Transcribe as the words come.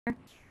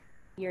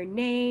your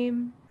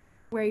name,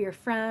 where you're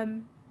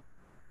from,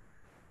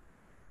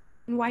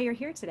 and why you're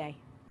here today.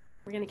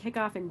 We're going to kick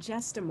off in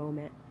just a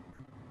moment.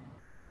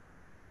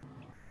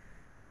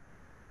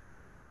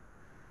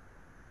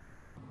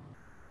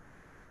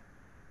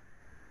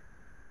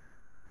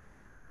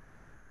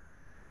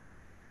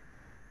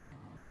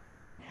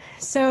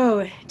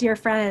 So, dear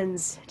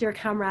friends, dear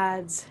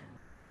comrades,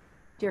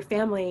 dear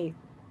family,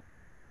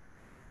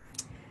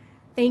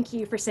 thank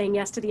you for saying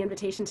yes to the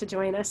invitation to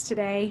join us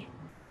today.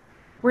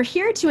 We're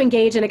here to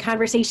engage in a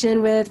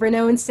conversation with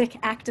renowned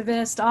Sikh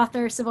activist,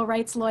 author, civil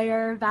rights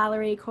lawyer,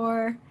 Valarie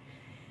Kaur,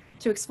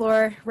 to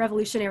explore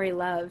revolutionary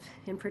love,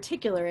 in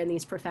particular in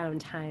these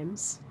profound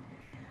times.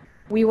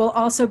 We will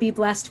also be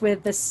blessed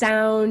with the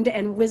sound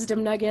and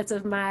wisdom nuggets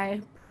of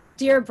my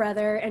dear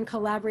brother and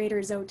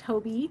collaborator,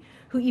 Tobi,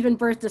 who even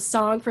birthed a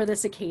song for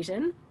this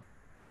occasion.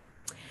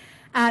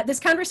 This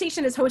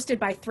conversation is hosted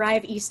by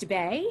Thrive East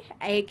Bay,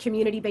 a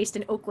community based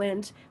in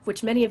Oakland,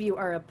 which many of you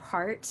are a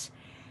part.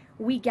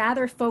 We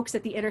gather folks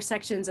at the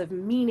intersections of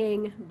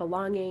meaning,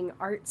 belonging,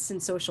 arts,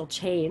 and social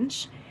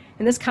change.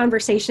 And this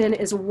conversation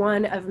is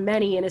one of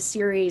many in a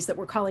series that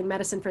we're calling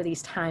Medicine for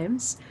These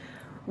Times,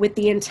 with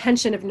the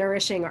intention of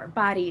nourishing our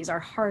bodies, our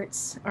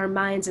hearts, our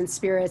minds, and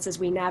spirits as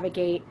we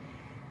navigate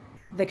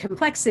the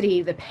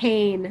complexity, the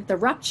pain, the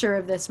rupture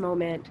of this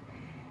moment,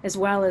 as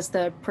well as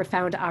the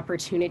profound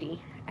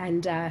opportunity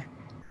and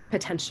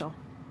potential.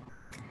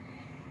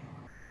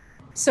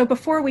 So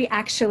before we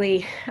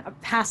actually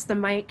pass the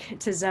mic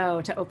to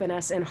Zoe to open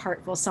us in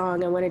heartful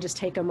song, I want to just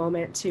take a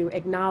moment to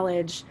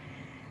acknowledge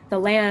the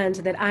land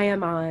that I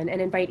am on and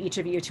invite each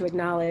of you to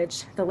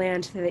acknowledge the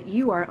land that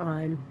you are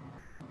on,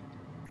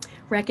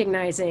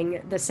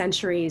 recognizing the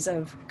centuries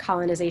of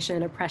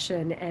colonization,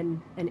 oppression,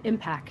 and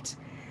impact.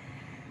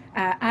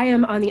 I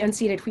am on the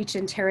unceded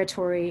Huichin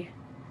territory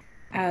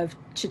of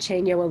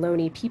Chochenyo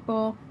Ohlone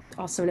people,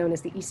 also known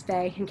as the East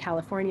Bay in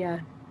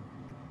California.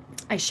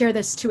 I share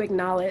this to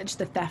acknowledge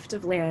the theft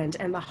of land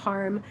and the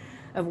harm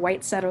of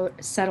white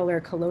settler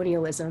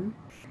colonialism,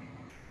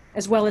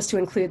 as well as to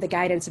include the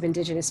guidance of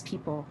Indigenous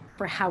people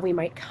for how we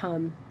might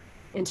come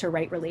into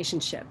right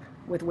relationship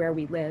with where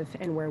we live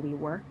and where we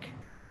work.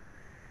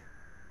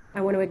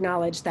 I want to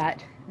acknowledge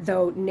that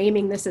though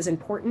naming this is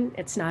important,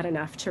 it's not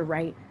enough to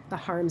right the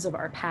harms of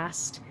our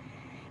past,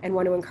 and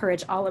want to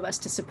encourage all of us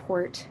to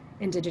support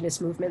Indigenous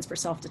movements for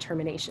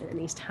self-determination in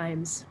these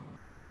times.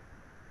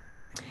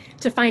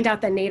 To find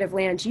out the native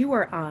land you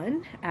are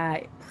on,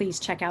 please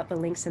check out the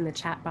links in the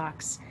chat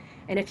box.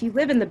 And if you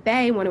live in the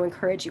Bay, I want to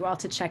encourage you all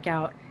to check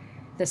out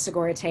the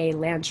Segorite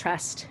Land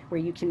Trust,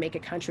 where you can make a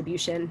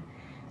contribution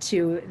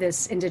to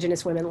this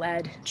Indigenous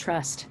women-led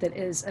trust that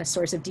is a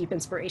source of deep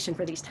inspiration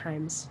for these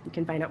times. You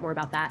can find out more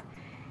about that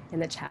in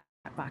the chat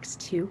box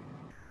too.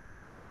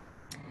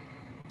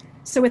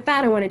 So with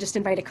that, I want to just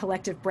invite a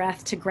collective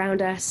breath to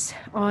ground us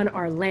on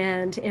our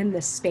land, in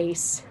this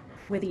space,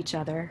 with each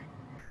other.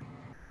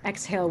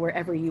 Exhale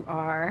wherever you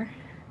are.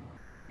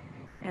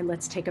 And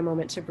let's take a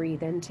moment to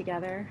breathe in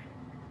together.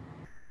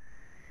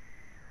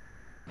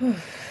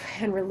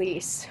 And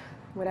release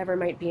whatever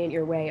might be in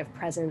your way of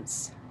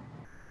presence.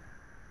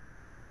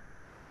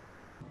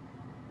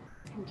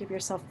 And give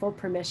yourself full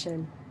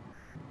permission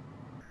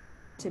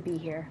to be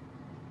here.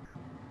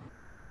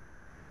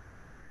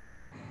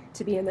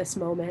 To be in this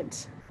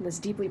moment, in this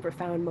deeply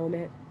profound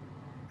moment.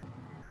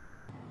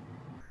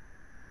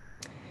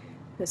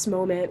 This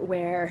moment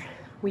where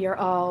we are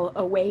all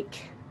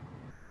awake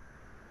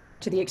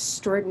to the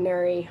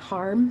extraordinary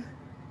harm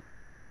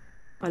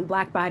on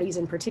Black bodies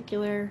in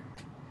particular,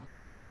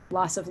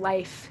 loss of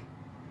life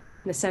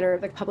in the center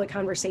of the public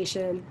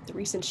conversation, the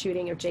recent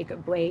shooting of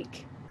Jacob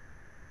Blake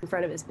in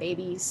front of his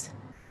babies,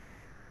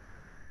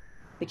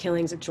 the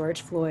killings of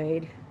George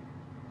Floyd,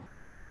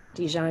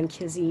 Dijon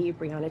Kizzee,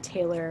 Breonna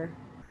Taylor,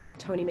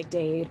 Tony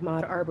McDade,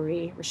 Ahmaud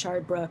Arbery,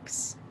 Rashard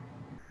Brooks,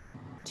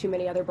 too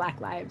many other Black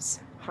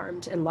lives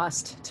harmed and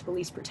lost to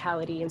police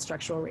brutality and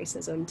structural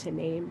racism, to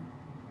name.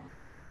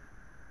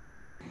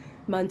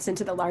 Months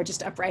into the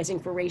largest uprising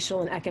for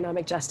racial and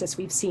economic justice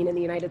we've seen in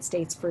the United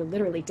States for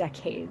literally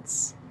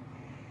decades.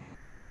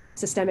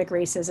 Systemic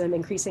racism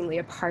increasingly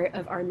a part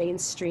of our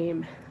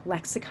mainstream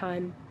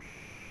lexicon.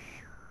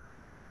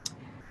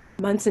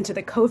 Months into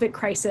the COVID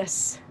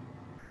crisis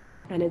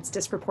and its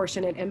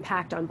disproportionate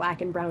impact on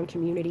Black and brown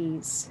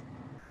communities.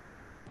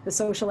 The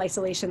social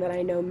isolation that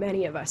I know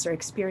many of us are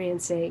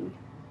experiencing,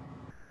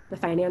 the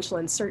financial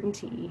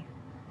uncertainty,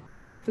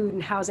 food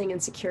and housing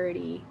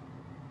insecurity,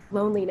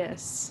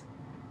 loneliness,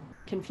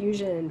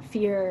 confusion,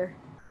 fear.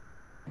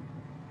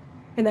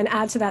 And then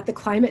add to that the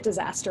climate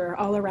disaster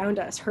all around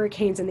us,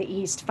 hurricanes in the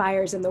east,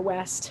 fires in the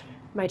west.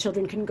 My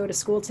children couldn't go to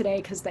school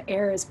today because the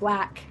air is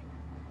black.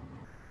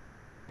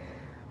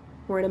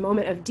 We're in a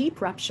moment of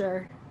deep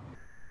rupture.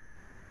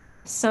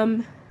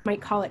 Some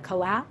might call it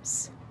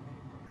collapse.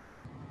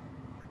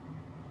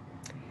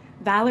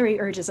 Valarie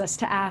urges us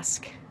to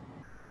ask,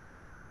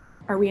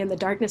 are we in the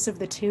darkness of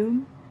the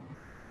tomb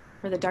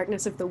or the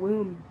darkness of the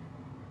womb?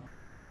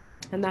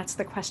 And that's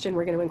the question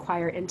we're going to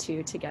inquire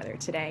into together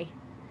today.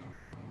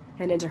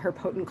 and into her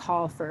potent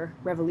call for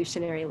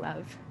revolutionary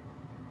love.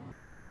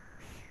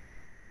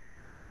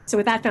 So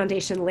with that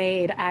foundation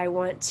laid, I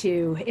want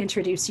to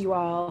introduce you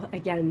all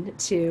again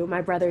to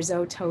my brother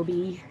Zoe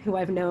Tobi, who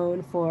I've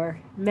known for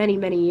many,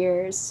 many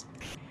years.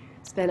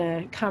 He's been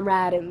a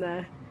comrade in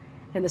the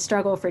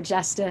struggle for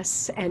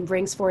justice, and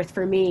brings forth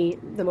for me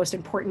the most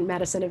important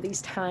medicine of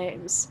these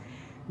times,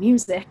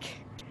 music.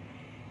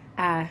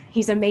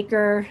 He's a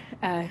maker,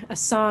 a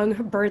song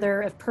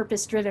birther of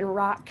purpose-driven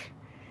rock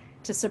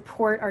to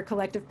support our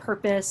collective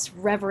purpose,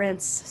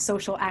 reverence,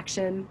 social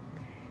action.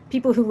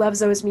 People who love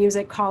Zoe's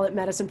music call it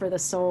medicine for the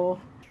soul.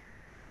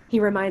 He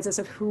reminds us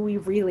of who we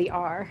really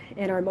are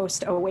in our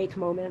most awake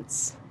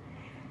moments.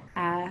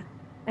 And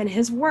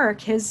his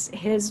work, his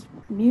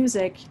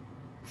music,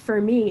 for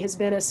me, has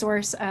been a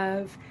source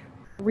of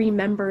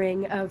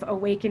remembering, of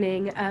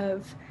awakening,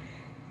 of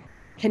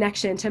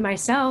connection to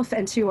myself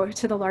and to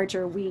the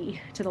larger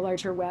we, to the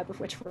larger web of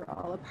which we're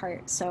all a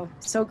part. So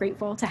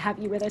grateful to have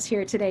you with us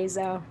here today,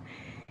 Zoe,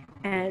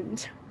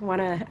 and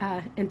want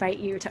to invite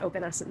you to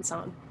open us in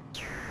song.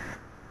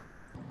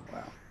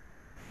 Wow.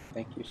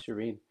 Thank you,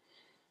 Cherine.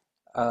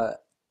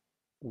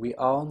 We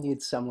all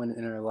need someone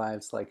in our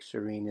lives like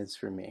Cherine is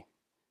for me.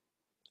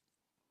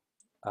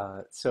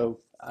 So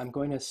I'm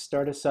going to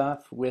start us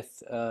off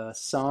with a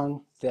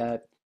song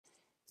that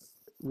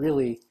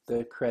really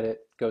the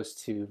credit goes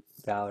to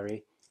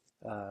Valarie.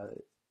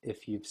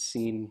 If you've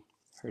seen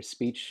her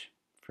speech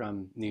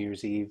from New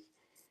Year's Eve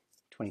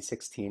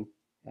 2016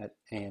 at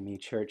AME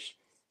Church,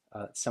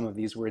 some of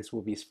these words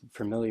will be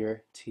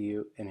familiar to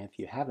you, and if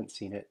you haven't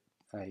seen it,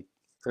 I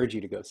urge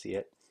you to go see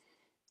it.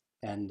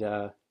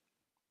 And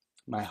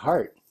my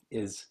heart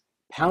is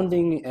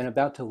pounding and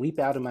about to leap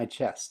out of my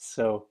chest.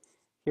 So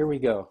here we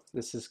go.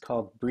 This is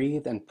called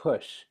Breathe and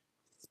Push.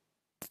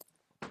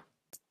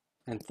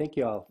 And thank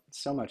you all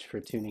so much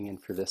for tuning in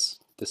for this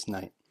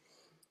night.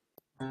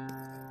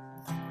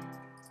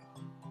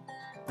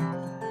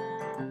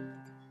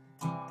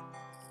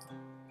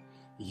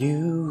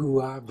 You who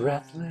are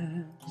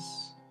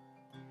breathless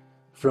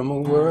from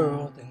a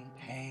world in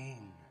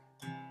pain,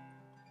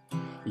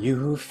 you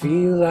who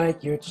feel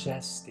like your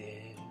chest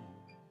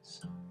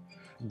is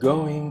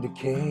going to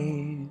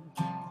cave.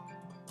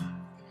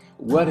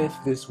 What if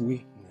this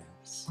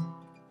weakness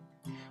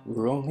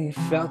were only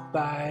felt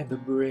by the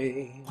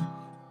brave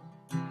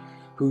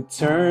who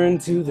turn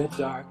to the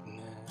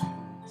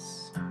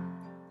darkness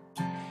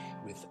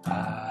with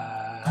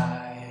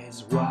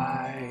eyes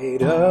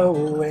wide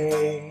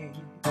awake?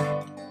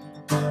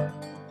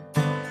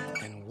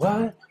 And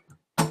what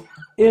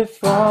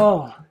if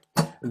all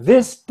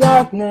this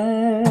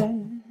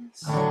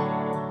darkness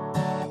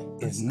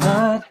is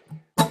not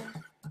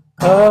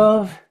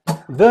of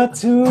the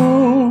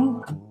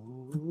tomb?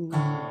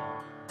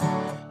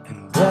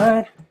 And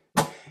what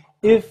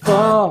if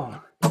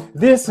all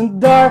this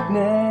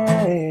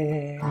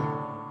darkness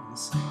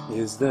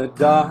is the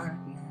darkness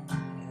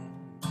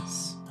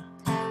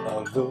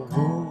of the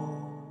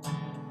womb?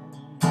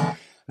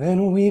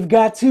 Then we've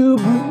got to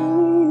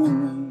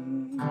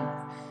breathe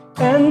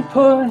and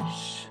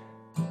push.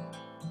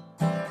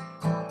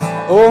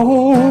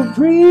 Oh,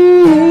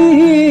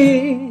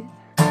 breathe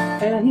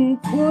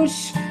and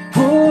push,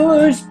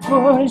 push,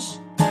 push.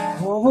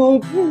 Oh,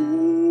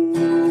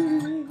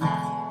 breathe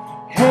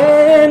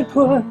and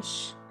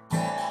push.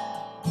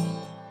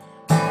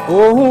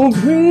 Oh,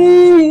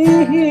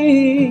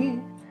 breathe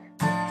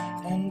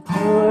and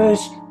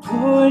push,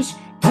 push,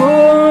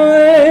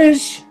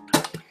 push.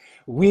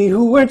 We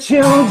who are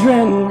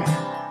children,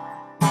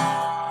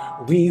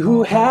 we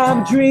who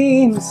have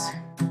dreams,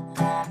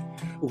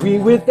 we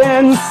with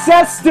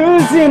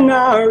ancestors in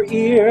our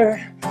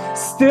ear,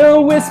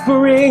 still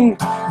whispering,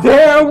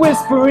 they're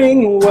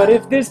whispering, what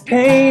if this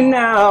pain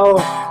now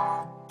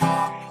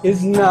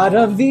is not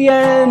of the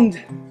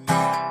end,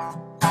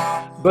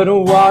 but a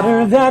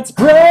water that's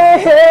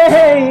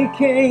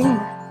breaking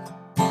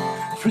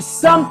for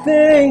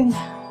something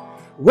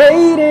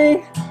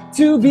waiting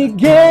to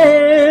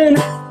begin?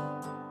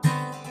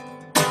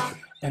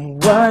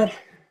 And what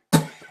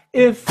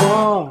if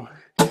all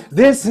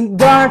this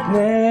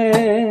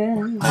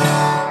darkness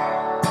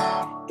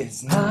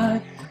is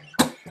not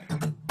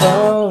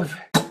of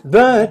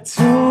the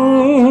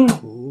tomb?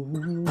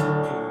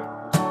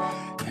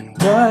 And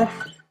what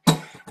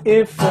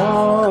if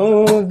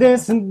all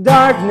this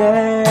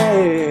darkness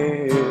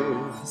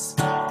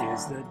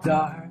is the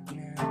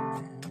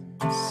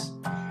darkness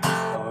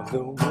of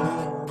the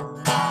world?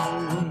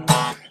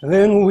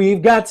 Then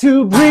we've got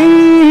to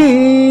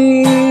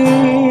breathe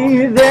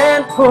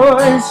and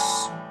push.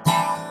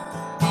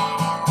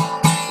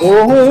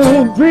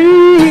 Oh,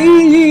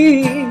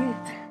 breathe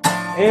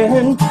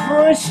and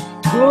push,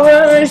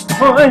 push,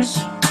 push.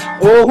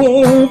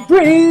 Oh,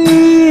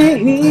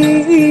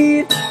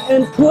 breathe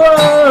and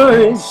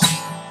push.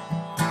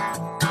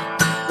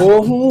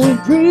 Oh,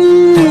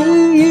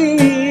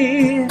 breathe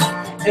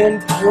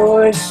and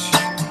push,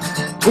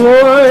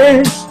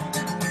 push,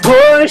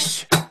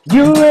 push.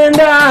 You and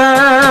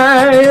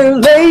I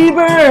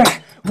labor,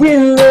 we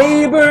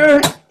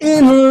labor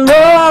in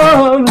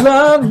love,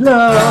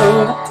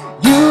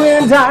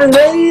 and I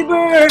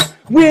labor,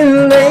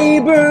 we'll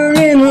labor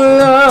in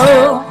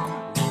love.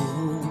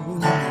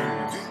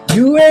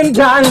 You and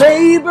I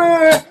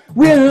labor,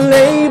 we'll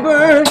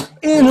labor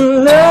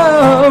in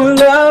love,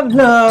 love,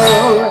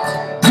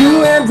 love.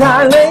 You and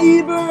I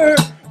labor,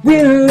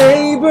 we'll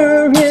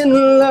labor in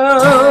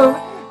love,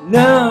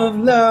 love,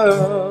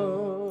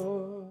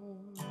 love.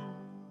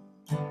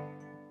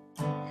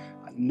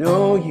 I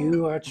know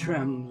you are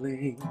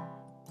trembling.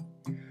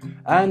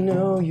 I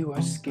know you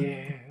are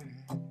scared.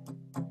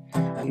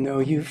 I know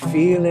you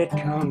feel it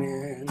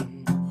coming.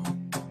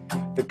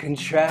 The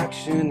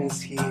contraction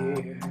is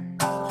here.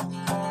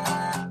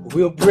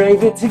 We'll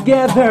brave it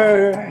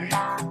together.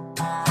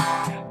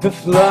 The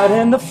flood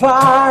and the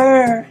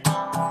fire.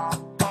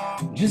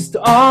 Just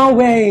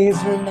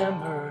always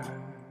remember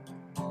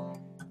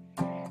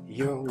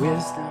your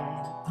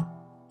wisdom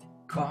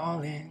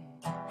calling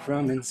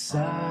from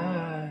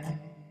inside,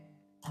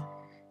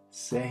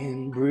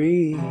 saying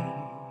breathe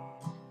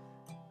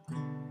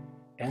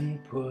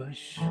and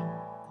push.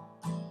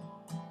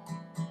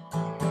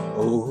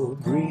 Oh,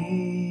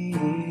 breathe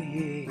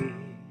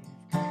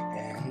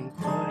and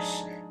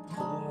push,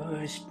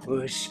 push,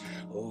 push.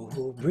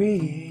 Oh,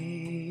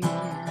 breathe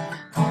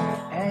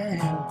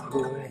and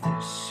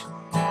push.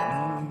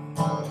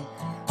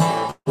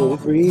 Oh,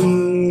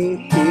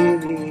 breathe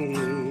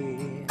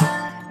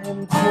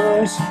and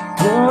push,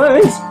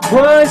 push,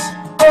 push.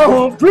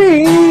 Oh,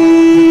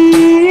 breathe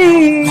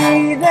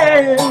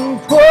and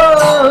push.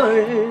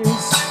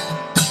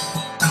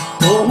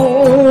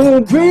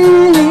 Oh,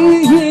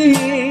 breathe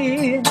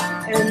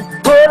and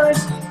push,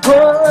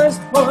 push,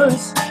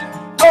 push.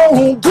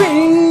 Oh,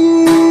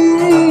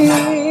 breathe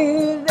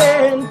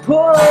and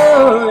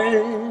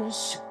push.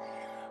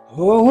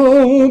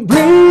 Oh,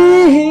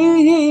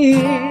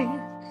 breathe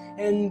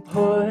and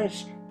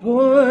push,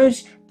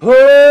 push,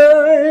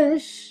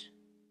 push.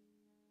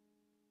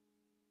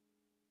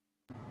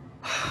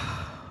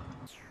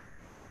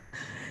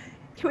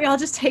 Can we all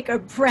just take a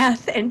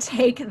breath and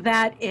take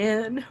that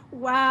in?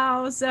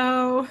 Wow,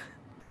 Zoe.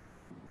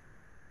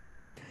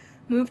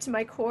 Move to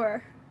my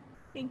core.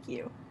 Thank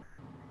you.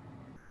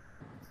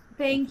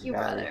 Thank you,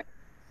 brother.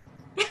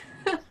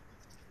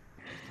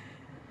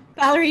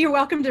 Valarie, you're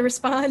welcome to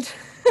respond.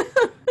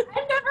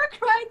 I've never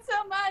cried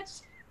so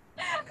much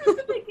at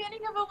the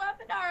beginning of a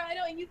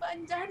webinar. You've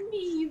undone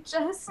me. You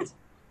just,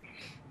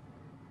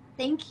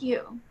 thank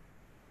you.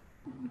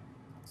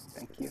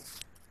 Thank you.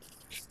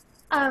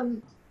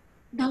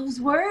 Those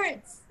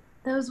words,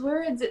 is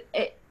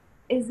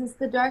this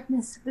the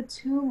darkness of the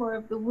tomb or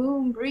of the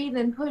womb? Breathe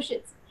and push.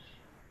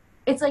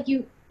 It's like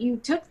you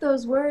took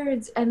those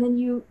words and then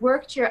you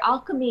worked your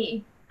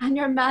alchemy and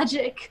your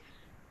magic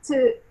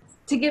to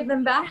give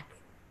them back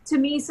to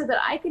me so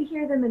that I could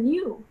hear them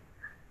anew.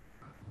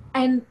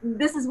 And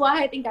this is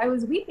why I think I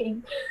was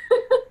weeping.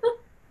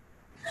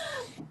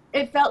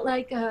 It felt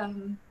like,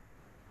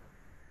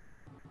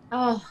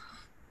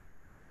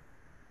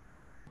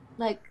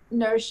 like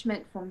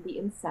nourishment from the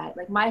inside.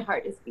 Like my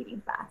heart is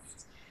beating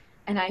fast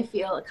and I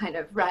feel a kind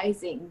of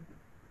rising,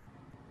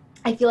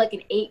 I feel like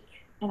an ache.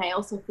 And I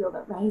also feel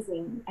the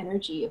rising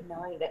energy of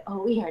knowing that,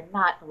 oh, we are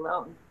not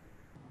alone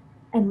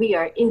and we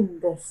are in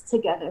this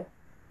together.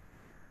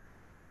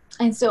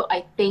 And so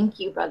I thank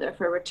you, brother,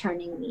 for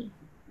returning me.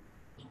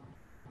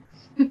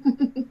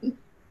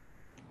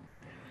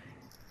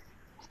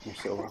 You're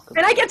so welcome.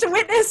 And I get to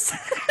witness.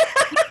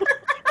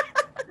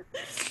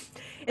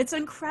 It's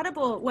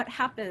incredible what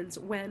happens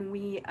when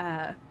we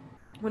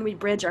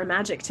bridge our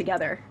magic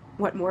together.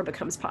 What more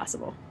becomes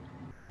possible?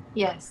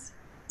 Yes.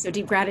 So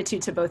deep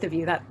gratitude to both of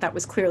you. That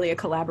was clearly a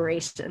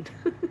collaboration,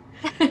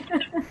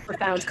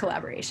 profound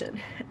collaboration.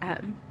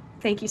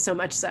 Thank you so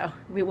much. So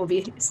we will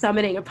be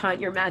summoning upon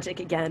your magic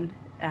again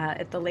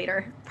at the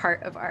later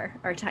part of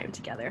our time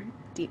together.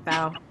 Deep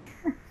bow.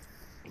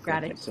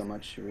 Gratitude. Thank you so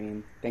much,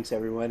 Cherine. Thanks,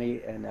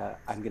 everybody. And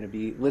I'm going to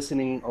be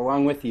listening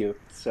along with you.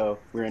 So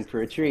we're in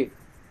for a treat.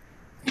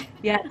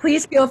 Yeah,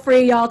 please feel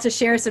free, y'all, to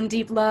share some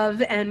deep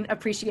love and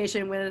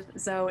appreciation with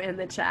Zoe in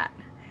the chat.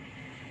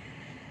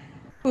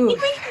 Ooh. He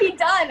might be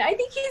done. I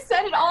think he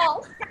said it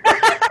all.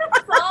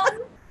 The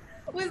song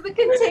was the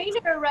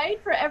container, right,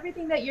 for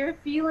everything that you're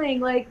feeling.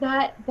 Like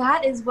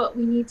that is what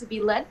we need to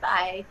be led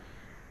by.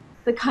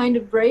 The kind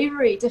of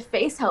bravery to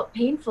face how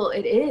painful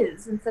it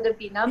is instead of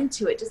be numb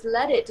to it. Just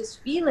let it,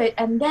 just feel it.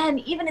 And then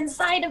even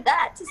inside of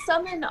that, to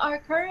summon our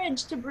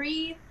courage to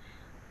breathe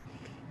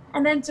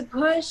and then to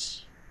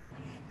push.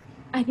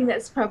 I think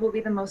that's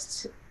probably the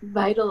most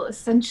vital,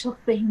 essential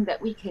thing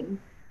that we can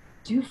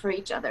do for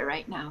each other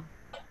right now.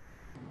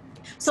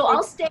 So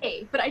I'll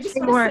stay, but I just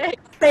want to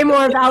say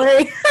more,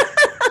 Valarie.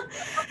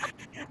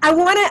 I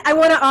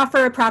want to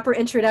offer a proper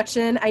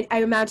introduction. I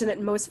imagine that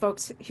most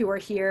folks who are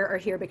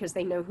here because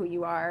they know who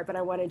you are, but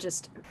I want to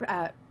just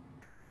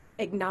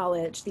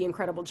acknowledge the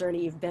incredible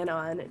journey you've been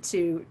on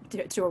to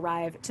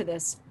arrive to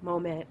this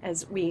moment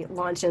as we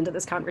launch into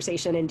this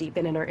conversation and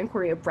deepen in our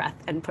inquiry of breath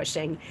and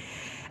pushing.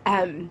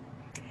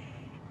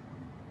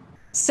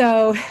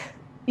 So,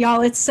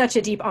 Y'all, it's such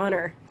a deep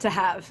honor to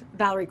have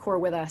Valarie Kaur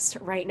with us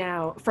right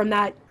now. From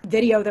that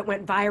video that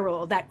went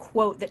viral, that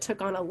quote that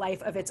took on a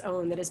life of its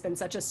own, that has been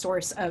such a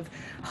source of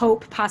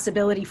hope,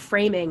 possibility,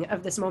 framing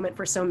of this moment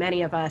for so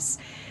many of us.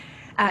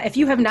 If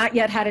you have not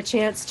yet had a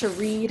chance to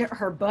read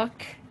her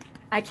book,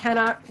 I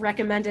cannot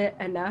recommend it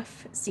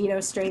enough, See No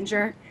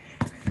Stranger.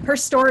 Her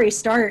story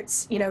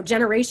starts,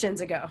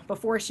 generations ago,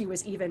 before she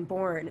was even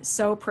born.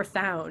 So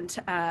profound,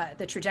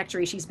 the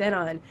trajectory she's been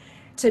on.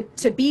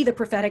 To be the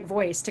prophetic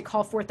voice, to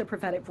call forth the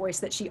prophetic voice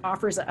that she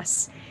offers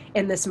us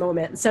in this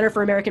moment. Center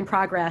for American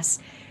Progress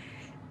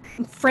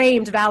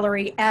framed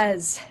Valarie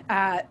as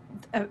a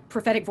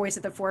prophetic voice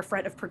at the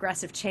forefront of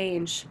progressive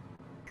change.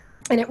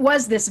 And it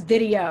was this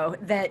video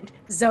that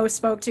Zoe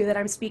spoke to, that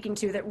I'm speaking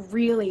to, that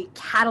really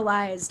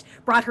catalyzed,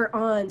 brought her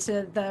on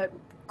to the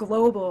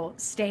global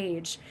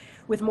stage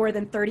with more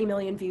than 30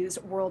 million views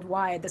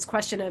worldwide. This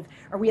question of,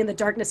 are we in the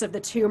darkness of the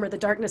tomb or the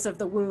darkness of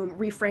the womb,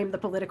 reframed the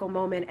political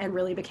moment and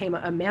really became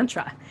a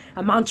mantra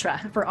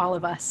for all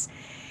of us.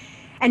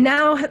 And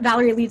now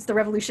Valarie leads the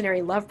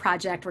Revolutionary Love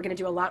Project. We're going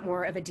to do a lot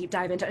more of a deep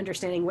dive into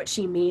understanding what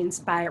she means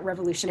by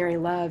revolutionary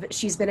love.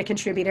 She's been a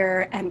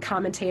contributor and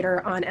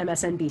commentator on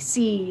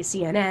MSNBC,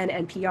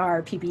 CNN,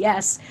 NPR,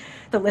 PBS.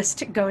 The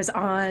list goes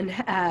on.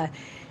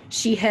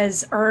 She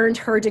has earned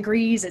her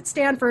degrees at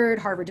Stanford,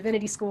 Harvard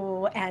Divinity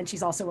School, and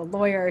she's also a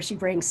lawyer. She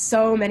brings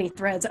so many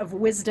threads of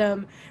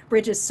wisdom,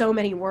 bridges so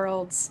many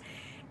worlds,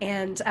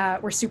 and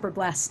we're super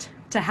blessed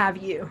to have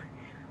you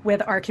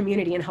with our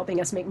community and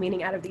helping us make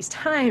meaning out of these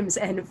times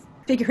and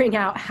figuring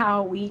out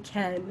how we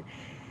can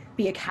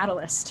be a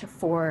catalyst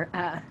for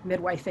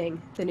midwifing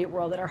the new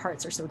world that our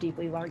hearts are so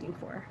deeply longing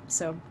for.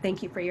 So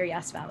thank you for your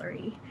yes,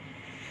 Valarie.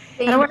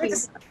 Thank you.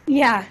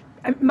 Yeah.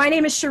 My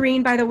name is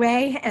Cherine, by the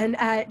way, and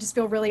I just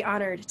feel really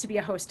honored to be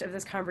a host of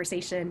this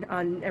conversation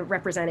on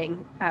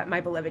representing my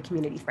beloved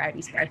community,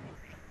 Friday's Bay.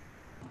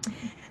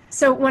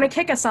 So want to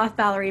kick us off,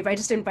 Valarie, by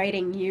just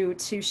inviting you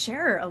to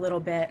share a little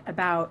bit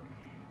about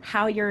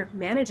how you're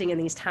managing in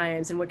these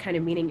times and what kind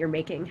of meaning you're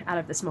making out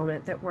of this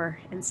moment that we're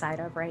inside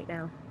of right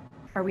now.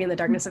 Are we in the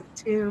darkness of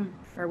the tomb?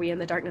 Are we in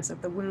the darkness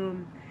of the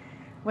womb?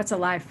 What's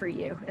alive for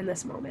you in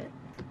this moment?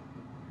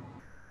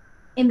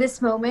 In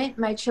this moment,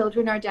 my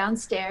children are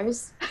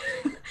downstairs,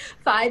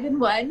 5 and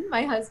 1.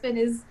 My husband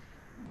is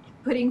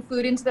putting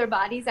food into their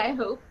bodies, I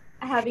hope,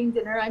 having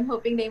dinner. I'm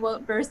hoping they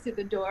won't burst through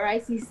the door.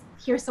 I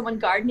hear someone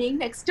gardening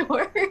next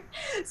door.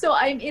 So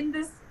I'm in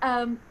this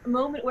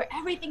moment where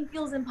everything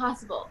feels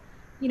impossible.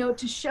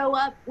 To show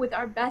up with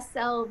our best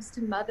selves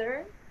to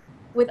mother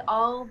with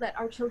all that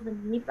our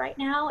children need right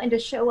now, and to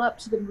show up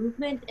to the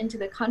movement and to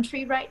the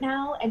country right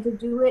now, and to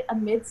do it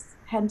amidst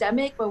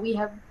pandemic where we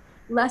have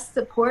less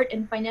support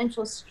and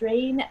financial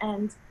strain,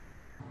 and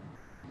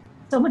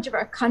so much of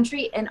our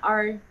country and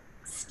our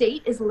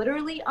state is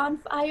literally on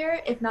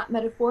fire, if not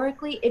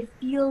metaphorically. It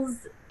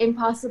feels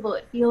impossible.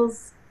 It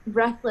feels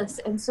breathless.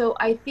 And so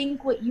I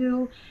think what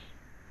you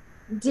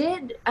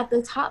did at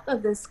the top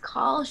of this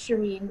call,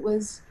 Cherine,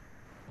 was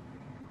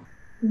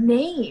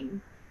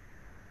name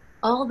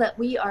all that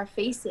we are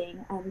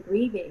facing and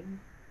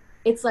grieving.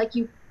 It's like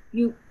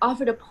you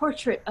offered a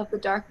portrait of the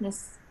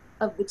darkness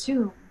of the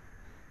tomb.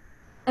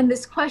 And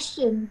this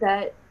question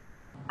that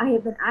I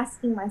have been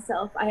asking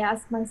myself, I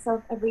ask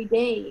myself every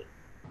day,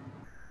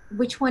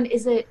 which one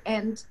is it?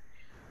 And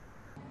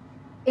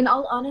in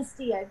all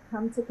honesty, I've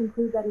come to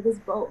conclude that it is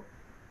both.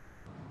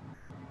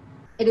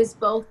 It is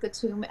both the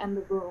tomb and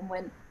the womb,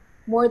 when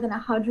more than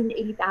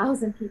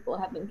 180,000 people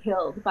have been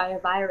killed by a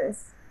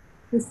virus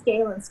whose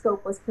scale and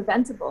scope was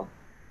preventable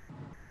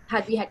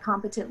had we had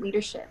competent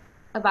leadership.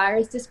 A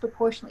virus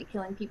disproportionately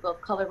killing people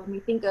of color. When we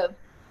think of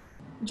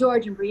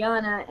George and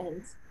Brianna,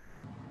 and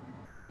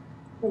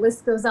the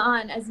list goes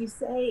on, as you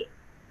say,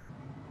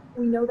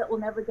 we know that we'll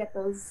never get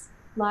those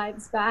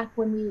lives back.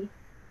 When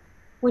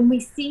we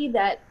see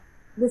that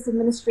this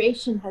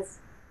administration has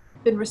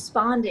been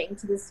responding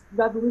to this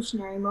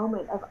revolutionary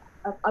moment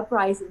of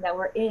uprising that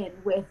we're in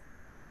with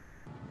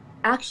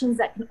actions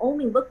that can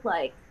only look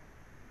like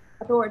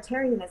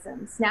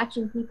authoritarianism,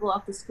 snatching people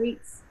off the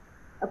streets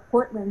of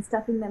Portland,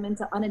 stuffing them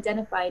into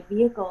unidentified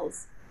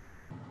vehicles,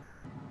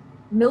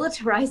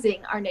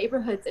 militarizing our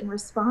neighborhoods in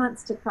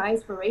response to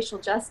cries for racial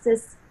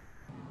justice.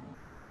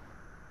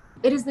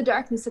 It is the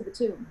darkness of the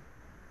tomb.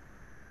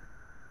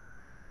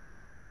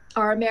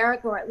 Our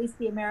America, or at least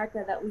the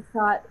America that we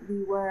thought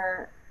we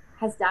were,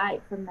 has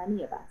died for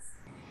many of us.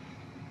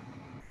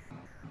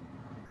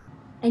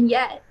 And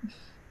yet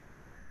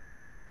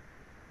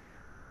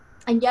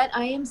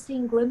I am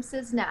seeing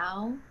glimpses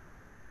now,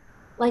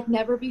 like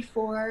never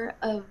before,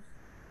 of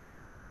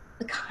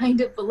the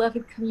kind of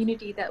beloved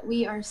community that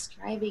we are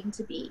striving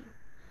to be.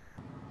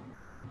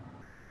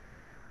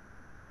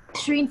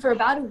 Cherine, for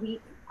about a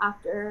week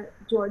after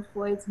George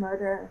Floyd's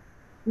murder,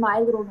 my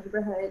little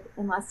neighborhood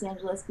in Los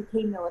Angeles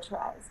became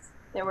militarized.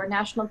 There were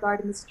National Guard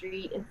in the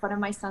street, in front of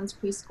my son's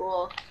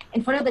preschool,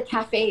 in front of the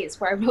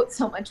cafes where I wrote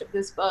so much of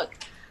this book.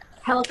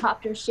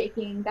 Helicopters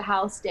shaking the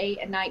house day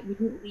and night. We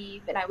didn't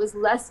leave. And I was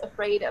less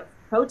afraid of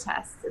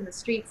protests in the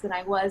streets than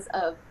I was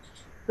of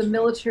the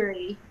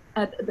military,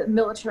 the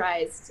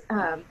militarized.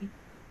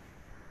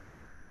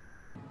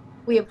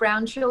 We have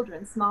brown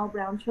children, small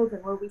brown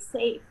children. Were we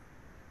safe?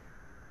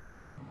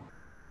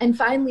 And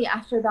finally,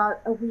 after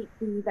about a week,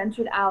 we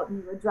ventured out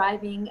and we were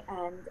driving,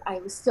 and I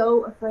was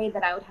so afraid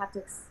that I would have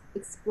to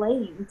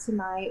explain to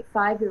my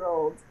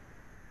 5-year-old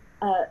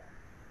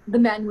the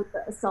men with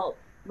the assault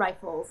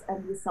rifles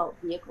and the assault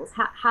vehicles.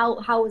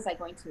 How was I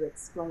going to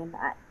explain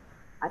that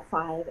at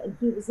 5? And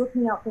he was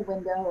looking out the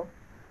window,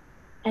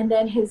 and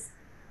then his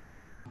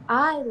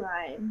eye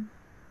line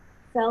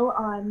fell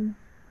on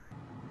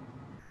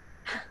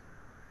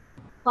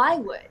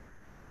plywood,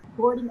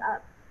 boarding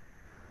up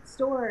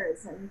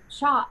stores and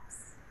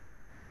shops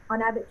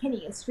on Abbot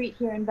Kinney, a street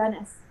here in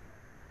Venice.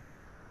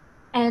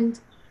 And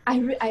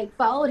I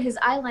followed his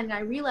eye line, and I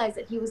realized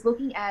that he was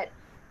looking at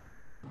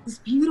this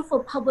beautiful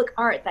public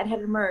art that had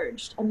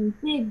emerged. I mean,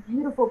 big,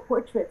 beautiful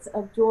portraits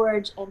of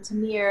George and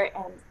Tamir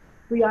and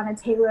Breonna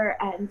Taylor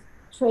and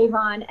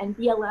Trayvon and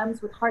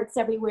BLMs with hearts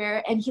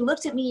everywhere. And he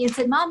looked at me and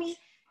said, "Mommy,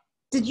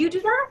 did you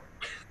do that?"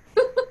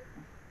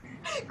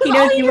 Because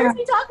all he hears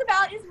me talk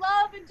about is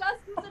love and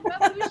justice and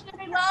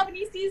revolutionary love, and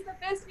he sees the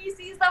fist and he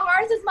sees the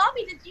heart. He says,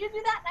 "Mommy, did you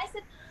do that?" And I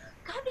said,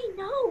 "Gabby,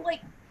 no,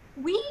 like,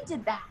 we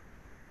did that."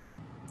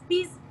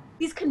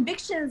 These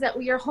convictions that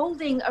we are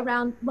holding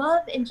around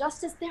love and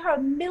justice, there are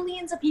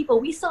millions of people.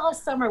 We saw a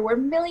summer where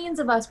millions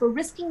of us were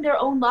risking their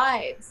own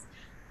lives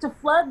to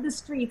flood the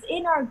streets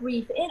in our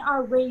grief, in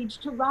our rage,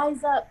 to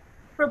rise up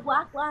for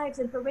Black lives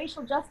and for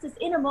racial justice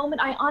in a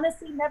moment I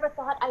honestly never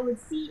thought I would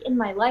see in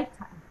my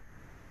lifetime.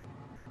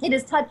 It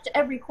has touched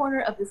every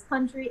corner of this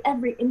country,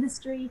 every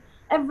industry,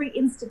 every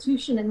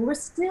institution, and we're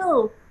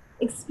still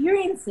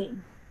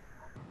experiencing,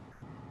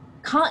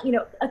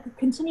 a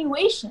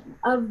continuation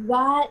of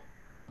that.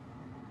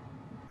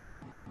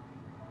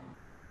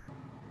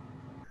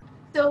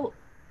 So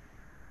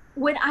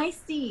when I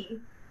see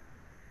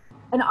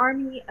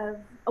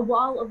a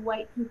wall of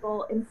white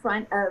people in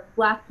front of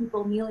Black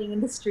people kneeling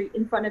in the street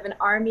in front of an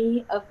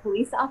army of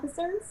police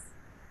officers,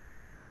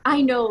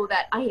 I know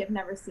that I have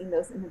never seen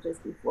those images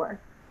before.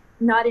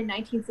 Not in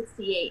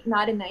 1968,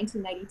 not in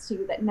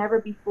 1992, that never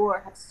before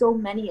have so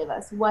many of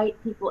us, white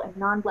people and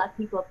non-Black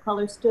people of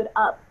color, stood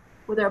up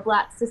with our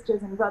Black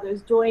sisters and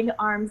brothers, joined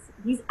arms,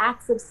 these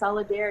acts of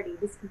solidarity,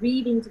 this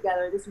grieving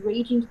together, this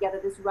raging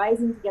together, this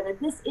rising together.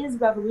 This is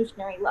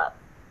revolutionary love.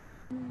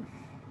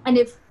 And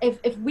if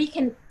we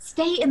can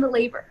stay in the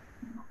labor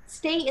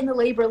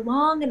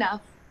long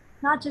enough,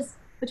 not just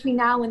between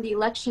now and the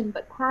election,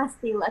 but past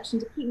the election,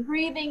 to keep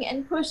breathing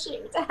and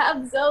pushing, to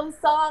have Zoe's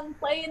song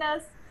play in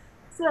us,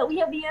 so that we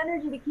have the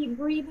energy to keep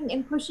breathing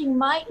and pushing,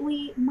 might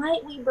we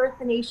birth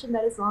the nation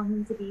that is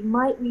longing to be?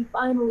 Might we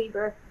finally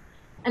birth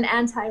an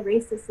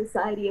anti-racist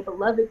society, a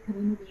beloved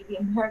community, the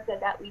America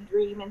that we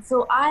dream? And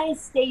so I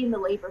stay in the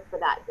labor for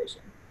that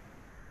vision.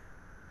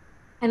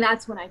 And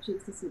that's when I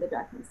choose to see the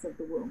darkness of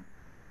the womb.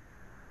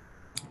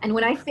 And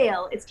when I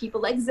fail, it's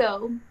people like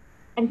Zoe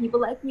and people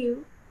like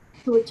you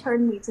who would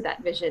turn me to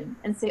that vision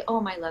and say,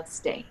 "Oh, my love,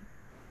 stay.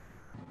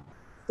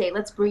 Stay,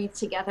 let's breathe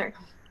together.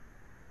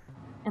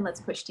 And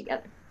let's push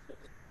together."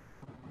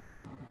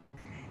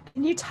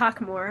 Can you talk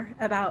more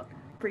about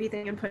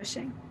breathing and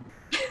pushing?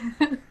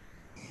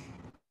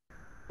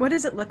 What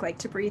does it look like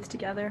to breathe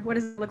together? What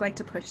does it look like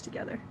to push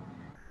together?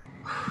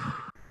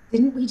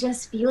 Didn't we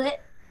just feel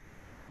it?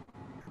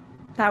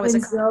 That was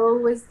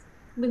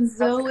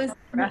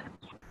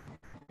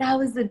that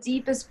was the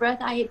deepest breath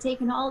I had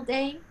taken all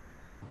day.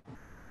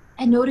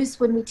 And notice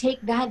when we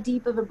take that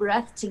deep of a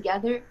breath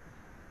together,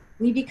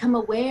 we become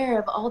aware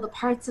of all the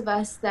parts of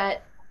us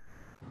that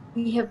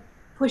we have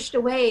pushed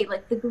away.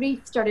 Like the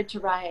grief started to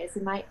rise,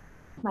 and my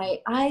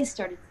eyes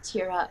started to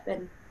tear up,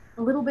 and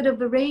a little bit of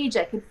the rage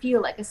I could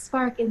feel, like a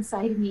spark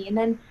inside of me. And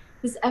then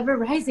this ever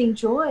rising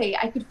joy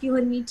I could feel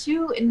in me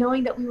too, and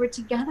knowing that we were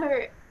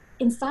together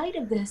inside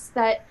of this,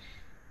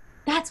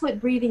 that's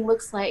what breathing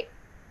looks like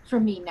for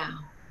me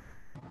now.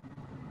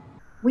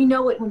 We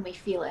know it when we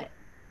feel it.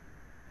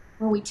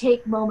 When we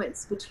take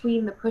moments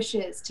between the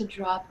pushes to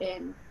drop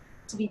in,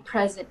 to be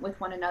present with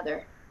one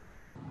another,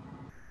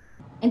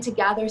 and to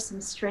gather some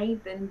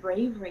strength and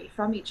bravery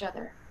from each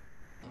other.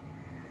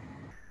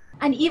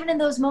 And even in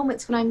those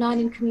moments when I'm not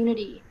in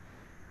community,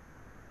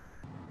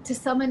 to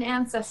summon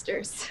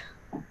ancestors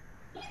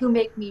who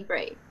make me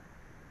brave.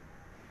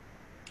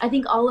 I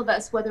think all of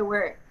us, whether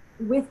we're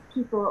with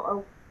people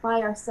or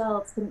by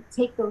ourselves, can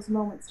take those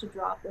moments to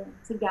drop in,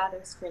 to gather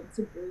strength,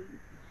 to breathe,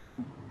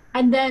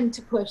 and then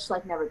to push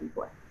like never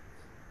before.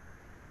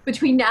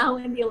 Between now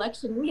and the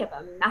election, we have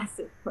a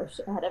massive push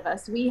ahead of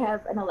us. We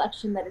have an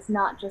election that is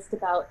not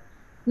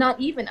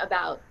even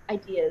about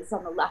ideas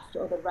on the left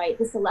or the right.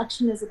 This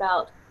election is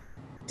about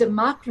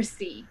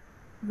democracy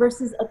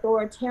versus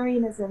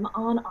authoritarianism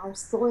on our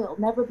soil.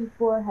 Never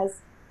before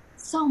has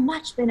so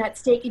much been at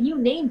stake, and you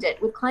named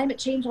it. With climate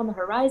change on the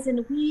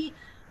horizon, we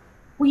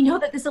know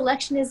that this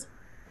election is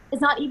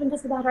not even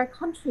just about our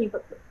country,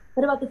 but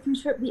about the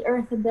future of the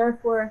earth, and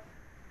therefore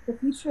the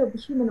future of the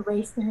human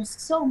race. There is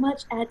so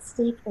much at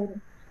stake,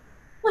 and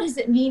What does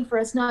it mean for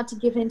us not to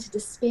give in to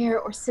despair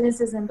or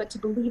cynicism, but to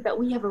believe that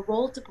we have a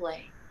role to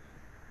play?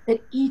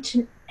 That each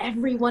and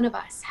every one of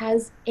us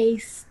has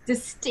a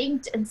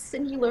distinct and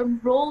singular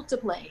role to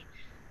play.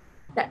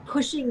 That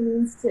pushing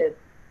means to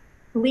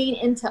lean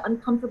into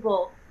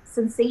uncomfortable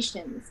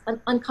sensations,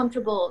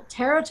 uncomfortable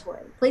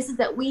territory, places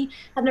that we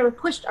have never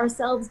pushed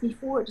ourselves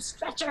before, to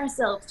stretch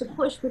ourselves, to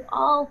push with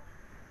all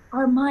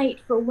our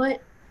might for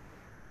what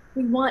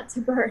we want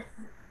to birth.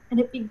 And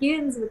it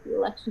begins with the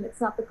election.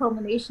 It's not the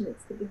culmination,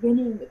 it's the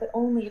beginning, but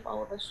only if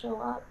all of us show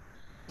up.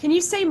 Can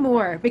you say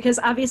more? Because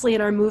obviously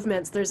in our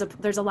movements, there's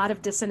a lot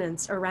of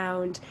dissonance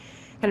around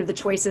kind of the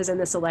choices in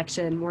this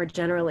election more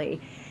generally.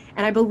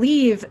 And I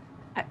believe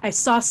I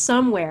saw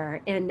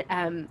somewhere in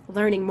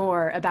learning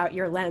more about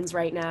your lens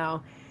right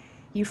now,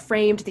 you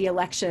framed the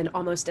election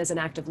almost as an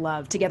act of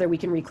love. Together we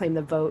can reclaim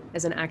the vote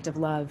as an act of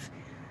love.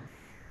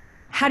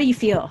 How do you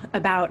feel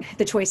about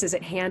the choices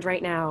at hand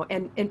right now,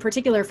 and in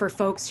particular for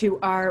folks who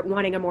are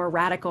wanting a more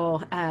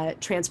radical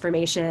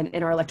transformation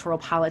in our electoral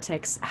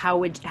politics?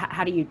 How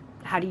do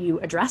you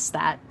address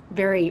that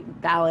very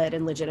valid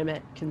and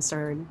legitimate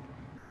concern?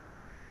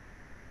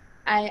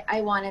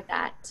 I wanted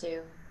that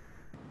too.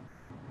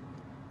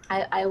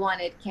 I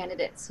wanted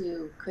candidates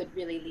who could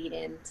really lead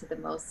into the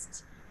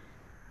most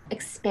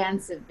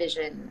expansive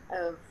vision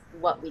of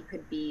what we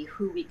could be,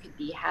 who we could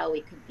be, how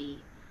we could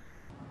be.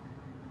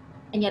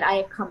 And yet I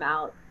have come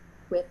out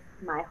with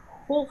my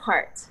whole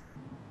heart,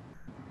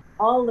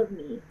 all of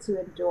me, to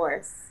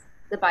endorse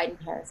the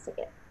Biden-Harris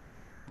ticket.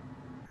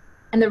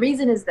 And the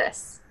reason is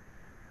this.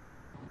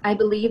 I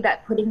believe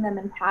that putting them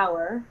in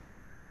power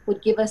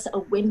would give us a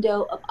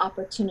window of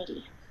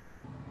opportunity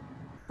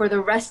for the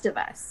rest of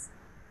us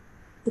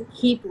to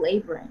keep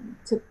laboring,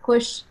 to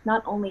push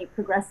not only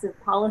progressive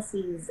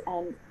policies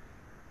and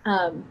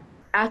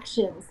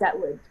actions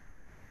that would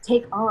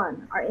take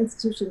on our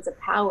institutions of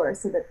power,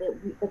 so that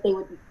they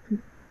would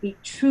be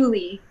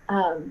truly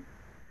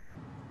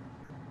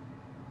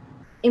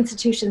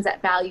institutions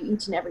that value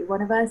each and every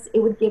one of us.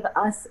 It would give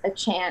us a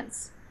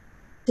chance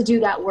to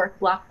do that work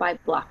block by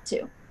block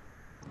too.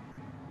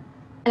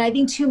 And I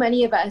think too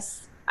many of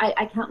us,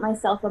 I count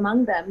myself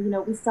among them, you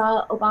know, we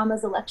saw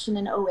Obama's election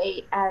in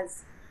 2008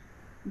 as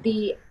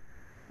the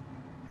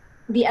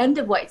end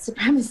of white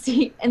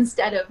supremacy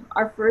instead of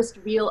our first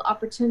real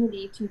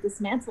opportunity to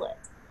dismantle it.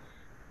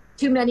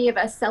 Too many of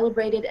us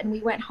celebrated and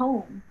we went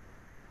home.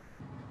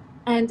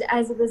 And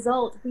as a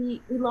result,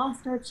 we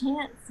lost our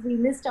chance. We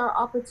missed our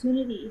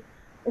opportunity.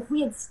 If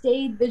we had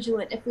stayed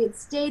vigilant, if we had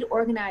stayed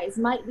organized,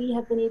 might we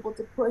have been able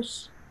to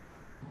push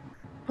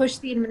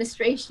the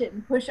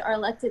administration, push our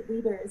elected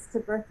leaders to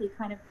birth the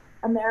kind of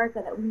America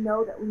that we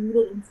know that we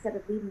needed, instead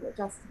of leaving it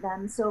just to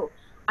them. So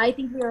I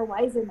think we are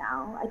wiser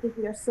now. I think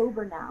we are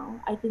sober now.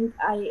 I think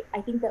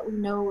that we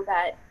know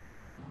that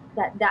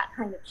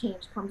kind of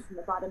change comes from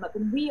the bottom up,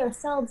 and we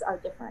ourselves are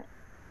different.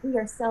 We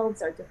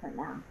ourselves are different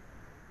now.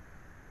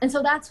 And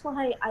so that's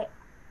why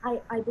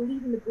I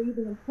believe in the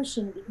breathing and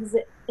pushing, because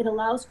it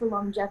allows for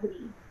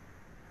longevity.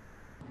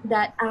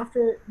 That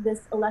after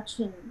this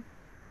election,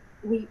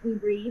 we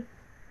breathe.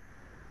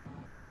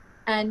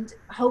 And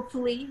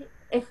hopefully,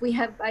 if we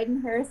have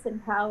Biden-Harris in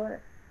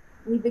power,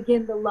 we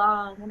begin the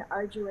long and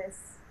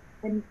arduous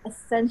and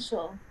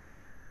essential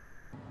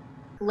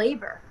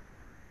labor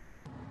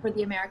for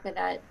the America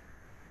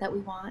that we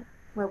want,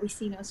 where we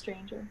see no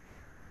stranger.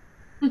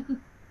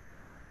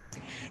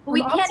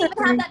 We can't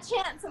even have that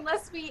chance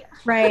unless we...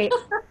 Right.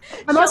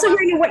 I'm also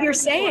hearing what you're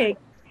saying.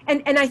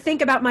 And I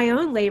think about my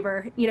own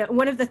labor. You know,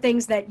 one of the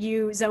things that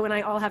you, Zoe, and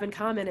I all have in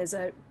common is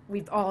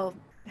we've all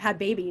had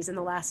babies in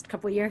the last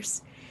couple of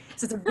years.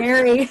 So it's a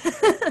very,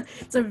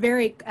 it's a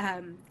very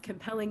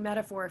compelling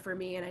metaphor for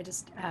me. And I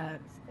just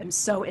am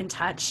so in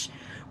touch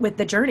with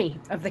the journey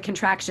of the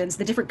contractions,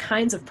 the different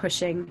kinds of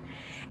pushing.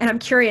 And I'm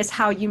curious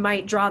how you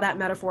might draw that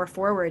metaphor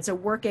forward. So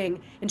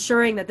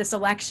ensuring that this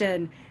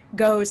election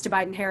goes to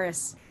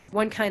Biden-Harris,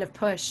 one kind of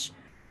push.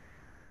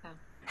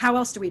 How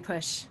else do we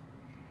push?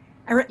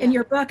 In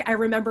your book, I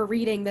remember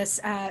reading this,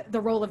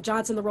 the role of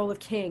Johnson, the role of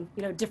King,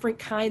 you know, different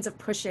kinds of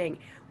pushing.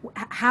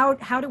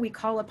 How do we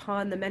call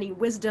upon the many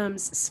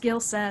wisdoms, skill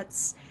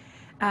sets,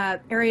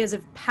 areas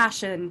of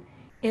passion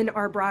in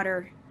our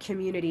broader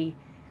community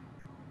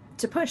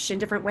to push in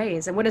different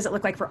ways? And what does it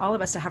look like for all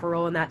of us to have a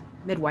role in that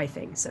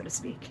midwifing, so to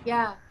speak?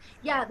 Yeah.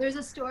 There's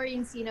a story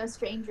in See No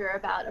Stranger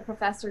about a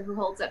professor who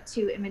holds up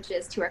two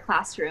images to her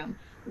classroom,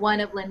 one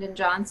of Lyndon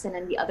Johnson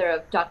and the other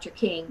of Dr.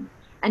 King.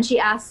 And she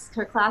asks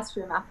her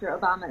classroom after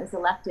Obama is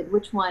elected,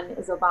 which one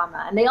is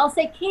Obama? And they all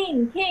say,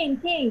 King, King,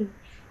 King.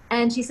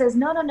 And she says,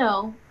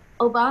 no,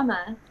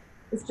 Obama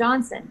is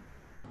Johnson.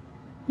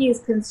 He is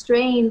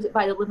constrained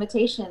by the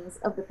limitations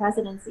of the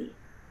presidency.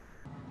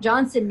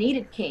 Johnson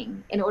needed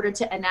King in order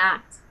to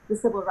enact the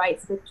civil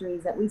rights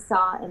victories that we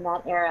saw in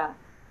that era.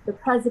 The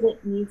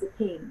president needs a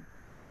king.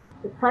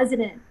 The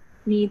president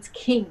needs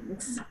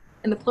kings,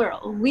 in the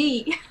plural.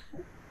 We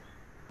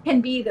can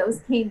be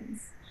those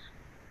kings.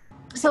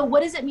 So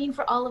what does it mean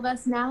for all of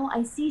us now?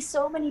 I see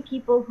so many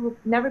people who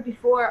never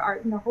before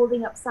are,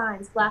 holding up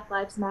signs, Black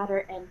Lives Matter,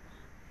 and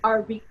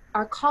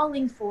are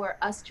calling for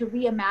us to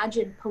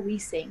reimagine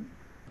policing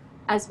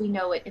as we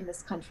know it in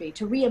this country,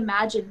 to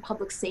reimagine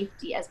public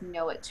safety as we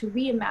know it, to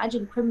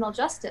reimagine criminal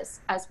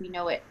justice as we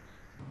know it.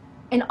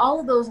 And all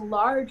of those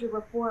larger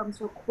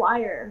reforms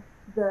require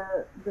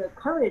the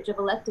courage of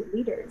elected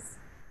leaders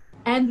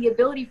and the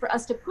ability for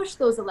us to push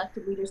those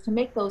elected leaders to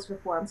make those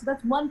reforms. So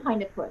that's one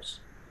kind of push.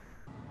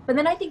 But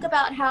then I think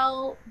about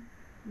how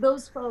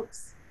those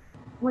folks,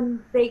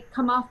 when they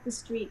come off the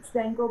streets,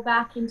 then go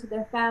back into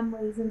their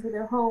families, into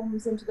their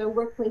homes, into their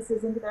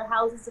workplaces, into their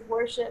houses of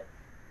worship,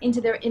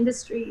 into their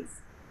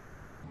industries.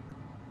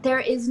 There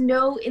is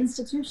no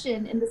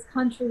institution in this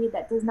country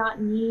that does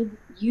not need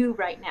you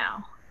right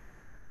now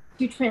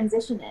to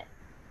transition it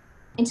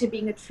into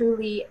being a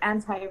truly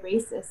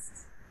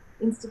anti-racist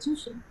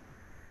institution.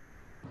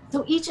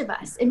 So each of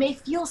us, it may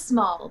feel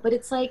small, but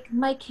it's like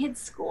my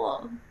kid's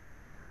school.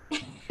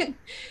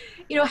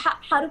 You know,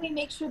 how do we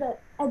make sure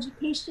that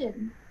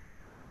education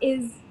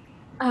is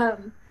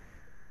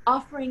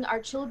offering our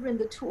children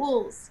the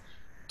tools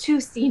to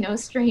see no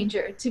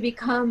stranger, to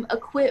become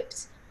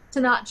equipped to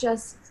not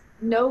just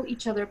know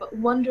each other, but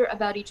wonder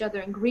about each other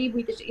and grieve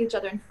with each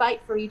other and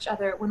fight for each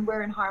other when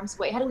we're in harm's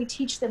way? How do we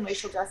teach them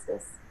racial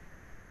justice?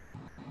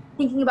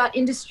 Thinking about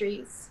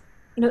industries,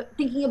 you know,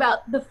 thinking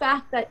about the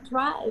fact that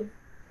Thrive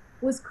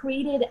was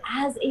created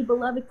as a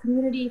beloved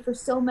community for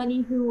so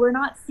many who were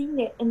not seeing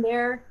it in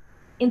their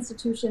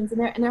institutions, in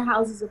their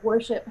houses of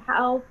worship.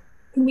 How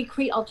can we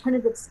create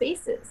alternative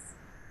spaces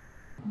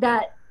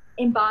that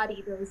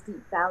embody those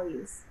deep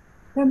values?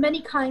 There are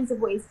many kinds of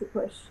ways to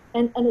push,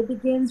 and it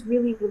begins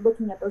really with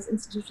looking at those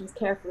institutions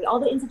carefully. All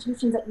the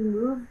institutions that you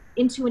move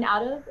into and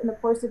out of in the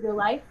course of your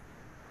life,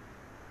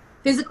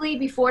 physically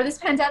before this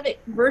pandemic,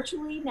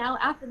 virtually now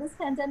after this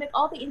pandemic,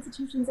 all the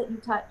institutions that you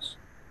touch,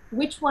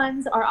 which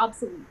ones are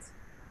obsolete?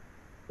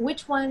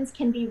 Which ones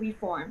can be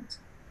reformed?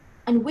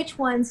 And which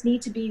ones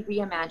need to be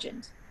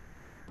reimagined?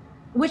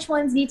 Which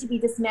ones need to be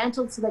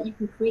dismantled so that you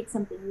can create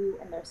something new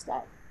in their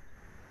stead?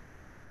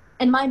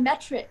 And my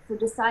metric for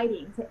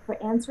deciding,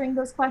 for answering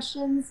those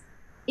questions,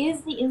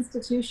 is the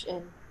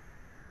institution,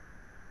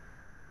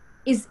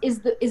 is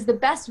the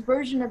best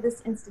version of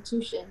this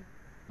institution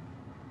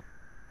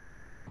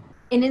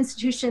an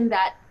institution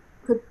that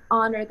could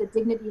honor the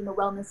dignity and the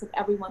wellness of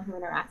everyone who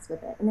interacts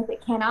with it? And if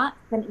it cannot,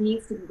 then it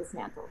needs to be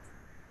dismantled.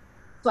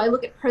 So I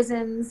look at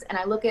prisons and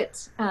I look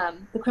at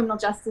the criminal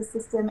justice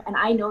system, and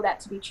I know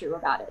that to be true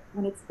about it.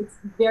 When its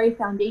very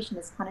foundation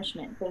is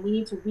punishment, then we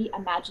need to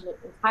reimagine it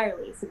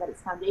entirely so that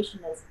its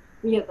foundation is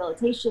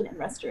rehabilitation and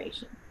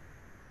restoration.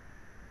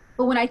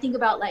 But when I think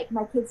about like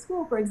my kid's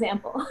school, for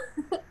example,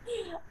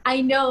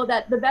 I know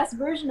that the best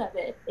version of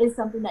it is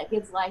something that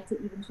gives life to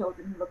even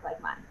children who look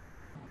like mine.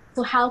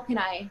 So how can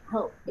I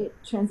help it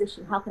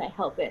transition? How can I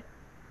help it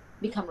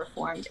become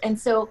reformed? And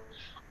so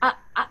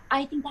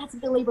I think that's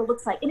what the labor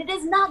looks like. And it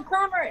is not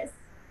glamorous.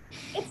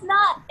 It's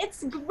not.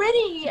 It's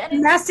gritty and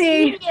it's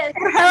messy. Serious. It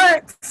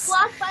hurts.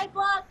 Block by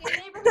block in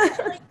neighborhoods.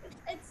 Like,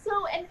 it's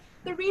so, and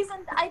the reason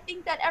I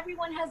think that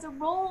everyone has a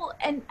role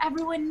and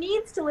everyone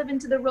needs to live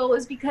into the role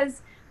is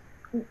because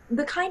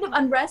the kind of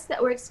unrest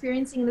that we're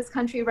experiencing in this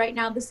country right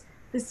now, this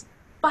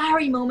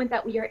fiery moment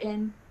that we are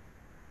in,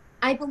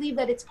 I believe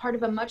that it's part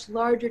of a much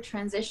larger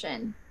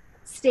transition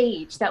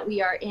stage that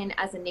we are in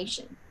as a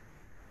nation.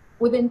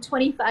 Within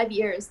 25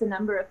 years, the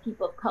number of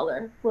people of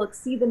color will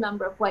exceed the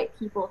number of white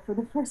people for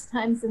the first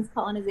time since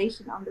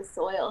colonization on this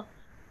soil.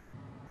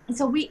 And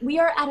so we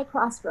are at a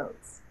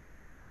crossroads.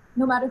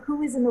 No matter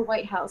who is in the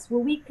White House,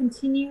 will we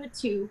continue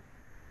to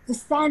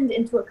descend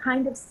into a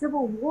kind of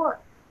civil war,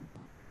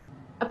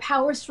 a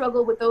power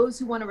struggle with those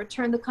who want to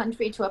return the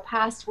country to a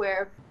past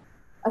where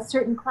a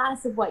certain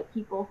class of white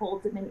people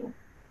hold dominion?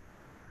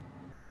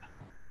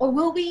 Or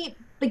will we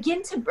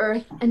begin to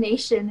birth a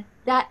nation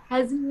that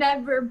has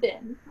never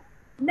been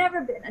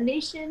a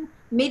nation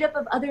made up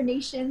of other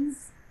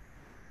nations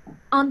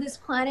on this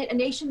planet, a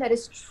nation that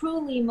is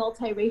truly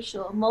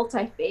multiracial,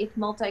 multi-faith,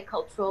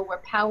 multicultural, where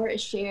power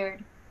is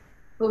shared,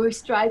 where we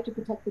strive to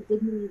protect the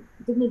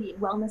dignity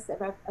and wellness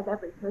of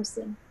every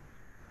person?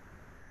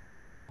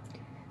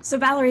 So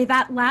Valarie,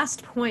 that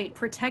last point,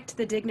 protect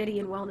the dignity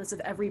and wellness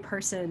of every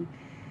person,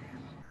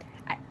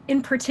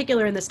 in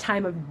particular in this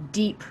time of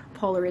deep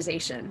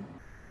polarization,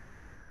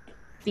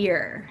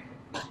 fear,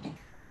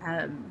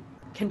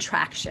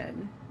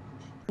 contraction,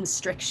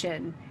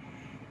 constriction.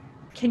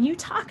 Can you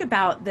talk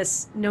about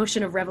this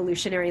notion of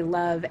revolutionary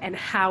love and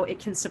how it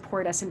can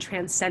support us in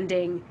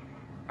transcending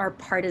our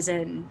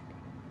partisan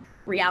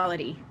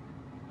reality,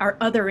 our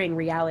othering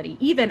reality?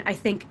 Even, I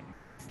think,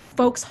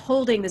 folks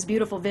holding this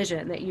beautiful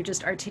vision that you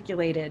just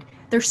articulated,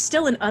 there's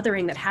still an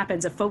othering that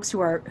happens of folks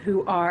who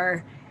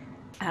are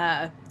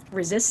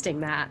resisting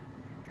that,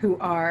 who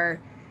are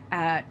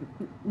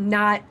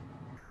not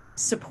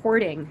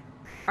supporting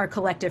our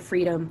collective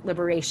freedom,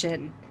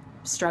 liberation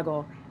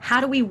struggle. How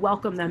do we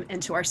welcome them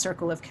into our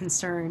circle of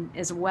concern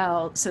as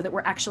well, so that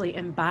we're actually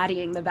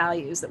embodying the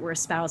values that we're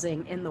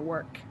espousing in the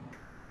work?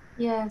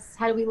 Yes.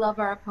 How do we love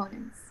our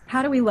opponents?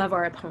 How do we love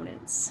our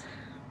opponents?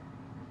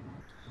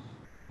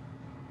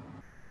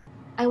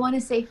 I want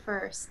to say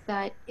first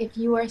that if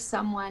you are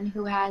someone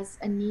who has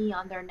a knee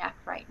on their neck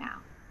right now,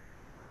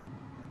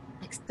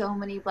 like so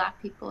many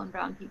Black people and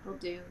brown people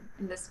do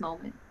in this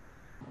moment,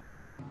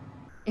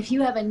 if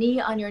you have a knee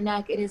on your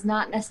neck, it is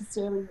not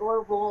necessarily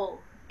your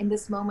role in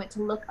this moment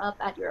to look up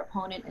at your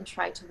opponent and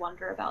try to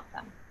wonder about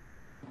them,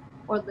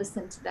 or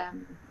listen to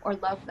them, or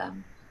love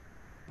them.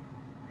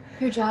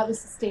 Your job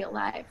is to stay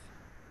alive.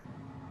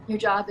 Your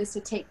job is to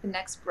take the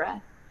next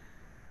breath.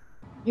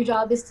 Your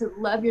job is to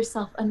love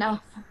yourself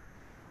enough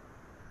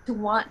to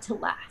want to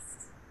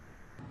last.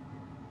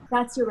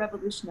 That's your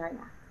revolutionary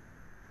act.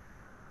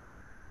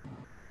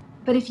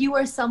 But if you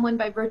are someone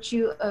by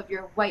virtue of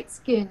your white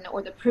skin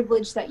or the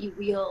privilege that you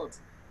wield,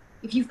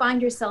 if you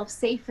find yourself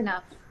safe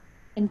enough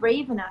and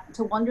brave enough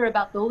to wonder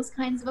about those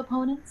kinds of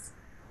opponents,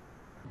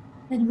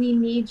 then we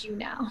need you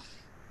now.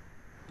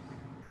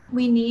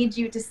 We need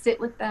you to sit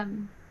with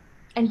them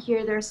and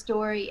hear their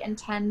story and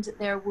tend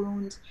their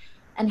wound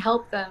and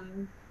help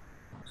them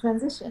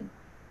transition.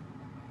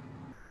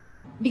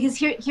 Because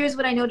here's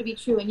what I know to be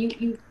true. And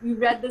you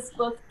read this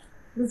book.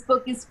 This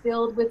book is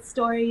filled with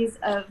stories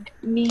of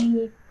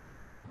me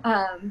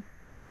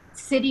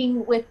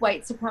sitting with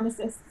white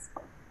supremacists,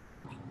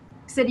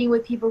 sitting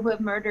with people who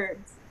have murdered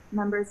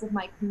members of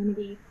my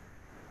community,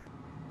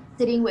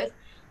 sitting with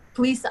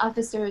police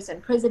officers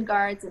and prison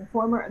guards and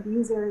former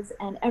abusers.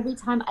 And every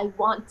time I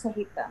want to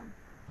hate them,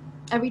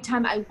 every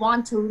time I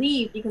want to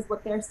leave because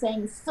what they're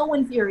saying is so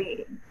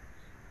infuriating,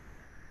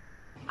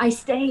 I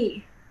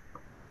stay.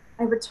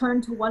 I return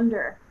to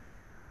wonder.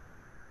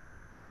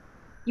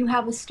 You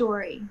have a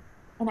story,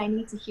 and I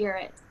need to hear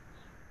it.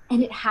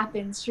 And it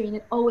happens, Cherine,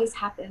 it always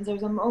happens.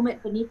 There's a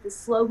moment beneath the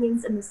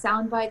slogans and the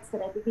sound bites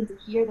that I begin to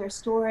hear their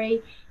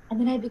story, and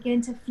then I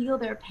begin to feel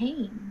their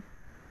pain.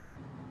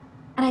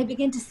 And I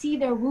begin to see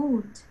their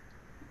wound.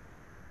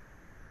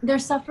 Their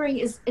suffering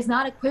is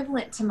not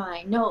equivalent to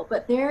mine, no,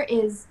 but there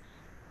is,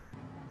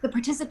 the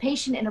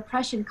participation in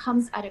oppression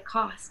comes at a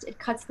cost. It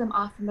cuts them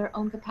off from their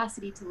own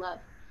capacity to love.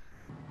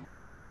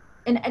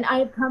 And I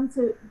have come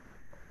to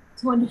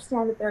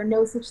understand that there are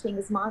no such thing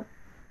as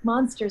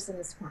monsters in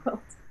this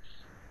world.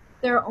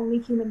 There are only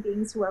human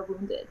beings who are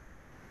wounded,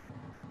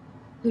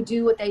 who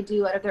do what they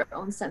do out of their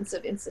own sense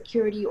of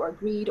insecurity or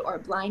greed or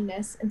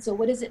blindness. And so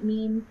what does it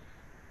mean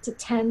to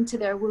tend to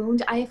their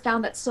wound? I have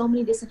found that so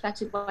many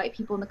disaffected white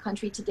people in the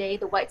country today,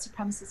 the white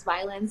supremacist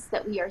violence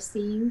that we are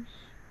seeing,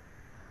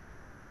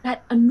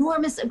 that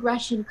enormous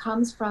aggression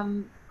comes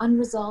from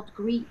unresolved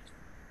grief.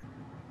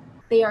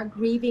 They are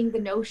grieving the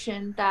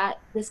notion that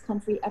this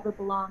country ever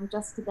belonged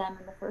just to them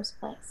in the first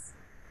place.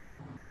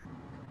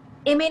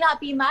 It may not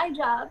be my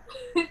job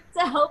to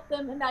help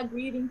them in that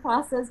grieving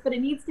process, but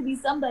it needs to be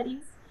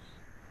somebody's.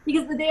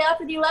 Because the day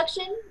after the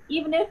election,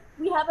 even if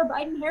we have a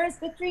Biden-Harris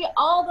victory,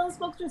 all those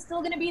folks are still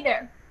going to be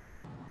there.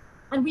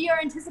 And we are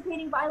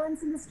anticipating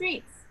violence in the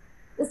streets,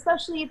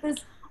 especially if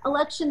this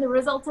election, the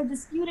results are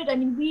disputed. I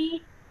mean,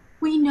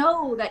 we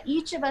know that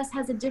each of us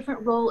has a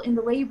different role in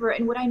the labor.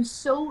 And what I'm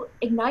so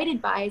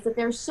ignited by is that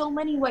there are so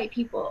many white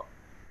people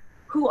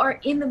who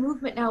are in the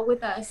movement now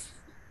with us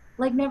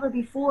like never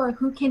before,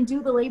 who can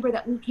do the labor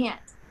that we can't,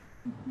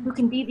 who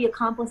can be the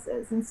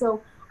accomplices. And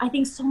so I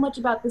think so much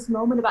about this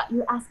moment, about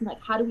you asking,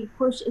 like, how do we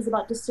push, is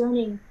about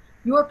discerning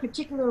your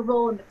particular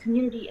role in the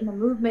community, in the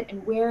movement,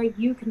 and where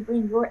you can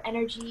bring your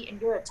energy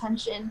and your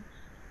attention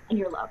and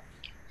your love.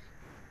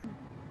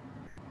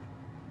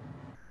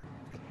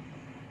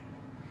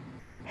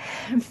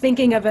 I'm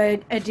thinking of a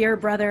dear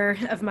brother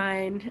of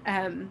mine,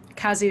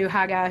 Kazu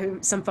Haga, who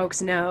some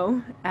folks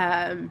know,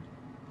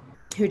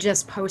 who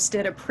just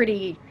posted a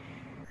pretty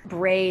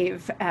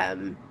brave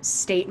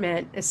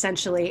statement,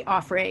 essentially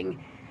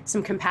offering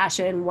some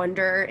compassion,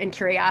 wonder, and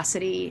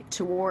curiosity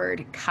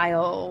toward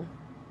Kyle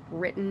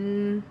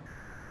Rittenhouse.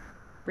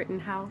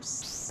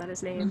 Is that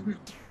his name?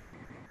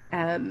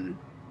 Mm-hmm.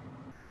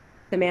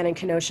 The man in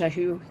Kenosha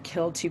who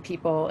killed two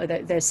people,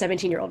 the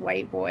 17-year-old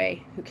white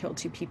boy who killed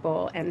two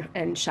people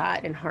and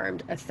shot and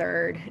harmed a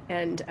third.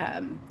 And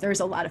there was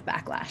a lot of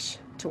backlash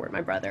toward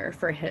my brother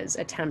for his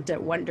attempt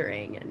at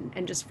wondering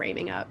and just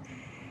framing up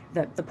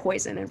the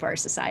poison of our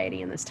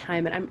society in this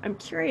time. And I'm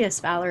curious,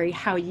 Valarie,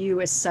 how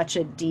you, as such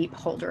a deep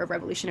holder of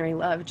revolutionary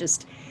love,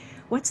 just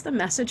what's the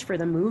message for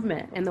the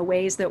movement and the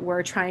ways that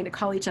we're trying to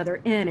call each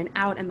other in and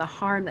out, and the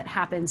harm that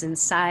happens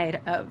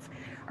inside of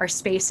our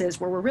spaces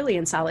where we're really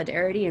in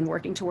solidarity and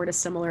working toward a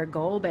similar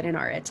goal, but in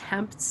our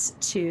attempts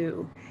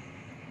to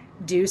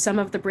do some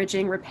of the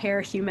bridging,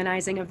 repair,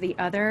 humanizing of the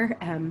other,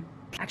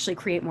 actually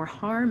create more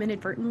harm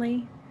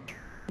inadvertently?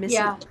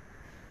 Yeah.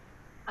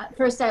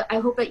 First, I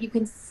hope that you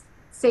can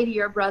say to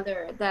your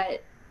brother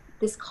that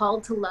this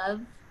call to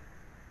love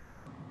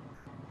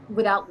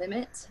without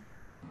limit,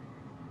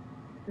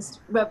 this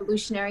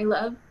revolutionary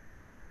love,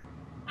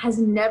 has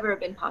never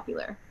been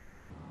popular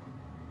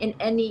in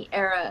any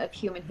era of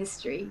human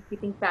history. If you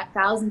think back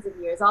thousands of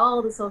years,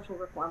 all the social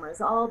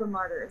reformers, all the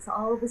martyrs,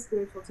 all the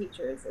spiritual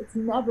teachers, it's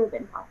never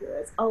been popular.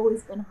 It's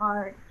always been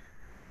hard.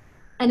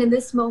 And in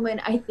this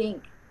moment, I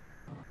think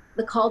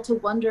the call to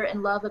wonder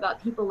and love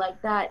about people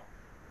like that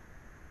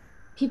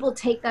people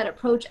take that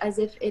approach as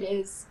if it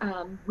is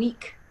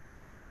weak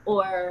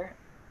or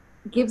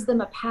gives them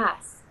a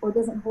pass or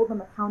doesn't hold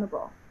them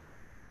accountable.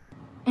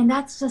 And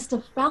that's just a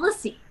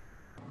fallacy,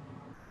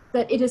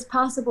 that it is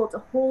possible to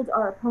hold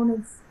our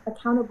opponents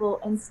accountable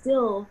and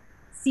still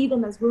see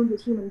them as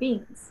wounded human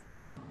beings.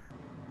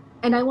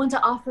 And I want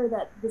to offer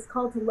that this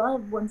call to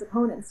love one's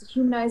opponents, to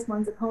humanize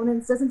one's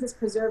opponents, doesn't just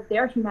preserve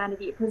their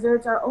humanity, it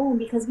preserves our own,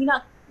 because we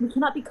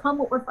cannot become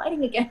what we're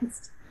fighting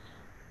against.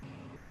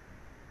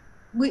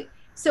 And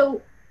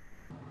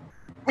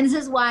this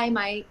is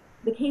why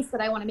the case that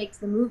I want to make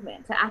to the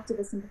movement, to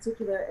activists in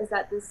particular, is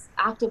that this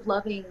act of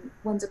loving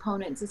one's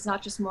opponents is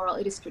not just moral,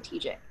 it is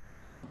strategic.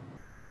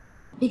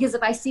 Because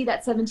if I see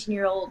that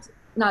 17-year-old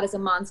not as a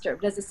monster,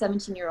 but as a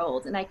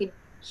 17-year-old, and I can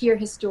hear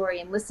his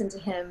story and listen to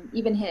him,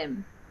 even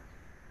him,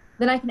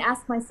 then I can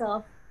ask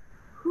myself,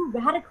 who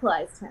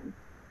radicalized him?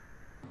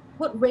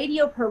 What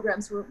radio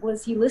programs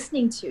was he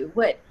listening to?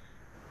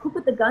 Who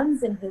put the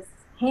guns in his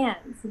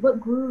hands?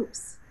 What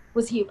groups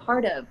was he a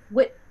part of?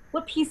 What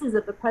pieces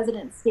of the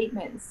president's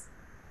statements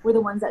were the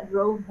ones that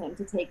drove him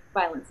to take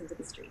violence into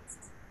the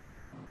streets?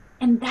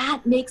 And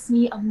that makes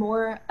me a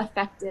more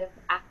effective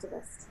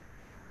activist.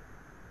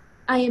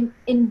 I am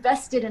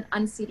invested in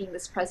unseating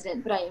this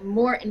president, but I am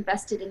more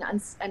invested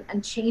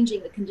in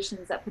changing the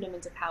conditions that put him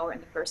into power in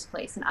the first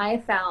place. And I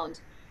have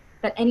found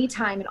that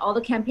anytime in all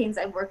the campaigns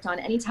I've worked on,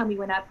 anytime we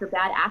went after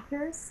bad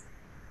actors,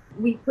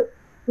 we put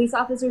police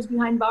officers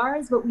behind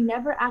bars, but we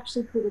never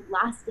actually created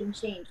lasting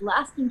change.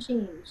 Lasting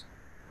change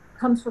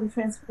comes from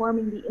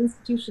transforming the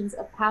institutions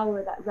of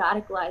power that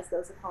radicalize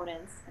those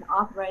opponents and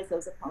authorize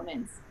those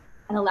opponents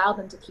and allow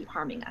them to keep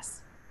harming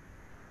us.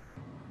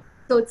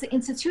 So it's the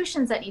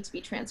institutions that need to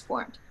be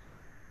transformed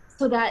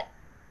so that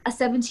a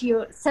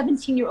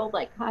 17-year-old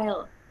like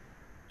Kyle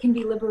can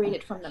be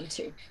liberated from them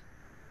too.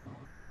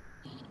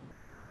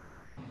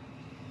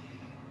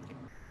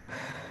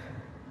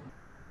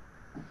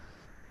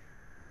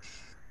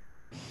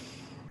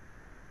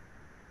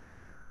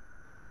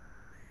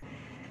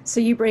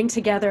 So you bring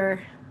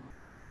together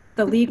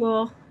the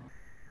legal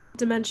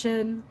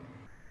dimension,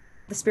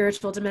 the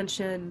spiritual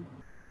dimension,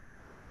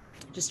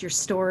 just your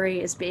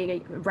story as being a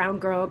brown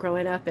girl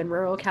growing up in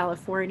rural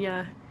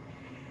California.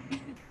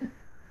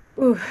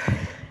 Ooh.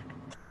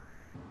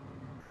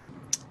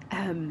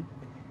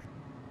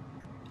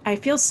 I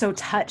feel so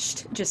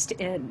touched just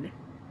in,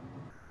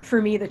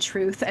 for me, the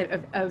truth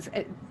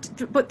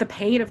but the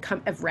pain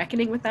of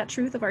reckoning with that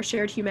truth of our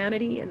shared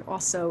humanity, and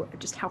also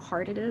just how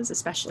hard it is,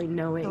 especially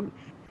knowing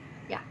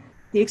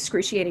the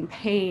excruciating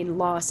pain,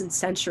 loss, and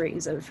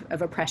centuries of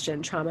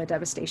oppression, trauma,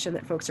 devastation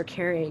that folks are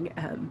carrying.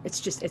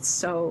 It's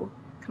so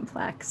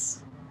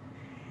complex.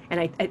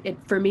 And it,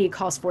 for me,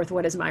 calls forth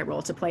what is my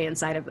role to play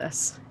inside of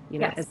this, you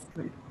know? Yes.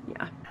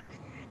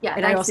 Yeah.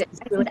 And I also,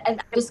 and I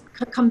just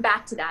come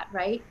back to that,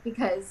 right?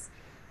 Because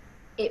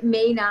it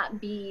may not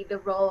be the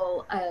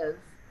role of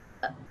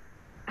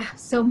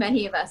so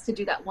many of us to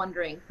do that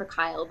wondering for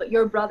Kyle, but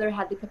your brother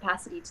had the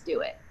capacity to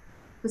do it.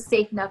 Was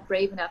safe enough,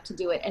 brave enough to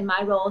do it. And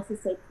my role is to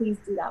say, please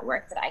do that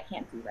work that I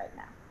can't do right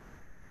now.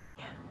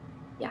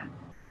 Yeah.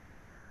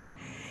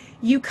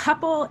 You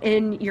couple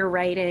in your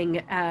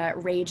writing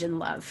rage and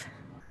love.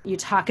 You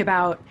talk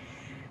about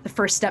the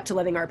first step to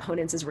loving our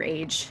opponents is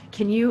rage.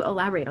 Can you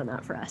elaborate on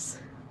that for us?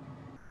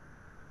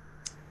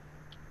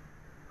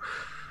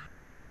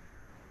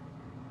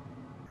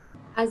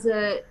 As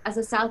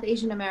a South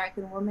Asian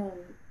American woman,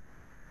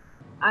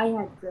 I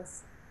had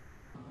just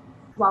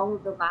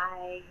swallowed the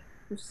lie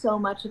for so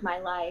much of my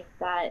life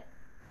that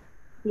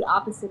the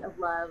opposite of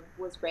love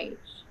was rage.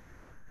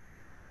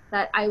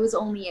 That I was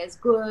only as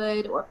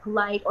good or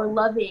polite or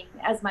loving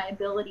as my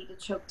ability to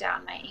choke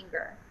down my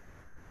anger.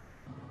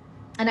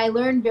 And I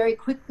learned very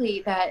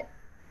quickly that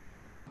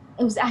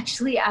it was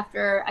actually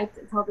after I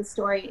tell the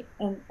story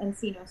and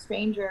See No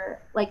Stranger,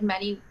 like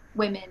many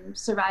women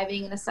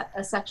surviving in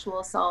a sexual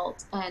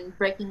assault and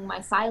breaking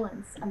my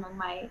silence among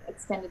my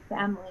extended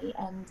family.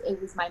 And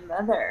it was my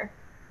mother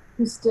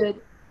who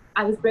stood,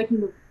 I was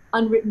breaking the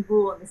unwritten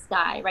rule in the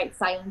sky, right?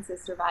 Silence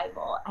is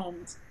survival.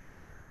 And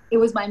it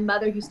was my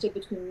mother who stood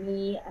between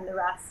me and the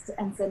rest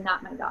and said,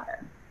 not my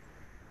daughter.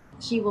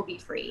 She will be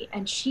free.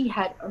 And she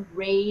had a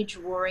rage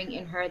roaring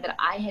in her that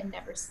I had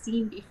never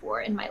seen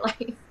before in my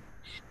life.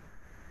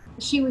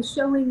 She was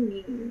showing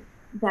me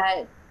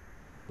that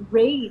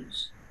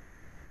rage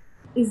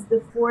is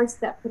the force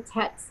that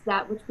protects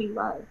that which we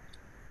love.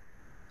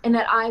 And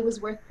that I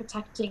was worth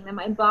protecting, that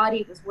my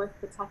body was worth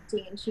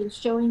protecting. And she was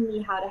showing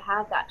me how to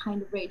have that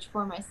kind of rage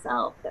for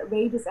myself, that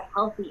rage is a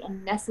healthy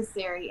and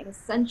necessary and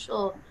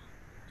essential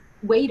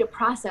way to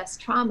process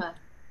trauma.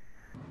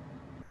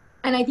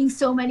 And I think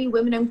so many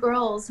women and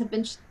girls have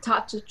been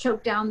taught to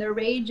choke down their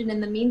rage. And in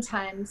the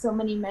meantime, so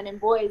many men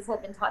and boys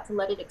have been taught to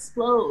let it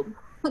explode.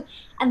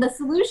 And the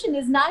solution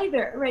is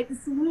neither, right? The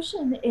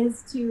solution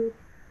is to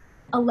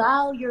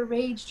allow your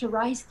rage to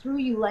rise through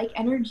you like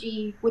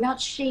energy, without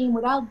shame,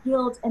 without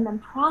guilt, and then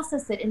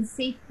process it in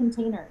safe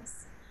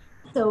containers.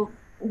 So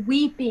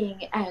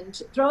weeping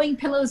and throwing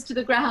pillows to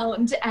the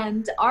ground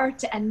and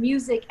art and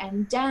music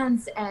and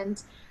dance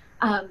and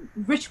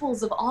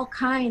rituals of all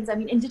kinds. I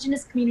mean,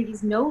 indigenous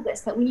communities know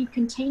this, that we need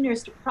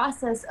containers to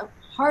process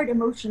hard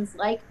emotions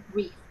like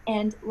grief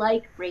and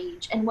like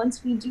rage. And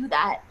once we do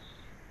that,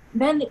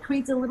 then it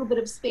creates a little bit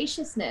of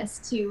spaciousness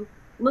to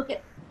look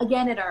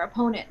again at our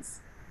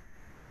opponents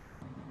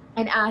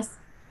and ask,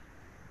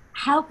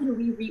 how can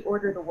we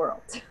reorder the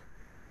world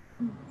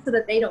so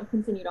that they don't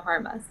continue to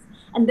harm us?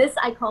 And this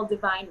I call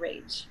divine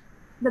rage.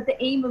 That the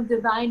aim of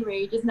divine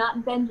rage is not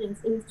vengeance,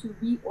 it is to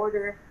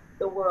reorder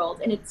the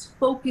world. And it's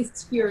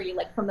focused fury,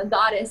 like from the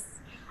goddess,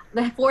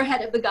 the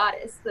forehead of the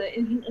goddess.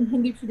 In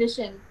Hindu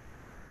tradition,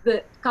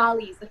 the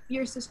Kali is the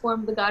fiercest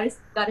form of the goddess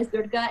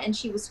Durga, and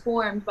she was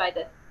formed by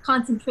the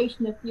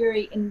concentration of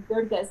fury in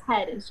Durga's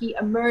head. And she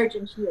emerged,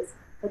 and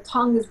her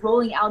tongue is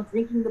rolling out,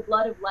 drinking the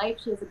blood of life.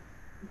 She has a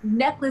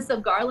necklace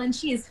of garlands.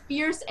 She is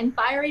fierce and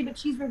fiery, but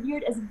she's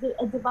revered as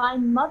a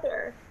divine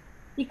mother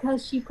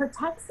because she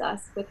protects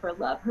us with her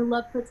love. Her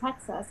love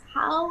protects us.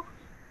 How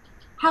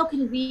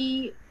can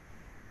we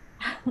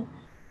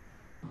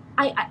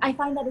I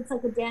find that it's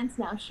like a dance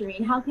now,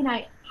 Cherine. How can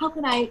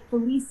I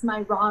release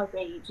my raw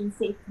rage in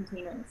safe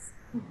containers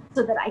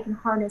so that I can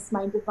harness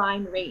my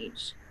divine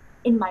rage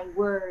in my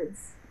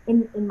words,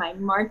 in my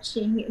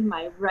marching, in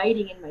my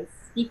writing, in my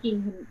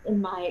speaking,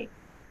 in my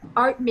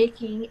art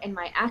making, and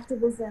my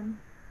activism,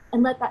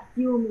 and let that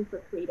fuel me for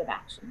creative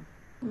action.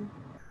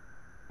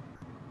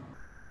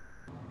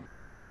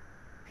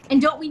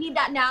 And don't we need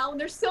that now?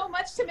 There's so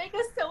much to make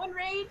us so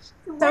enraged.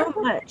 So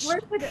much.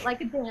 Work with it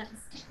like a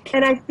dance.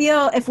 And I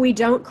feel if we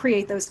don't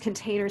create those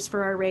containers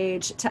for our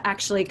rage, to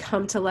actually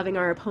come to loving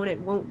our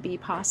opponent won't be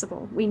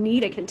possible. We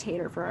need a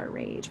container for our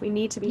rage. We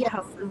need to be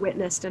held and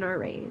witnessed in our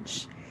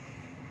rage.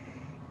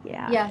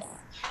 Yeah.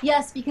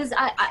 Yes, because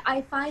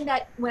I find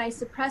that when I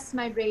suppress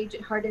my rage,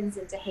 it hardens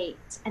into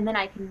hate. And then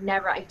I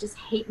just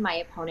hate my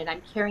opponent.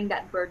 I'm carrying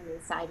that burden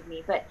inside of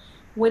me. But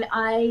when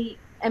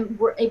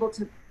we're able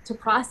to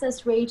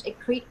process rage, it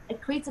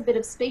creates a bit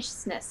of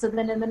spaciousness. So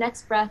then in the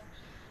next breath,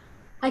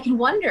 I can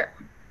wonder.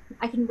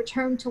 I can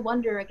return to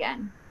wonder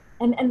again.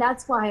 And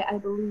that's why I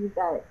believe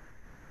that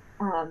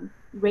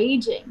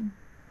raging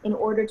in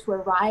order to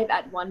arrive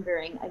at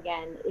wondering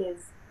again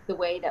is the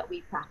way that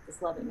we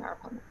practice loving our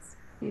opponents.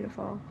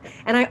 Beautiful.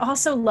 And I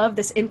also love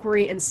this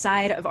inquiry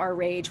inside of our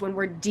rage when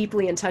we're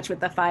deeply in touch with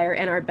the fire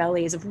in our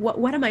bellies of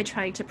what am I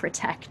trying to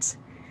protect?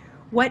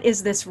 What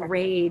is this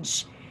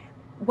rage?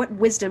 What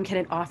wisdom can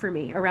it offer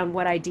me around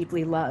what I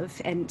deeply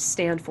love and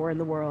stand for in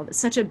the world? It's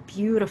such a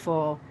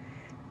beautiful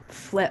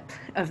flip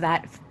of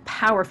that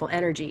powerful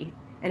energy.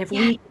 And if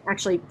we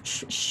actually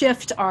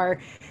shift our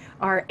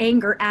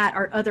anger at,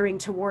 our othering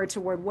toward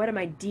what am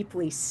I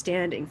deeply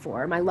standing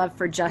for? My love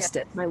for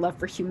justice, my love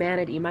for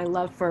humanity, my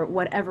love for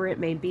whatever it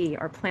may be,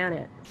 our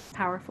planet.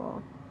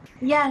 Powerful.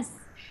 Yes.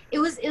 It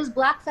was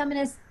Black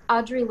feminist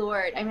Audre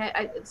Lorde. I mean,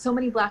 so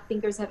many Black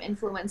thinkers have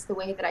influenced the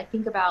way that I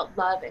think about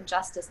love and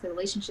justice, the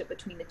relationship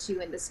between the two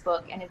in this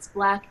book. And it's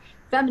Black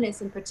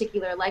feminists in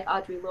particular, like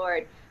Audre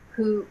Lorde,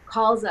 who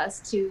calls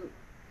us to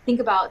think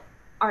about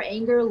our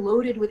anger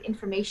loaded with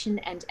information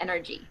and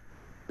energy.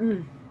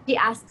 She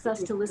asks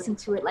us to listen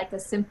to it like a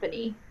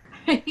symphony.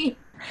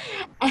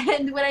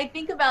 And when I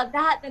think about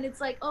that, then it's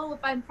like, oh, if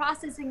I'm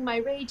processing my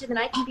rage, and then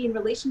I can be in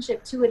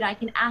relationship to it, and I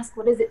can ask,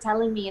 what is it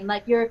telling me? And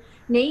like you're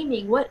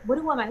naming, what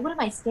am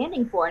I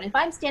standing for? And if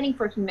I'm standing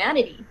for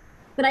humanity,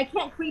 then I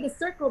can't create a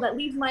circle that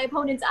leaves my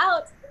opponents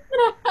out. But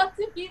I have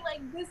to be like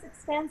this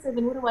expansive.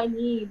 And what do I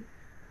need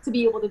to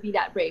be able to be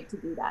that brave to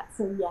do that?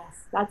 So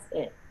yes, that's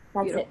it.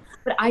 That's it.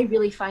 But I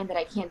really find that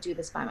I can't do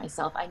this by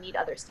myself. I need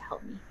others to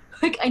help me.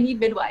 Like I need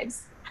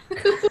midwives.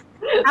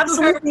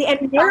 Absolutely,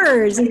 and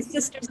mirrors and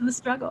sisters in the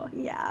struggle.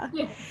 Yeah.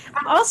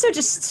 I'm also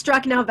just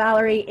struck now,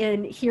 Valarie,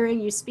 in hearing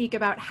you speak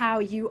about how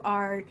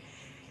you're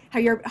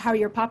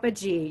Papa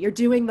G. You're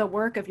doing the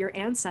work of your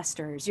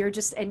ancestors. You're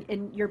just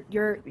and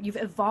you've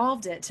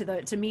evolved it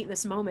to meet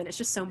this moment. It's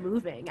just so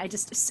moving.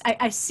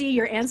 I see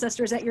your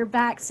ancestors at your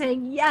back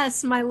saying,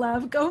 "Yes, my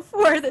love, go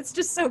forth." It's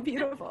just so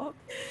beautiful.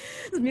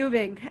 It's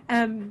moving.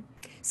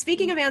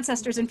 Speaking of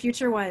ancestors and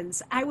future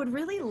ones, I would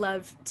really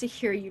love to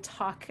hear you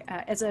talk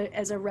as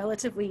a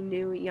relatively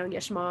new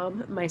youngish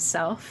mom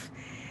myself,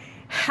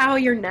 how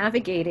you're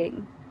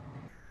navigating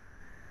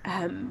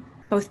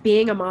both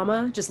being a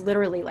mama, just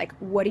literally like,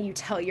 what do you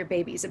tell your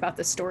babies about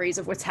the stories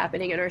of what's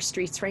happening in our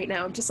streets right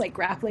now? I'm just like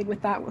grappling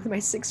with that with my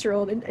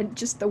 6-year-old and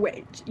just the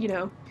way,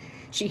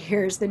 she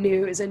hears the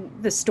news and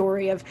the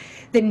story of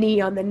the knee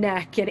on the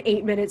neck and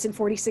 8 minutes and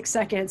 46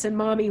 seconds. And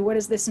mommy, what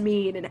does this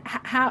mean? And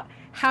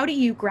how do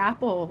you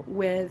grapple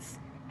with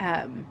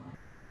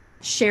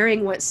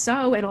sharing what's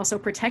so, and also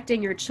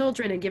protecting your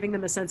children and giving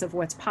them a sense of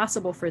what's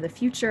possible for the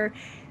future?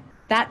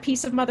 That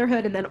piece of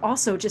motherhood, and then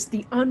also just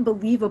the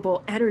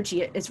unbelievable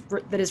energy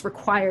that is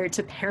required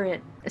to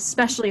parent,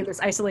 especially in this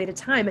isolated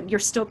time, and you're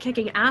still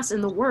kicking ass in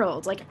the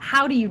world. Like,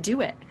 how do you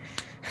do it?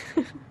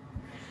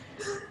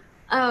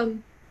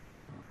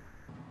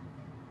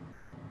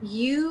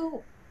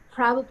 You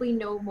probably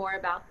know more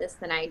about this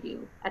than I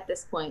do at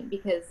this point,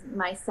 because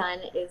my son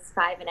is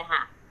 5.5,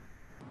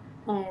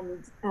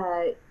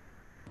 and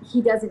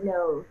he doesn't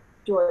know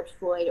George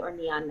Floyd or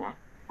Neon Neck.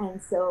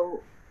 And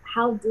so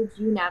how did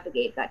you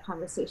navigate that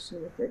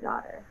conversation with your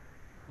daughter?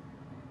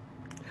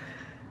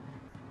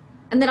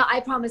 And then I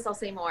promise I'll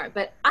say more,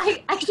 but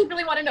I actually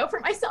really want to know for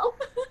myself.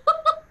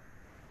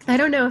 I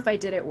don't know if I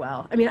did it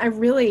well. I mean, I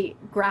really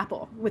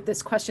grapple with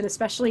this question,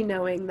 especially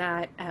knowing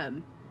that,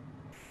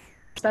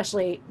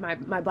 especially my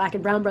Black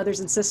and brown brothers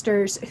and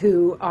sisters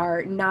who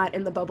are not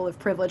in the bubble of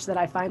privilege that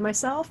I find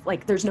myself,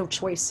 like there's no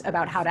choice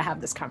about how to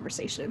have this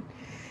conversation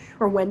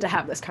or when to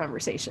have this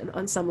conversation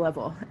on some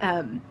level.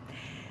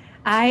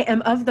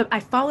 I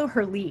follow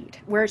her lead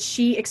where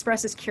she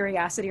expresses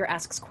curiosity or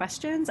asks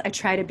questions. I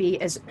try to be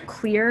as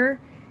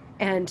clear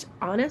and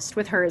honest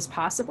with her as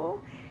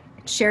possible,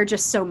 share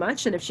just so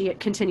much. And if she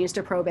continues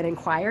to probe and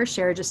inquire,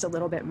 share just a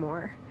little bit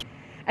more.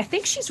 I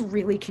think she's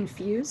really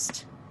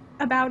confused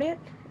about it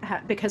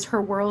because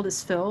her world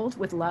is filled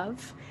with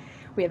love.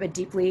 We have a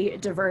deeply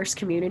diverse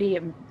community,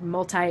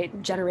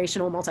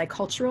 multi-generational,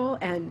 multicultural,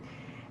 and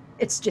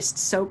it's just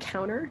so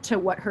counter to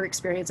what her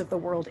experience of the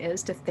world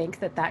is to think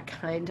that that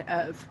kind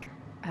of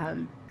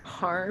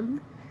harm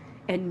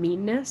and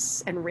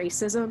meanness and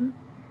racism,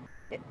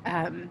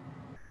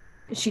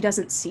 she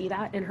doesn't see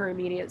that in her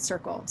immediate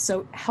circle.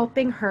 So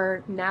helping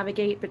her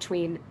navigate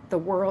between the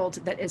world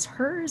that is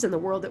hers and the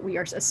world that we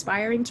are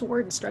aspiring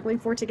toward and struggling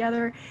for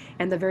together,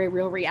 and the very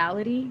real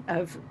reality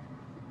of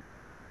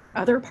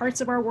other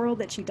parts of our world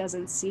that she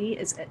doesn't see,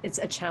 it's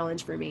a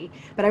challenge for me.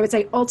 But I would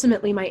say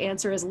ultimately my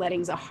answer is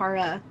letting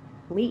Zahara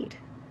lead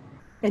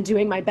and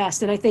doing my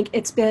best. And I think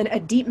it's been a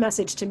deep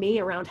message to me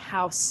around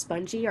how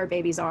spongy our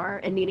babies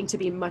are and needing to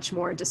be much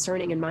more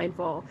discerning and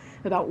mindful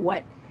about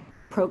what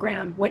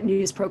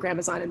news program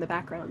is on in the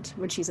background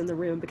when she's in the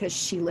room, because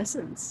she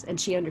listens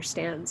and she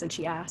understands and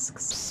she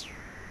asks.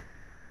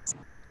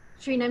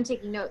 Cherine, I'm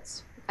taking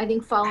notes. I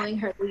think following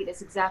her lead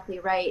is exactly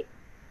right.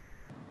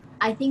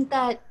 I think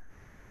that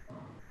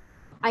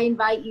I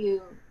invite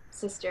you,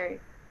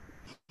 sister,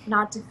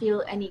 not to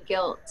feel any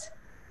guilt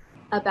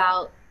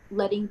about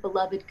letting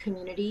beloved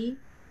community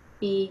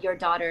be your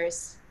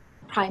daughter's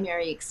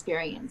primary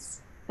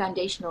experience,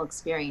 foundational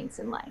experience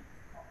in life.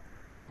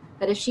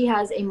 That if she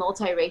has a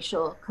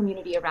multiracial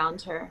community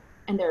around her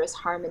and there is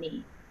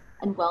harmony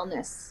and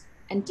wellness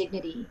and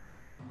dignity,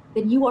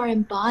 then you are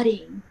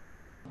embodying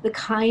the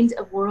kind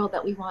of world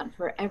that we want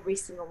for every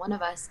single one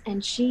of us.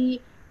 And you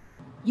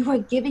are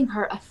giving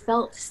her a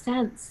felt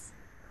sense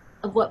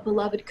of what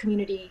beloved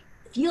community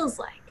feels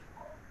like,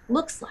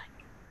 looks like,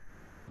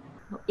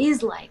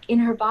 is like in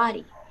her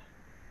body.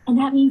 And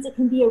that means it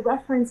can be a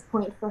reference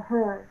point for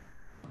her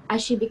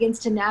as she begins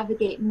to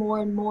navigate more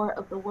and more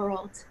of the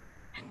world.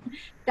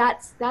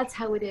 That's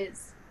how it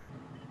is.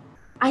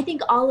 I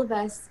think all of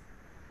us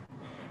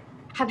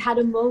have had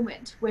a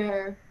moment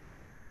where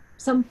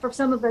for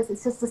some of us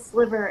it's just a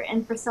sliver,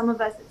 and for some of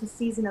us it's a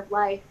season of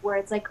life where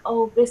it's like,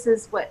 oh, this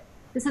is what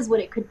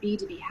it could be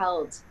to be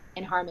held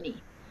in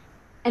harmony.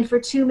 And for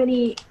too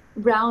many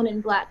brown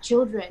and Black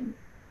children,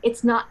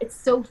 it's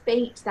so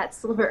faint, that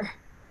sliver,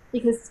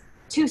 because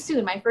too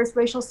soon. My first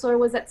racial slur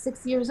was at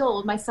 6 years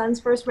old. My son's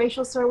first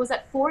racial slur was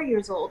at 4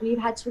 years old. We've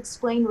had to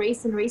explain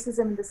race and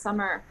racism in the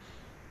summer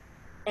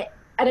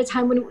at a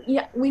time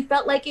when we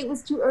felt like it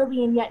was too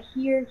early, and yet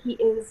here he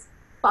is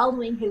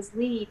following his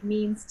lead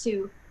means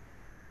to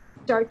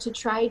start to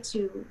try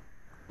to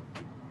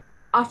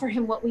offer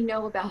him what we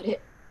know about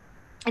it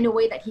in a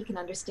way that he can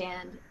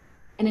understand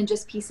and in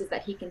just pieces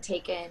that he can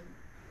take in.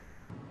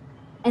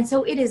 And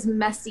so it is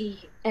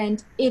messy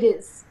and it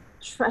is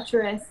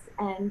treacherous,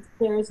 and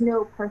there is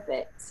no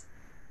perfect.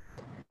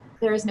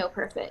 There is no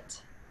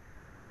perfect.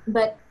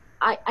 But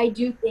I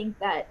do think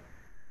that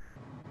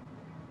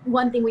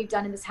one thing we've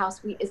done in this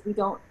house is we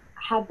don't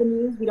have the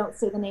news. We don't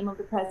say the name of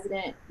the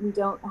president. We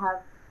don't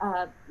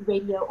have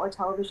radio or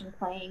television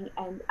playing.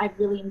 And I've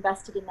really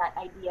invested in that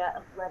idea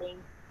of letting,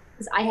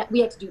 because we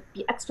had to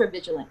be extra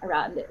vigilant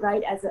around it,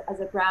 right? As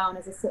a brown,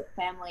 as a Sikh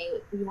family,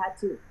 we had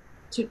to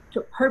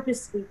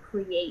purposely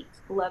create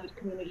beloved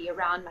community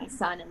around my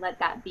son and let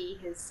that be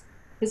his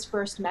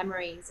first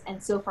memories.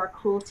 And so far,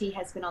 cruelty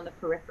has been on the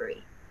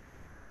periphery.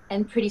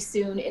 And pretty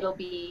soon it'll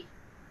be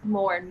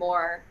more and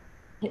more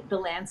the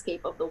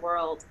landscape of the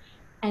world.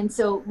 And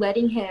so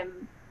letting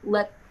him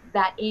let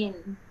that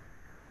in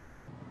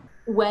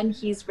when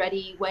he's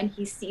ready, when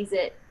he sees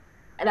it.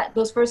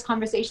 Those first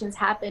conversations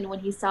happened when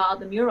he saw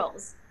the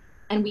murals,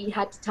 and we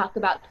had to talk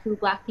about who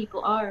Black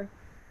people are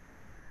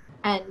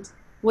and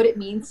what it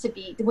means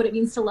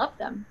to love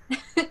them.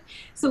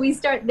 So we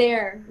start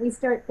there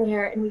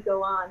and we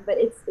go on. But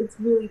it's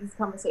really these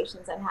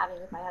conversations I'm having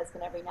with my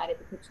husband every night at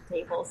the kitchen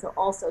table. So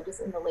also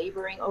just in the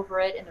laboring over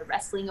it and the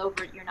wrestling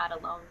over it, you're not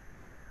alone.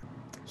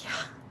 Yeah.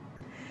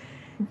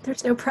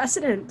 There's no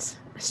precedent.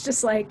 It's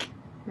just like,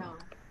 no.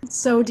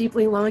 So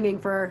deeply longing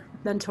for our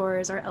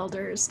mentors, our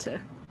elders to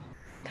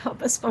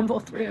help us fumble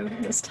through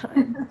this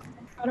time.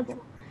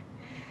 Incredible.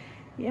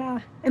 Yeah.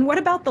 And what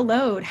about the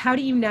load? How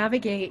do you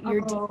navigate your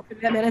deep Oh,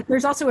 commitment? And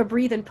there's also a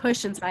breathe and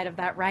push inside of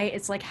that, right?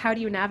 It's like, how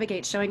do you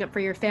navigate showing up for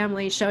your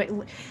family,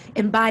 showing,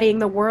 embodying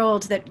the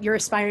world that you're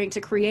aspiring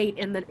to create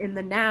in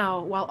the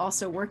now while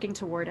also working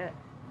toward it?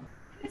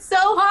 it's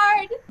so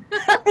hard.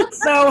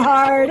 It's so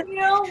hard.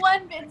 You know,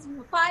 one, it's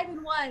 5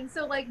 and 1.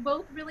 So like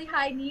both really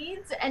high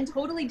needs and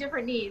totally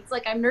different needs.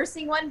 Like I'm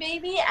nursing one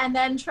baby and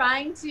then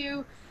trying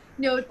to,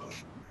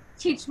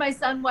 teach my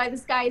son why the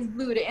sky is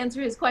blue to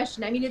answer his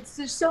question. I mean, it's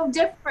just so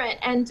different.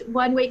 And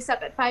one wakes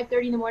up at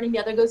 5:30 in the morning, the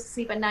other goes to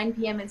sleep at 9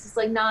 p.m. It's just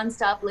like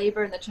nonstop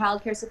labor, and the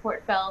childcare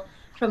support fell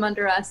from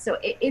under us. So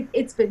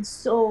it's been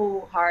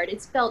so hard.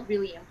 It's felt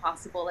really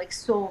impossible, like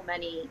so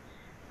many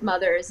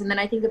mothers. And then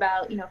I think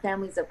about,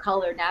 families of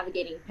color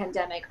navigating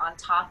pandemic on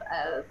top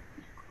of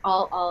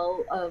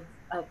all of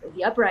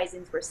the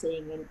uprisings we're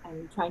seeing,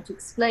 and trying to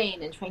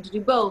explain and trying to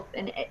do both.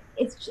 And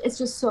it's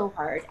just so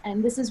hard.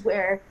 And this is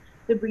where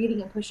the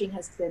breathing and pushing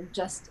has been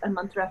just a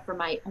mantra for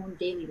my own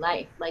daily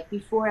life. Like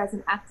before, as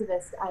an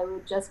activist, I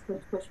would just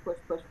push,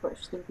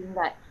 thinking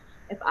that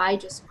if I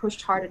just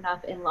pushed hard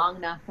enough and long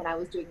enough, then I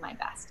was doing my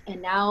best.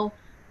 And now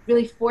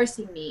really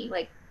forcing me,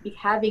 like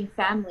having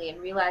family and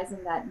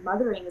realizing that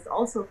mothering is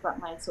also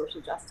frontline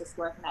social justice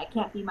work. And I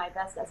can't be my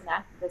best as an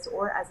activist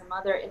or as a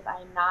mother if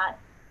I'm not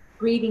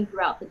breathing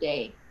throughout the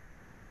day.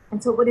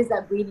 And so what does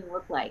that breathing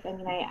look like? I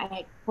mean,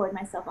 I poured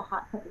myself a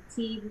hot cup of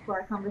tea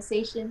before our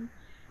conversation,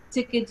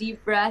 took a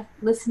deep breath,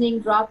 listening,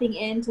 dropping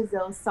into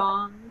Zoe's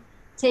song,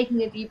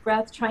 taking a deep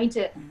breath, I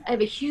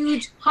have a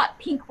huge hot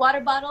pink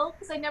water bottle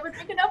because I never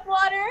drink enough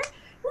water.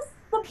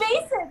 The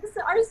basics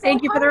are so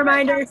Thank you for the hard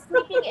right now, reminder.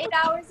 sleeping 8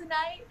 hours a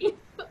night.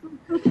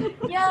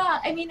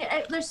 Yeah, I mean,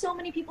 there's so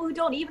many people who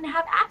don't even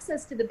have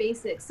access to the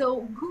basics.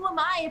 So who am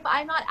I if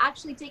I'm not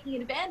actually taking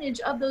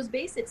advantage of those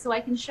basics so I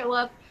can show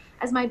up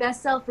as my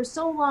best self? For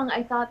so long,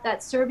 I thought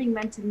that serving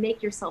meant to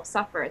make yourself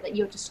suffer, that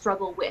you have to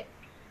struggle with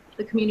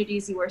the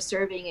communities you are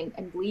serving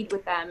and bleed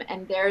with them.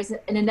 And there's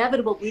an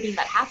inevitable bleeding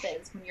that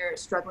happens when you're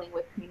struggling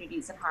with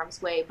communities in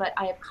harm's way. But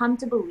I have come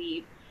to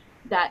believe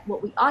that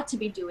what we ought to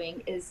be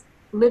doing is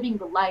living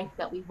the life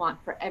that we want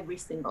for every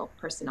single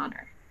person on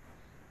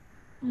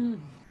earth.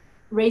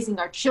 Raising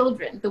our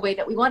children the way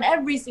that we want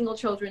every single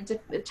child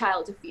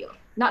to feel,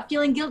 not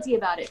feeling guilty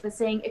about it, but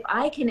saying, if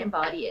I can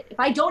embody it, if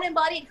I don't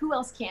embody it, who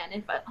else can?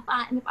 If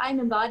I'm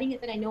embodying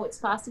it, then I know it's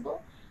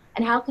possible.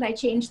 And how can I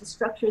change the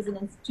structures and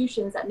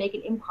institutions that make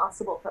it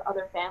impossible for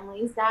other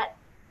families?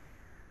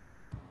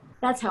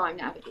 That's how I'm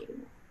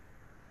navigating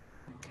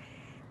it.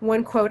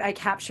 One quote I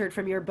captured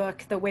from your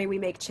book: the way we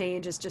make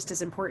change is just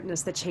as important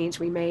as the change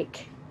we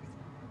make,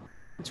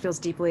 which feels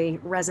deeply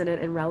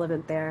resonant and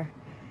relevant there.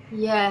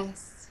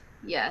 Yes.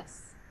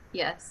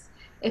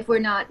 If we're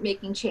not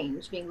making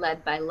change, being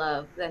led by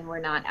love, then we're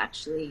not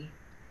actually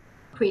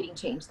creating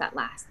change that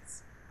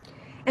lasts.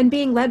 And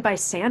being led by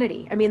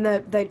sanity. I mean,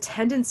 the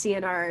tendency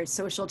in our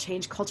social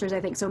change cultures,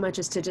 I think, so much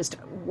is to just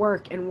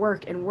work and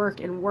work and work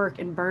and work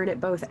and burn at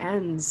both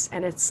ends.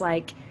 And it's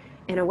like,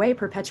 in a way,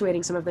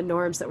 perpetuating some of the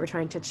norms that we're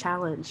trying to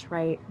challenge,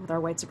 right? With our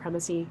white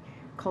supremacy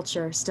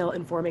culture still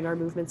informing our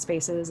movement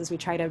spaces as we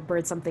try to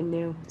birth something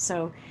new.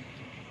 So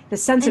the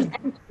sense of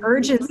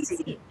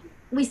urgency.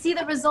 We see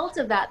the result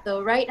of that,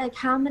 though, right? Like,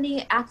 how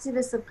many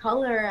activists of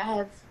color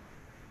have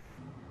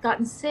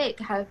gotten sick,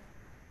 have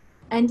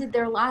ended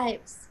their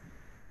lives,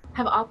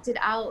 have opted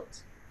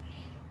out,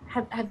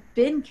 have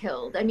been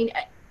killed? I mean,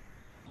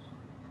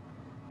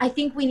 I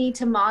think we need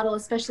to model,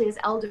 especially as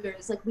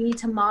elders, like we need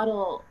to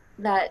model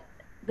that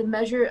the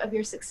measure of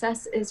your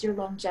success is your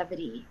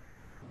longevity,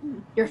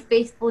 your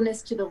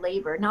faithfulness to the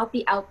labor, not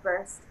the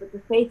outburst, but the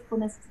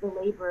faithfulness to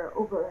the labor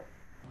over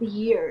the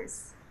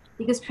years.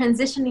 Because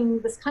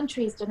transitioning this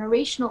country is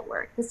generational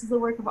work. This is the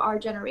work of our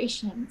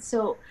generation.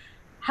 So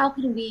how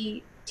can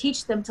we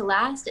teach them to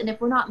last? And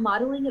if we're not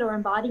modeling it or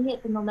embodying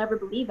it, then they'll never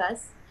believe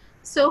us.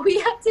 So we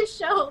have to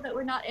show that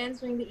we're not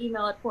answering the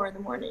email at 4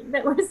 a.m,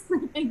 that we're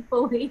sleeping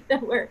fully,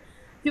 that we're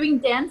doing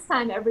dance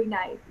time every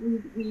night.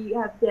 We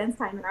have dance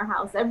time in our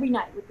house every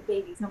night with the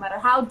babies, no matter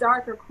how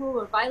dark or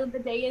cruel or violent the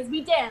day is,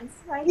 we dance,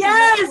 right?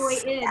 Yes! We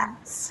let joy in.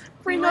 Yes!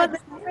 Bring on the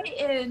joy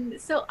in.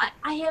 So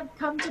I have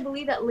come to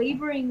believe that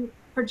laboring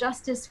for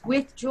justice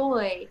with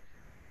joy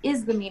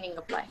is the meaning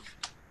of life.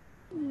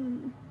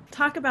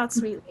 Talk about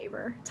sweet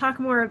labor. Talk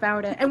more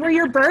about it. And were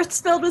your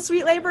births filled with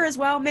sweet labor as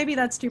well? Maybe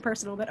that's too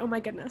personal, but oh my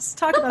goodness.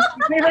 Talk about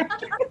sweet labor.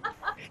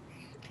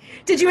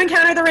 Did you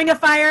encounter the ring of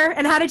fire?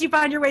 And how did you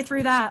find your way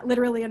through that,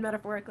 literally and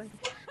metaphorically?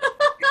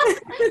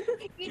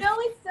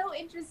 It's so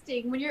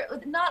interesting when you're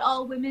not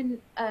all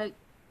women.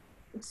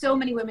 So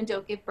many women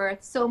don't give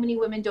birth. So many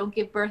women don't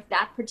give birth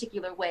that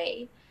particular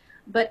way.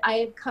 But I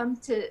have come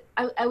to,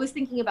 I was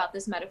thinking about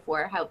this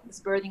metaphor, how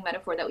this birthing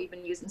metaphor that we've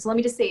been using. So let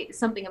me just say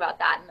something about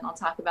that, and then I'll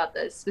talk about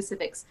the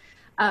specifics,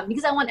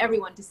 because I want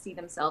everyone to see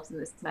themselves in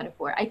this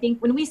metaphor. I think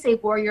when we say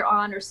warrior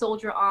on or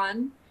soldier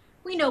on,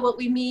 we know what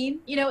we mean.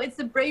 It's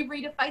the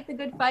bravery to fight the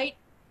good fight.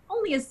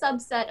 Only a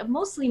subset of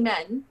mostly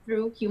men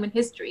through human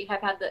history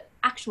have had the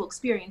actual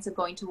experience of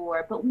going to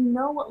war, but we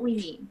know what we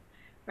mean,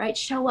 right?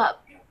 Show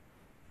up.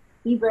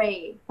 be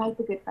brave, fight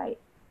the good fight.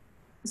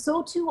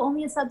 So too,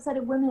 only a subset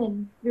of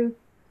women through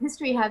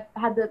history have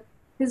had the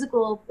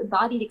physical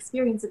embodied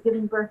experience of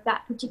giving birth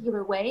that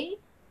particular way.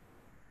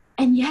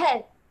 And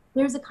yet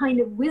there's a kind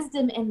of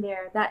wisdom in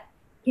there that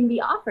can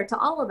be offered to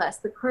all of us,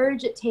 the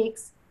courage it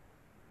takes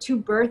to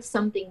birth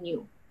something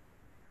new,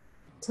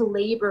 to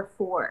labor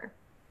for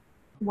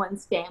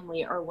one's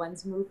family or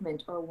one's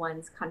movement or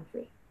one's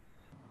country.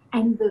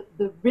 And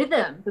the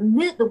rhythm,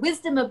 the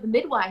wisdom of the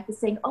midwife is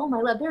saying, oh,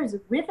 my love, there is a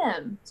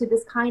rhythm to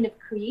this kind of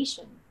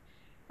creation,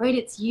 right?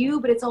 It's you,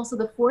 but it's also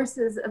the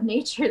forces of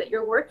nature that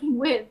you're working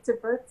with to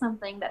birth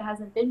something that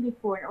hasn't been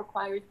before. And it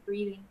requires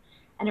breathing,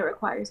 and it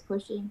requires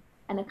pushing,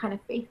 and a kind of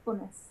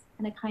faithfulness,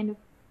 and a kind of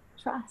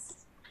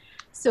trust.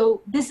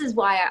 So this is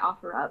why I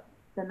offer up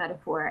the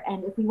metaphor.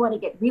 And if we want to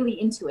get really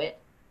into it,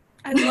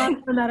 I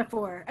love the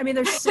metaphor. I mean,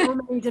 there's so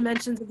many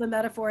dimensions of the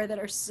metaphor that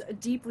are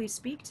deeply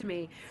speak to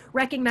me.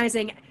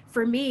 Recognizing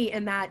for me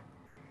in that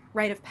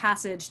rite of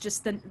passage,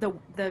 just the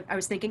I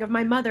was thinking of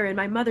my mother and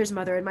my mother's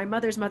mother and my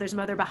mother's mother's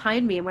mother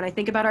behind me. And when I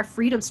think about our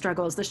freedom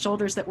struggles, the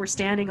shoulders that we're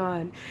standing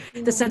on,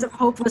 the sense of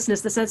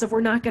hopelessness, the sense of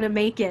we're not going to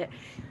make it,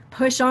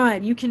 push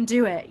on, you can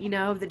do it, you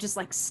know, that just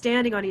like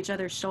standing on each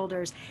other's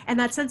shoulders, and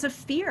that sense of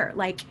fear,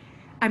 like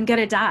I'm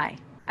going to die.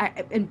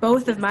 In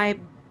both of my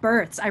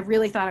births, I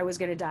really thought I was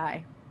going to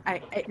die.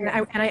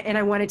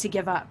 I wanted to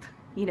give up,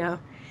 you know,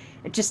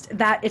 and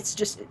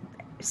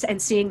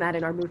seeing that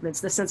in our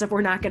movements, the sense of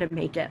we're not going to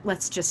make it,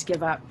 let's just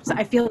give up. So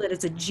I feel that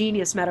it's a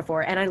genius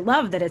metaphor, and I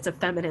love that it's a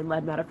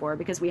feminine-led metaphor,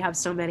 because we have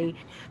so many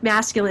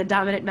masculine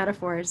dominant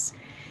metaphors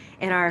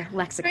in our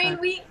lexicon.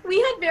 We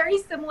had very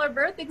similar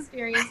birth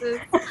experiences.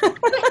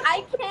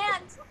 I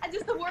can't,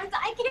 just the words,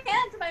 I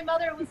can't. My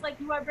mother was like,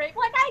 you are brave.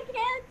 Like, I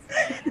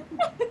can't.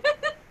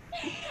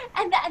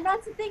 And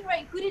that's the thing,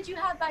 right? Who did you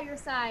have by your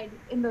side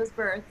in those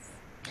births?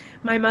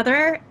 My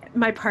mother,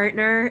 my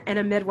partner, and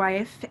a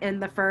midwife in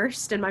the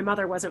first, and my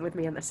mother wasn't with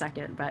me in the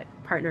second, but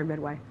partner,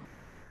 midwife.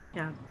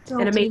 Yeah.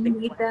 And amazing. Do you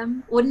need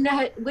them? Wouldn't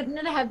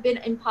it have been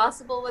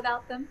impossible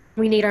without them?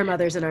 We need our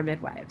mothers and our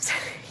midwives.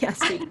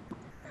 Yes, we do.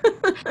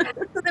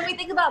 So then we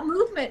think about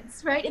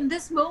movements, right? In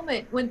this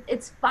moment when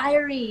it's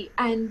fiery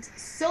and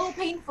so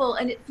painful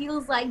and it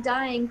feels like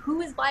dying,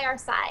 who is by our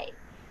side?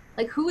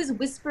 Like, who is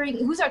whispering?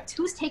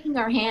 Who's taking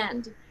our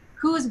hand?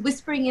 Who is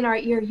whispering in our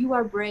ear, you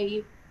are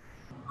brave?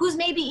 Who's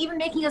maybe even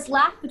making us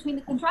laugh between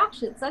the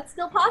contractions? That's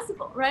still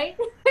possible, right?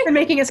 And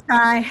making us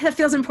cry. That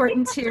feels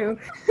important too.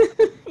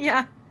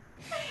 Yeah.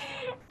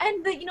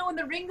 And when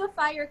the ring of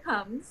fire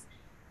comes,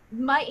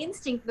 my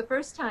instinct the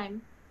first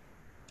time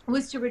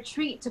was to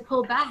retreat, to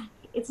pull back.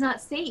 It's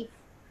not safe.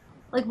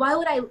 Like, why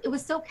would I? It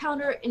was so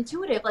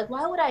counterintuitive. Like,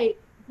 why would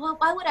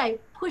I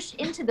push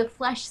into the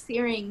flesh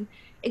searing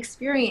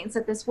experience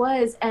that this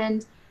was?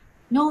 And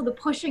no, the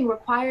pushing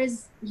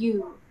requires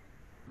you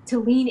to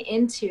lean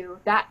into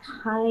that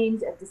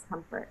kind of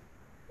discomfort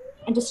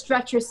and to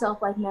stretch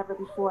yourself like never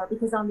before,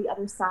 because on the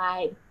other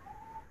side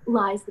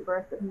lies the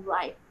birth of new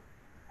life.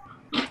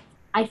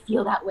 I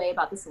feel that way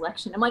about this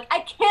election. I'm like,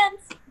 I can't.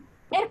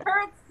 It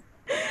hurts.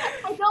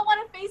 I don't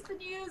want to face the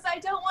news. I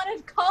don't want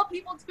to call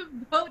people to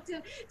vote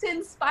to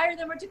inspire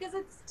them, or because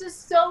it's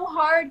just so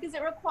hard, because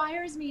it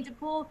requires me to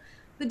pull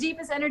the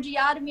deepest energy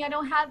out of me. I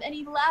don't have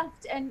any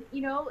left. And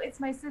it's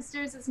my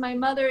sisters, it's my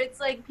mother, it's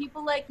like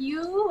people like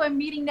you who I'm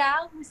meeting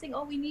now who saying,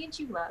 oh, we need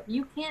you, love.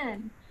 You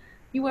can.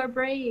 You are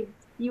brave.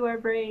 You are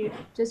brave.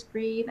 Just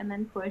breathe and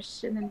then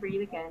push and then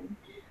breathe again.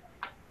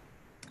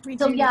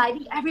 So yeah, I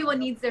think everyone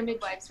needs their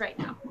midwives right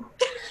now.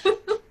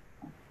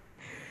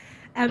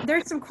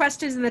 There's some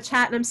questions in the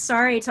chat, and I'm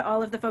sorry to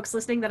all of the folks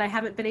listening that I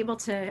haven't been able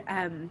to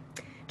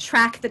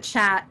track the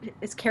chat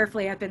as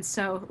carefully. I've been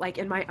so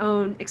in my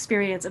own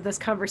experience of this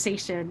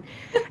conversation.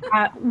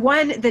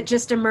 One that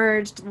just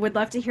emerged, would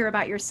love to hear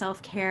about your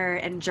self-care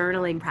and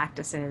journaling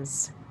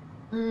practices.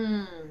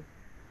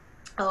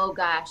 Oh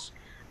gosh.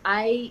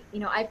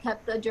 I've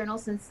kept the journal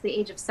since the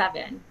age of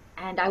 7,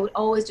 and I would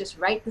always just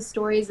write the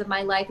stories of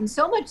my life. And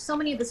so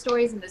many of the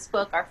stories in this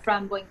book are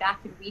from going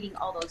back and reading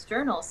all those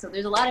journals. So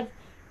there's a lot of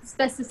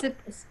there's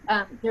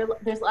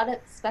a lot of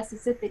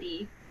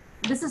specificity.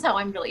 This is how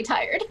I'm really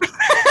tired.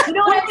 You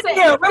know what I'm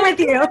saying? We're with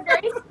you. I'm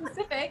very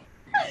specific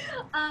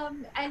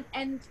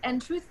and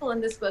truthful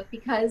in this book,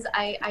 because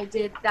I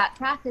did that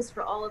practice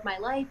for all of my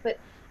life, but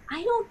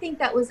I don't think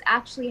that was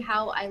actually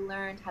how I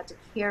learned how to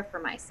care for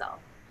myself.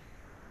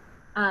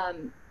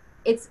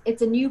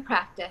 It's a new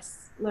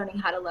practice, learning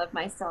how to love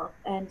myself,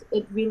 and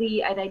it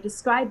really, and I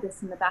describe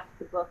this in the back of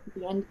the book, at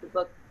the end of the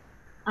book.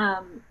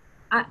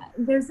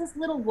 There's this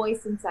little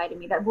voice inside of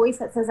me, that voice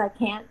that says I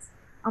can't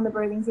on the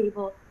birthing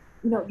table.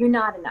 You're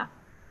not enough.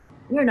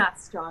 You're not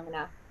strong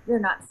enough. You're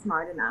not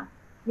smart enough.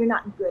 You're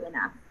not good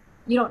enough.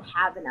 You don't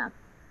have enough.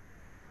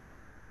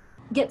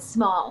 Get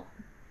small.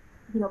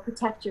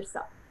 Protect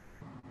yourself.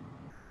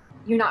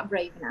 You're not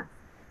brave enough.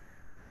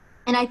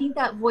 And I think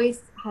that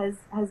voice has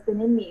been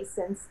in me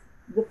since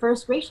the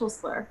first racial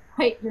slur,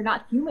 right? You're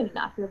not human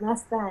enough. You're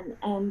less than.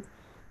 And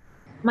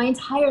my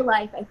entire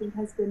life, I think,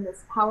 has been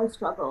this power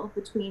struggle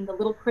between the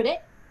little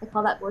critic, I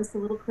call that voice the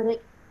little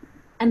critic,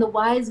 And the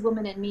wise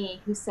woman in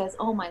me who says,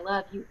 oh, my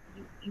love, you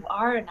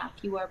are enough.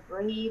 You are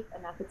brave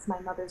enough. It's my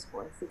mother's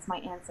voice. It's my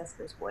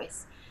ancestor's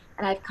voice.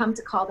 And I've come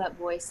to call that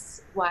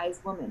voice wise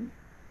woman.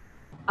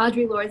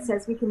 Audre Lorde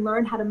says we can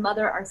learn how to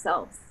mother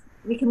ourselves.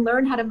 We can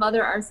learn how to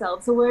mother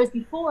ourselves. So whereas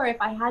before, if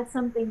I had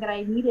something that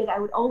I needed, I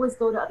would always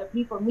go to other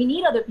people. And we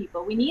need other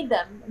people. We need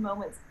them in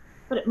moments.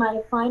 But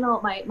my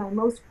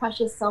most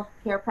precious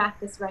self-care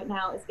practice right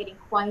now is getting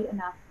quiet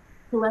enough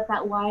to let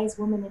that wise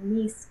woman in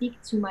me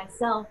speak to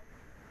myself.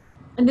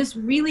 And this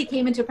really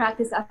came into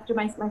practice after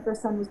my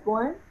first son was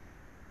born.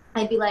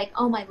 I'd be like,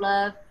 oh, my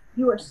love,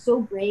 you are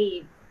so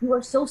brave. You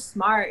are so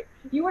smart.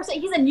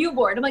 He's a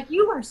newborn. I'm like,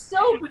 you are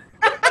so brave.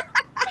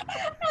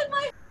 And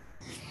my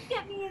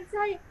get me and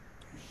say,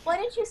 why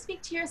didn't you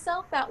speak to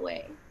yourself that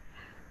way?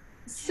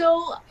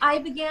 So I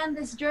began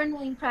this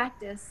journaling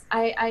practice.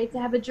 I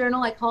have a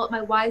journal. I call it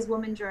my Wise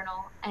Woman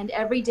Journal. And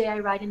every day I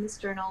write in this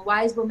journal,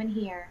 wise woman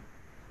here,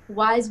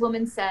 wise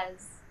woman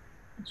says,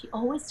 and she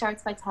always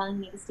starts by telling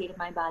me the state of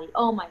my body.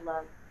 Oh, my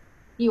love,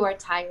 you are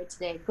tired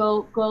today.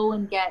 Go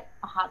and get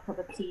a hot cup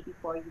of tea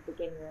before you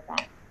begin your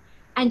event.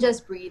 And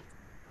just breathe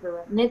through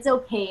it. And it's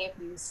okay if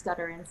you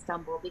stutter and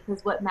stumble,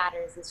 because what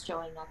matters is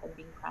showing up and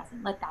being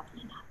present. Let that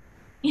be enough.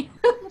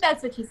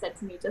 That's what she said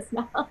to me just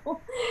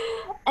now.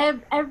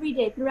 Every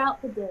day,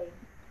 throughout the day,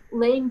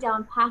 laying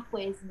down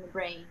pathways in the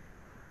brain,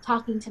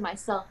 talking to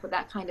myself with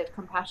that kind of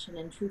compassion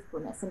and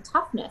truthfulness and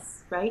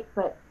toughness, right?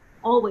 But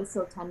always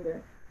so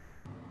tender.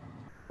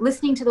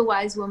 Listening to the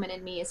wise woman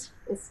in me is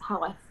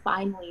how I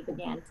finally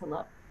began to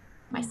love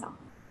myself.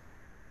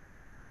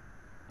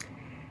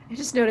 I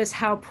just noticed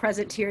how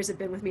present tears have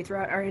been with me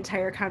throughout our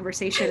entire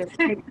conversation.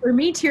 For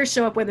me, tears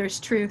show up when there's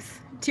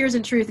truth. Tears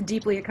and truth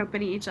deeply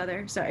accompany each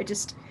other. So I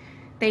just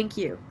thank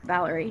you,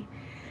 Valarie.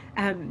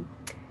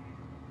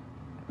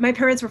 My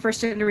parents were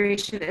first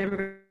generation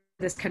immigrants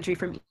to this country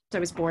from East. I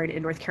was born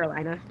in North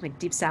Carolina, like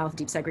deep South,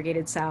 deep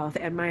segregated South.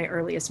 And my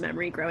earliest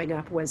memory growing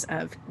up was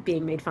of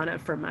being made fun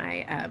of for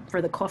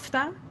the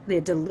kofta, the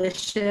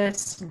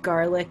delicious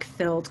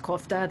garlic-filled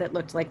kofta that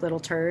looked like little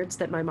turds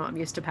that my mom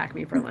used to pack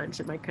me for lunch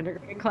in my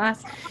kindergarten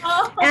class.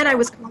 And I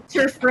was called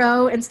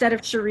Turfro instead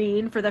of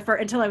Cherine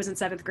until I was in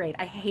 7th grade.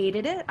 I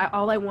hated it.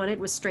 All I wanted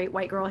was straight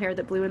white girl hair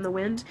that blew in the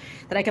wind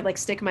that I could like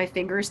stick my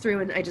fingers through,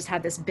 and I just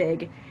had this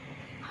big.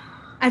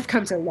 I've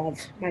come to love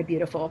my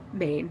beautiful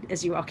mane,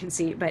 as you all can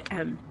see. But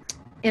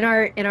in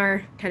our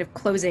kind of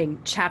closing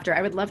chapter,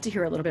 I would love to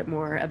hear a little bit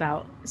more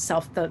about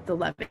self, the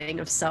loving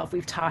of self.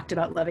 We've talked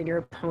about loving your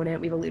opponent.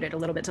 We've alluded a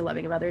little bit to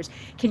loving of others.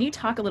 Can you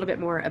talk a little bit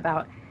more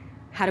about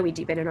how do we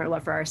deepen in our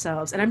love for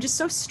ourselves? And I'm just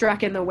so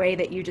struck in the way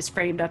that you just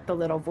framed up the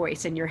little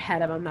voice in your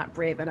head of, I'm not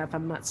brave enough,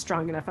 I'm not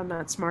strong enough, I'm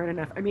not smart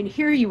enough. I mean,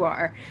 here you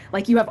are,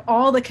 like you have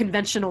all the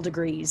conventional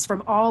degrees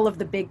from all of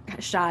the big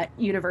shot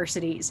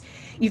universities.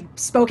 You've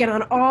spoken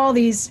on all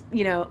these,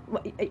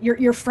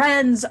 your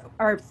friends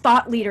are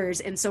thought leaders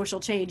in social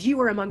change. You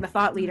were among the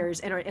thought leaders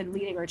in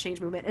leading our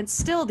change movement. And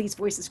still these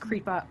voices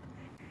creep up.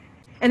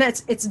 And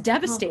it's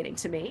devastating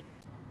to me.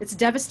 It's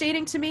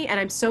devastating to me, and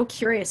I'm so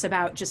curious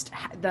about just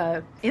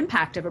the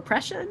impact of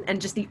oppression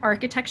and just the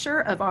architecture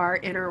of our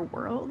inner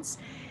worlds.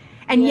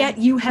 And yet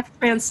you have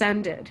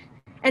transcended,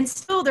 and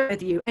still they're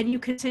with you, and you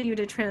continue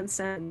to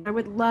transcend. I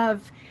would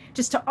love,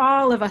 just to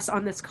all of us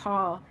on this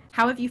call,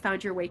 how have you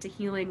found your way to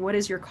healing? What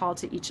is your call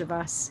to each of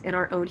us in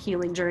our own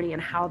healing journey,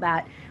 and how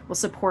that will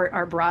support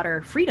our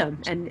broader freedom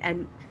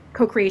and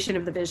co-creation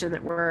of the vision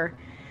that we're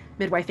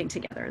midwifing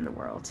together in the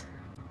world?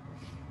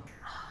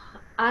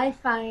 I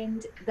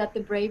find that the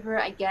braver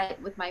I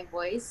get with my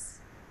voice,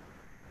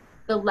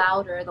 the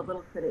louder the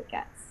little critic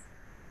gets.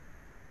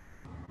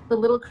 The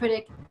little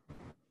critic,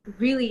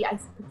 really, I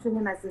picture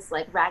him as this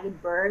like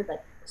ragged bird,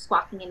 like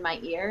squawking in my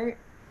ear.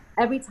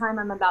 Every time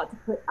I'm about to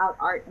put out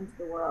art into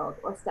the world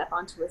or step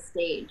onto a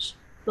stage,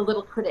 the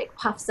little critic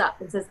puffs up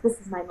and says, "This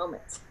is my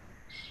moment."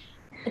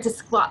 It's a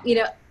squawk,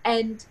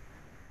 and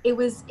it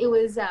was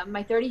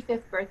my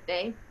 35th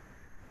birthday,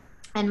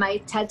 and my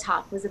TED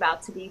Talk was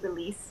about to be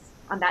released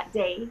on that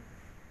day,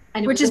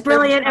 and which is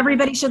brilliant.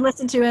 Everybody should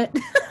listen to it.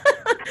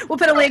 We'll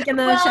put a link in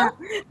the chat.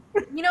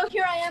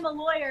 Here I am, a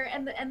lawyer,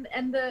 and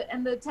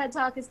the TED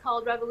Talk is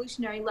called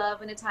 "Revolutionary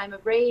Love in a Time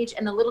of Rage,"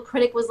 and the little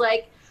critic was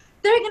like,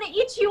 "They're gonna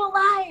eat you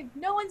alive.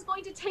 No one's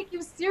going to take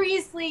you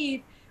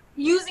seriously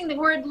using the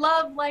word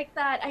love like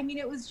that." I mean,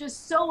 it was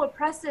just so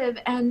oppressive.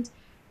 And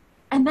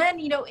then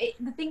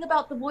the thing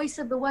about the voice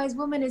of the wise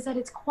woman is that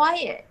it's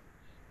quiet.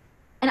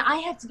 And I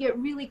have to get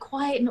really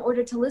quiet in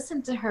order to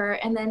listen to her.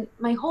 And then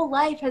my whole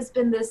life has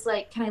been this,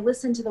 like, can I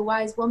listen to the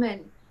wise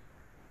woman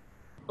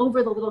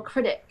over the little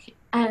critic?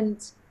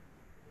 And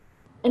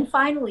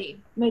finally,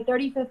 my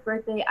 35th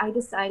birthday, I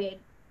decided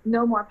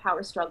no more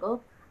power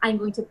struggle. I'm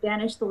going to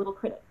banish the little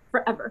critic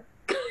forever.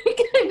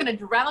 I'm going to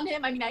drown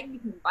him. I mean, I can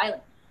become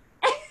violent.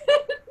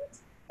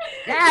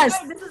 Yes.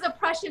 This is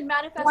oppression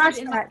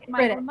manifested in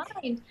my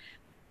mind.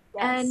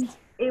 Yes. And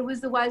it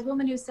was the wise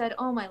woman who said,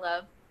 "Oh, my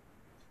love,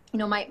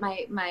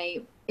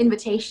 my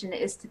invitation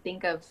is to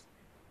think of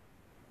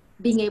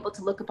being able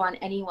to look upon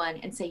anyone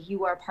and say,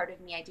 you are part of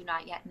me I do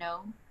not yet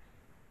know.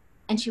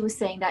 And she was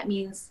saying, that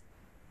means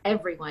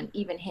everyone,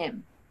 even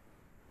him.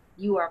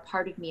 You are a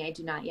part of me I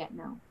do not yet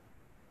know.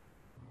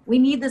 We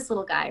need this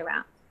little guy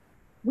around.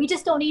 We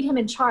just don't need him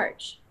in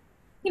charge.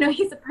 You know,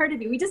 he's a part of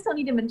me. We just don't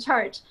need him in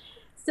charge.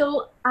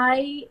 So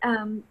I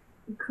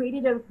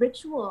created a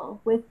ritual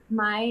with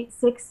my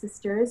 6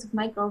 sisters, with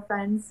my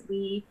girlfriends.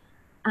 We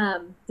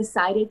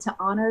decided to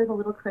honor the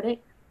little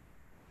critic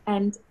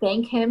and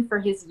thank him for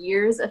his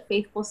years of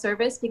faithful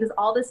service, because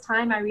all this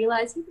time I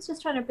realized he was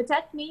just trying to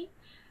protect me.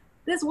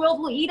 This world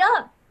will eat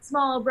up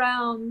small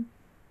brown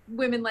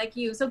women like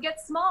you, so get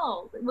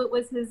small. What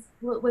was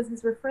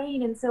his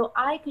refrain? And so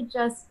I could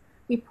just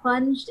be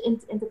plunged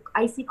into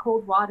icy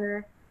cold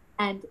water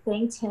and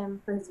thanked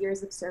him for his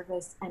years of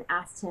service and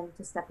asked him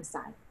to step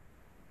aside.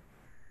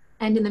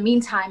 And in the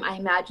meantime, I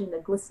imagined a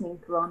glistening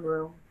throne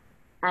room,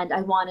 and I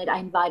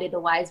invited the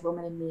wise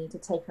woman in me to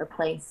take her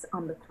place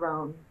on the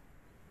throne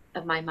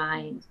of my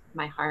mind,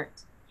 my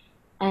heart.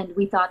 And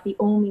we thought the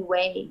only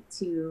way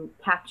to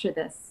capture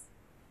this,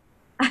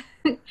 I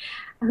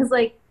was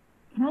like,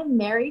 can I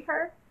marry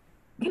her?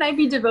 Can I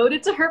be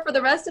devoted to her for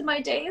the rest of my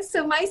days?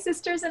 So my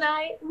sisters and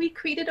I, we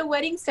created a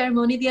wedding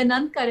ceremony, the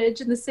Anand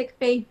Karaj in the Sikh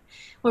faith,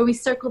 where we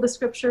circle the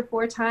scripture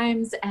 4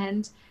 times,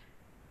 and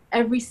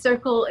every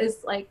circle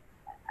is like,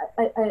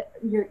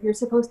 you're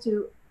supposed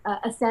to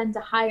ascend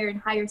to higher and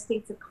higher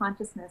states of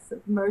consciousness,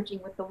 of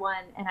merging with the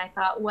one. And I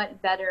thought,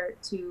 what better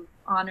to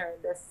honor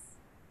this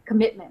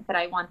commitment that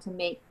I want to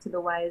make to the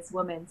wise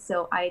woman.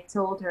 So I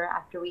told her,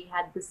 after we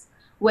had this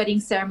wedding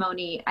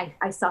ceremony,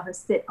 I saw her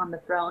sit on the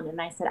throne,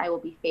 and I said, I will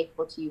be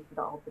faithful to you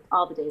for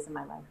all the days of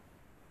my life.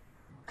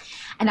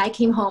 And I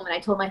came home and I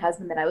told my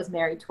husband that I was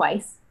married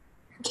twice.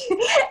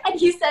 And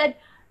he said,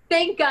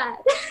 thank God.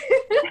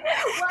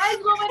 Wise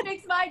woman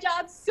makes my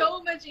job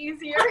so much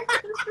easier.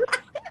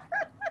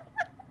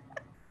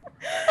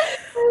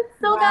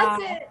 So wow.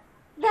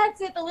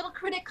 That's it. The little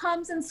critic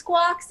comes and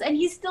squawks, and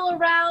he's still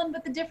around,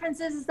 but the difference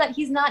is that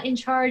he's not in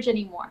charge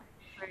anymore.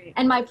 Right.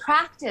 And my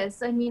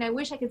practice, I mean, I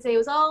wish I could say it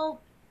was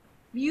all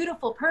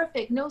beautiful,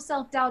 perfect, no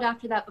self-doubt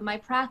after that, but my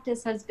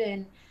practice has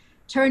been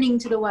turning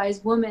to the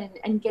wise woman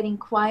and getting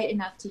quiet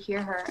enough to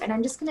hear her. And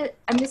I'm just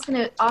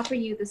gonna offer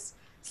you this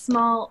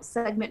small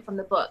segment from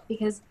the book,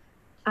 because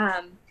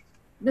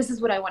this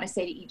is what I want to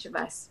say to each of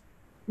us.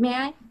 May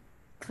I?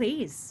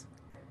 Please.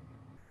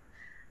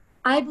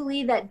 I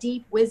believe that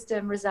deep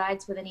wisdom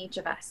resides within each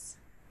of us.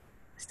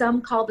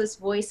 Some call this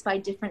voice by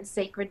different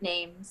sacred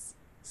names: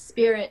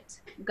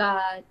 Spirit,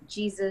 God,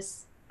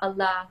 Jesus,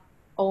 Allah,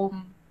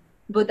 Om,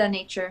 Buddha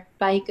nature,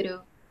 Vaheguru.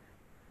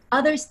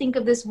 Others think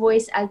of this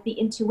voice as the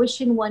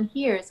intuition one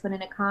hears when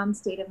in a calm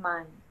state of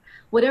mind.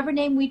 Whatever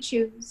name we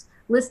choose,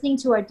 listening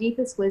to our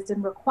deepest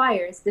wisdom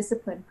requires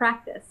disciplined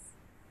practice.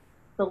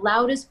 The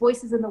loudest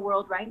voices in the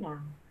world right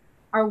now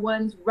are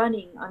ones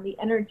running on the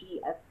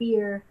energy of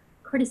fear,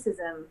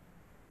 criticism,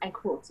 and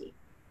cruelty.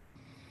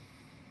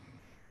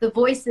 The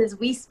voices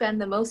we spend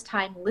the most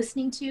time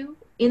listening to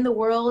in the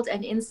world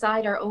and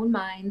inside our own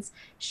minds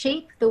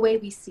shape the way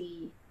we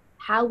see,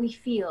 how we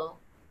feel,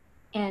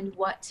 and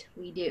what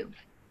we do.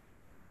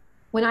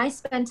 When I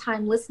spend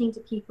time listening to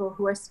people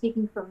who are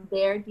speaking from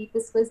their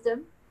deepest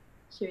wisdom,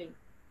 Cherine,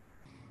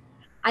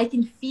 I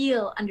can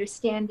feel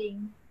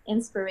understanding,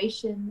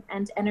 inspiration,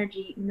 and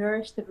energy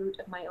nourish the root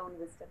of my own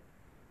wisdom.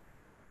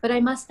 But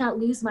I must not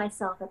lose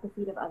myself at the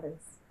feet of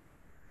others.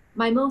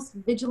 My most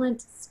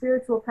vigilant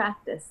spiritual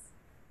practice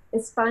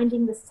is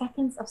finding the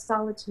seconds of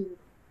solitude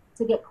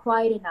to get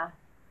quiet enough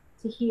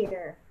to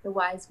hear the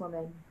wise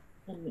woman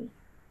in me.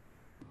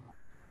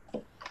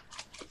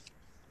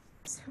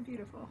 So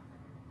beautiful.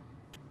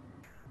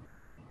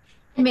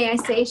 And may I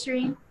say,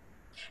 Cherine,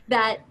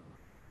 that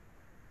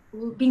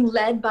being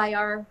led by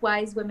our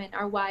wise women,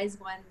 our wise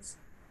ones,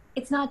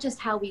 it's not just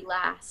how we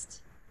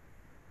last.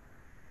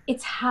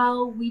 It's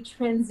how we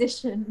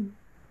transition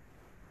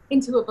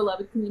into a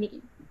beloved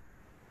community.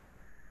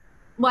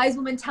 Wise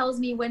woman tells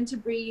me when to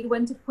breathe,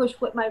 when to push,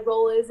 what my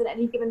role is at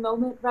any given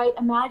moment, right?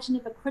 Imagine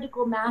if a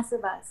critical mass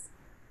of us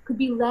could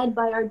be led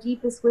by our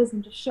deepest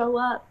wisdom to show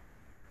up.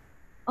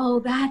 Oh,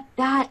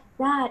 that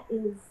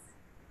is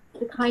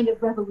the kind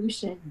of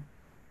revolution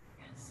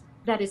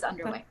that is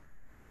underway.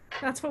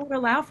 That's what would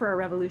allow for a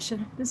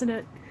revolution, isn't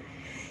it?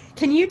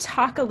 Can you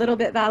talk a little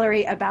bit,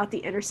 Valarie, about the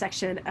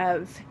intersection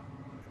of,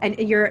 and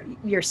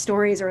your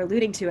stories are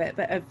alluding to it,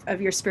 but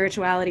of your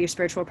spirituality, your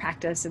spiritual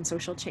practice, and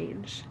social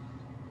change?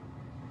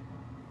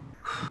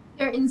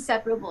 They're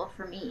inseparable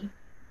for me.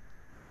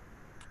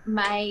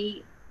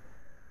 My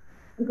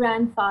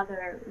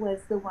grandfather was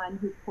the one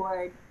who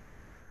poured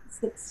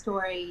 6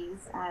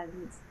 stories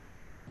and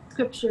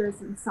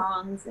scriptures and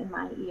songs in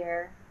my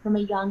ear from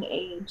a young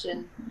age.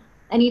 And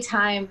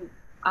anytime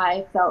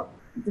I felt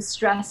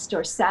distressed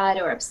or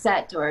sad or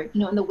upset, or,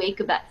 you know, in the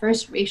wake of that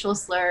first racial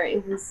slur,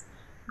 it was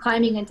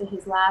climbing into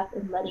his lap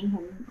and letting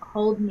him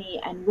hold me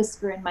and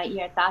whisper in my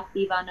ear,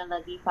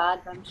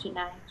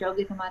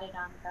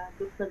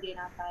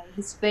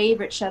 his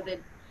favorite shabad,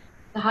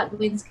 the hot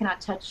winds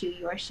cannot touch you,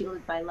 you are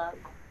shielded by love.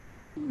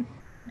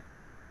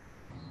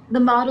 The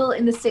model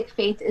in the Sikh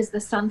faith is the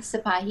Sant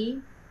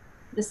Sipahi,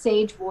 the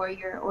sage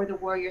warrior or the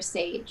warrior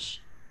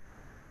sage.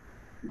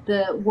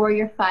 The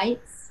warrior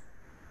fights,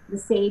 the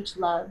sage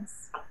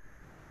loves.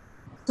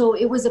 So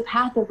it was a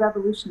path of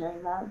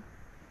revolutionary love.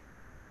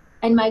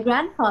 And my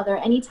grandfather,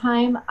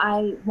 anytime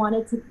I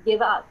wanted to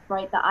give up,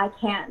 right, the I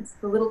can't,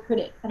 the little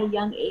critic at a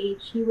young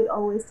age, he would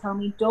always tell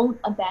me, don't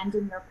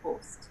abandon your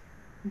post.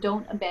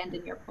 Don't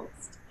abandon your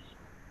post.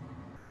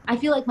 I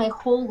feel like my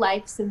whole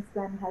life since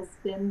then has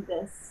been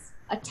this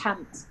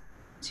attempt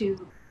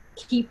to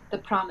keep the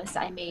promise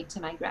I made to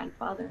my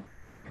grandfather.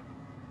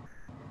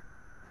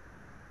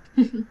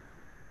 I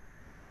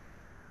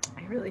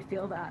really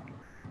feel that.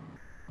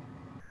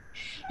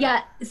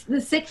 Yeah,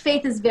 the Sikh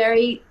faith is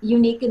very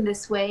unique in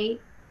this way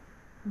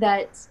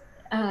that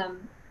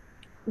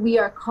we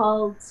are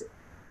called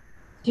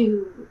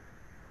to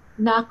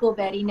Nako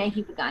Beri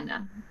Nehi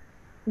Begana.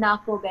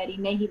 Nako Beri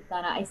Nehi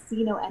Begana. I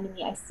see no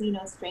enemy, I see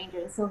no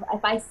stranger. So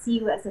if I see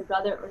you as a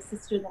brother or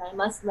sister, then I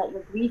must let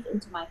your grief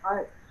into my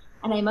heart.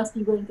 And I must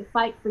be willing to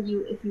fight for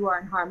you if you are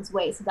in harm's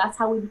way. So that's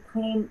how we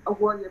became a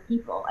warrior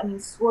people. I mean,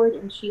 sword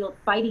and shield,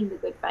 fighting the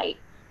good fight,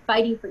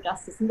 fighting for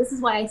justice. And this is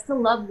why I still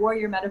love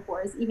warrior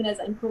metaphors, even as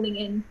I'm pulling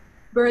in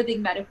birthing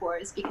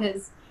metaphors,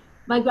 because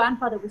my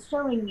grandfather was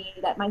showing me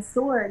that my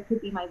sword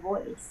could be my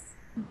voice.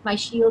 My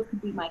shield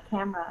could be my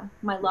camera,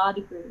 my law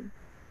degree.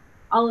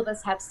 All of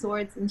us have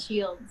swords and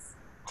shields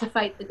to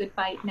fight the good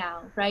fight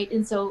now, right?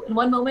 And so in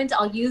one moment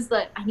I'll use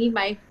I need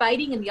my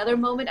fighting, and the other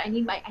moment I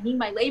need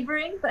my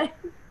laboring, but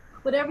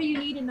whatever you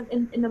need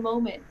in the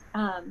moment.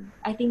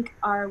 I think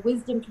our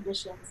wisdom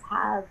traditions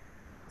have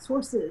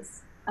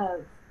sources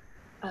of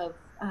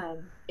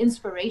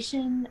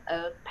inspiration,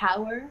 of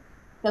power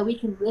that we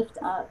can lift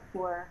up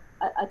for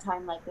a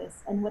time like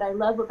this. And what I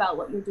love about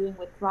what you're doing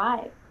with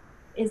Thrive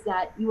is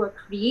that you are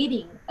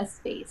creating a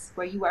space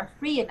where you are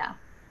free enough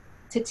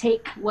to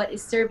take what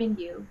is serving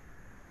you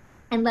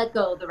and let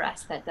go of the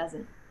rest that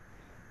doesn't.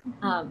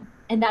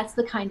 And that's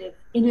the kind of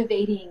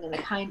innovating and the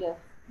kind of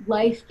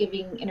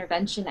life-giving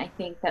intervention I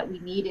think that we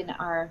need in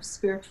our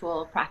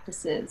spiritual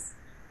practices,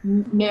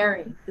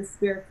 marrying the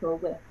spiritual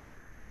with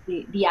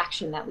the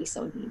action that we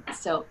so need.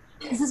 So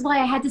this is why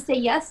I had to say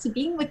yes to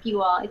being with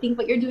you all. I think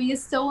what you're doing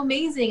is so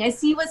amazing. I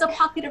see you as a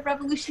pocket of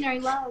revolutionary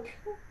love.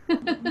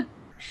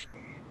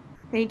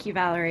 Thank you,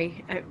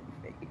 Valarie,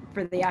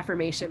 for the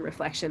affirmation,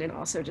 reflection, and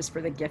also just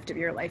for the gift of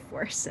your life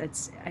force.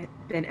 It's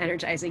been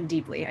energizing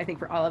deeply, I think,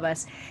 for all of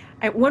us.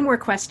 One more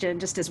question,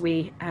 just as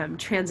we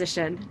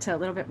transition to a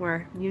little bit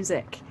more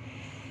music.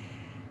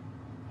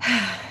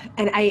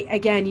 And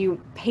again,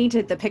 you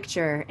painted the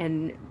picture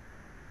and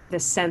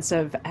this sense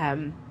of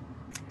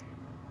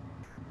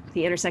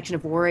the intersection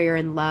of warrior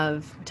and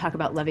love. We talk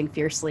about loving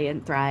fiercely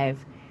and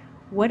thrive.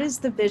 What is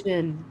the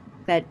vision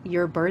that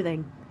you're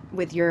birthing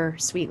with your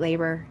sweet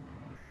labor,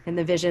 and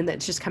the vision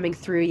that's just coming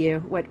through you?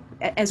 What,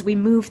 as we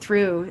move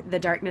through the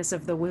darkness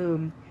of the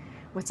womb,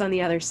 what's on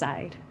the other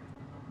side?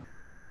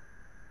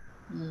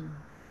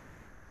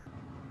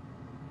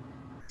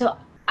 So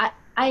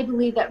I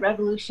believe that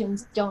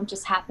revolutions don't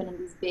just happen in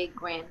these big,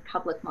 grand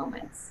public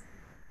moments.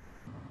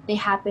 They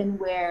happen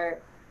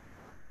where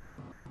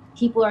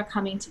people are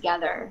coming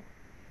together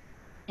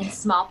in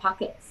small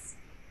pockets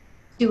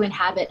to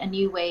inhabit a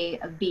new way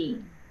of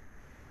being.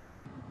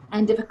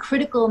 And if a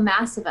critical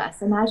mass of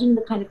us, imagine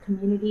the kind of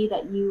community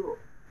that you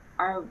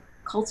are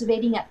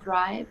cultivating at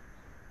Thrive,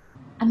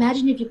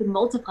 imagine if you could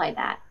multiply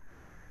that.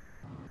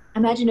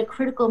 Imagine a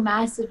critical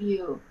mass of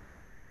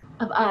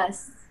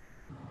us,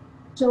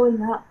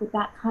 showing up with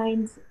that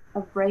kind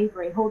of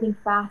bravery, holding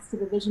fast to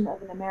the vision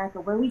of an America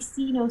where we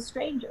see no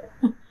stranger,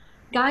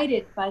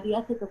 guided by the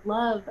ethic of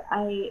love.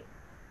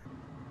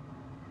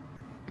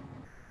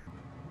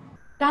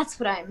 That's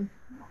what I'm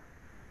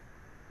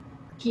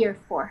here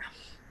for.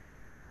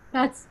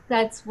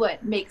 That's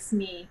what makes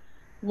me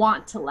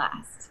want to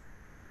last.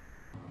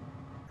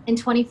 In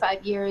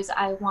 25 years,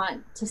 I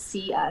want to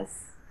see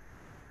us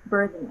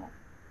birthing it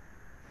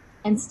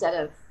instead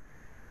of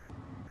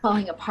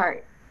falling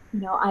apart.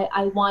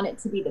 I want it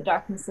to be the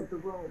darkness of the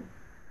womb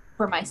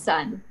for my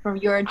son, from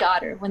your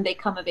daughter, when they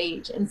come of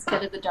age,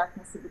 instead of the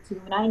darkness of the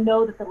tomb. And I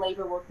know that the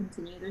labor will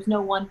continue. There's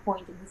no one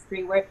point in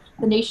history where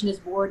the nation is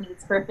born and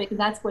it's perfect, and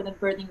that's where the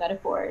birthing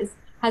metaphor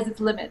has its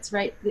limits,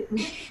 right? The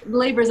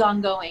labor is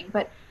ongoing.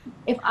 But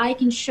if I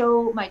can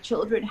show my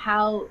children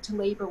how to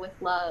labor with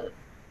love,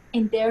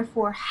 and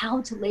therefore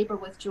how to labor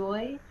with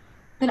joy,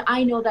 then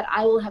I know that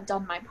I will have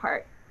done my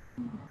part,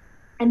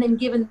 and then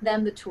given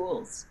them the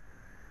tools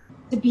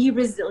to be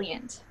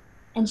resilient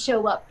and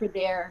show up for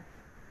their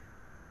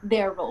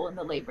role in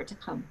the labor to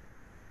come.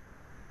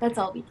 That's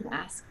all we can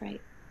ask,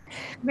 right?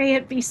 May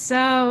it be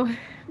so.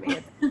 May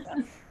it be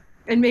so.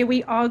 And may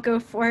we all go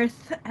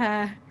forth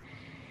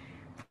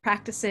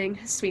practicing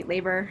sweet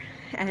labor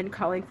and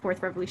calling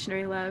forth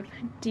revolutionary love.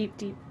 Deep,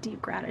 deep,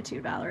 deep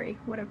gratitude, Valarie.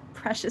 What a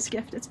precious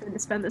gift it's been to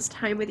spend this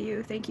time with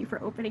you. Thank you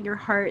for opening your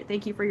heart.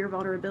 Thank you for your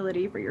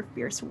vulnerability, for your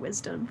fierce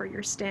wisdom, for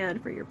your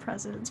stand, for your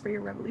presence, for your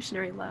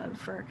revolutionary love,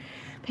 for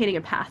painting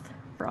a path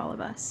for all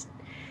of us,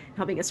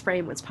 helping us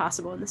frame what's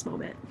possible in this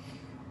moment.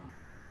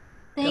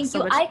 Thank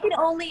you. I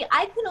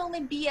can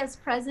only be as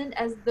present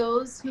as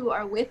those who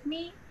are with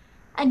me.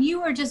 And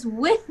you are just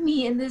with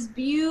me in this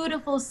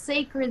beautiful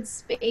sacred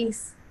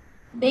space.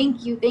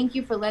 Thank you. Thank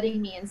you for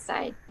letting me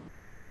inside.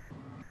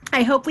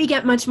 I hope we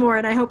get much more,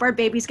 and I hope our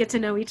babies get to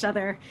know each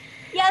other.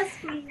 Yes,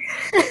 please.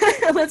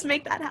 Let's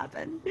make that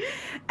happen.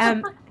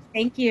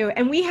 Thank you.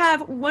 And we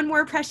have one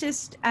more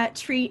precious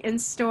treat in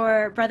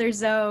store. Brother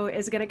Zoe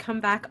is going to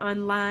come back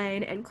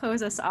online and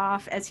close us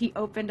off as he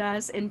opened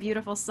us in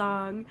beautiful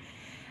song.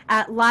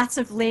 Lots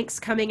of links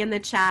coming in the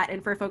chat,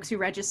 and for folks who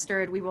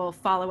registered, we will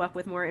follow up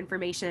with more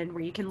information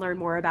where you can learn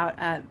more about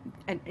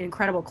an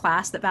incredible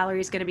class that Valarie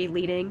is going to be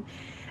leading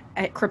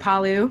at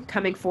Kripalu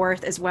coming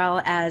forth, as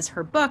well as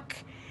her book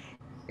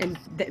and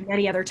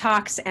many other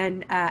talks,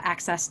 and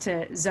access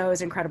to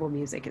Zoe's incredible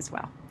music as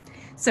well.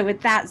 So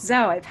with that,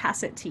 Zoe, I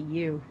pass it to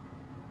you.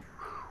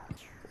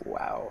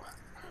 Wow.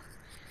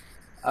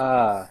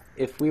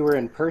 If we were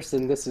in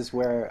person, this is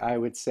where I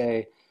would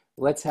say,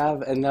 let's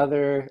have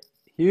another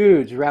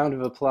huge round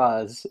of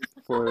applause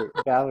for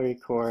Valarie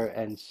Kaur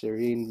and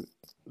Cherine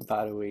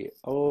Badawi.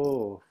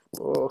 Oh,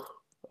 oh,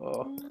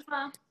 oh.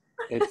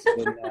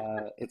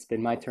 It's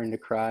been my turn to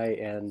cry,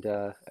 and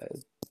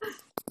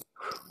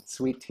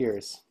sweet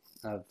tears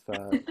of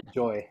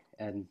joy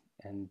and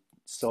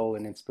soul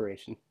and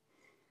inspiration.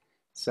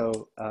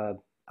 So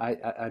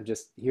I'm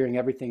just hearing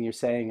everything you're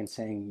saying and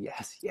saying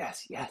yes,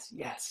 yes, yes,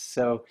 yes.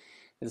 So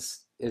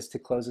this is to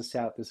close us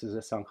out. This is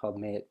a song called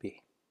May It Be.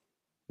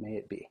 May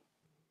it be.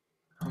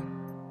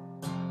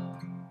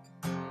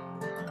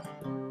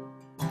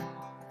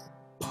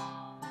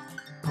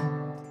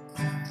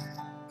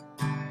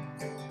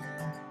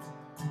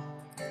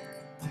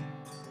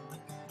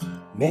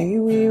 May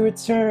we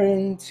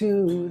return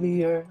to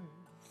the earth,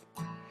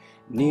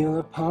 kneel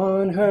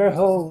upon her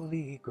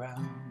holy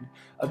ground,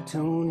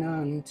 atone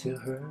unto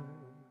her.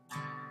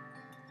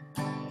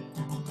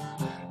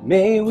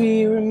 May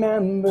we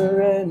remember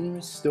and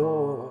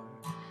restore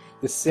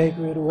the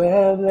sacred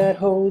web that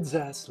holds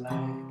us like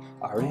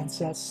our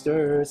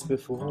ancestors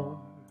before.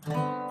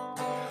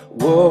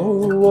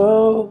 Whoa,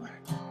 whoa,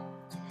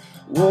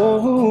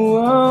 whoa,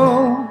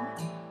 whoa.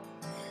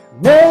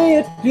 May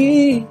it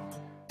be,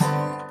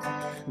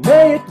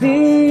 may it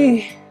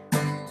be.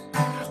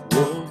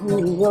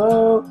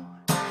 Whoa, whoa,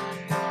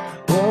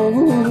 whoa,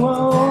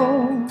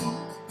 whoa.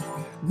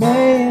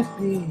 May it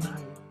be,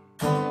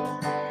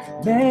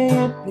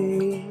 may it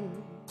be.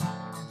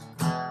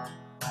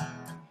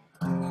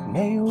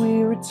 May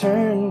we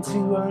return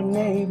to our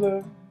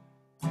neighbor,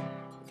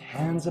 with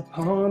hands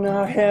upon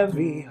our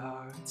heavy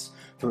hearts,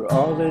 for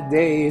all the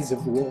days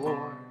of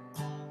war,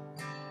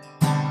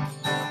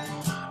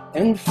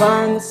 and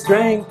find the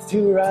strength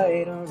to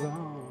right our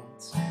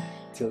wrongs,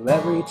 till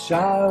every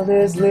child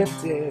is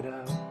lifted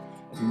up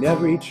and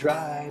every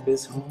tribe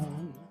is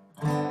home.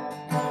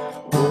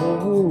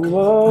 Whoa,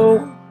 whoa,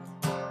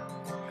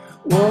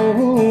 whoa,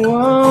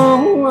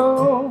 whoa,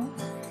 whoa.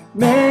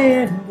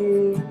 May it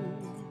be,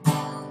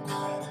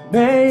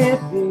 may it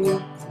be.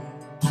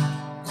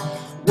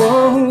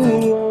 Whoa,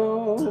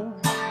 whoa,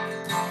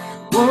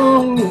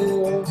 whoa,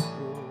 whoa.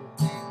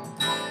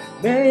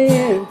 May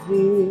it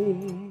be,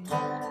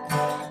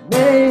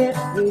 may it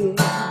be.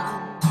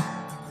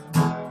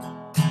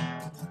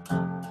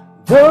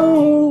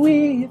 Though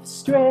we've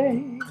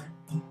strayed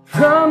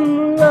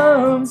from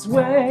love's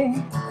way,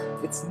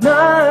 it's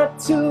not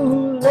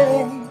too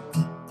late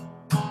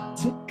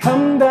to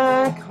come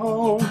back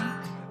home.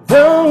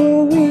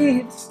 Though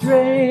we've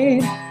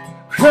strayed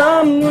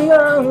from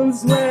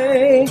love's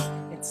way,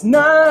 it's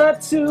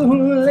not too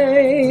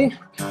late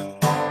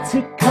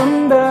to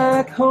come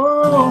back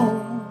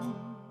home.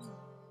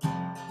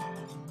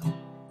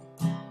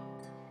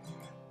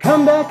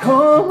 Come back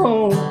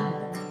home.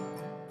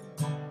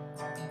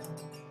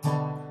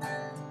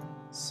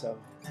 So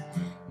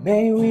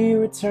may we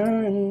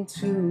return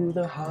to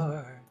the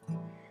heart,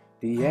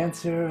 the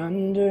answer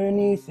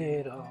underneath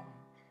it all,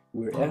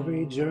 where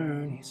every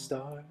journey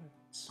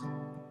starts.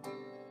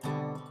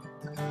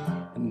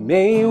 And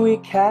may we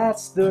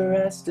cast the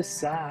rest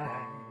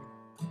aside,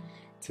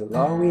 till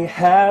all we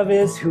have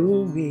is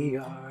who we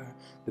are,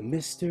 the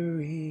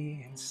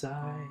mystery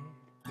inside.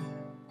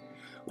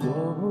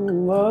 Whoa,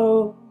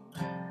 whoa,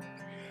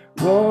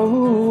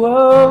 whoa,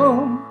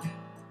 whoa.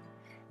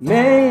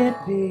 May it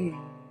be,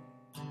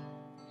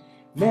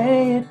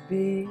 may it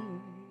be.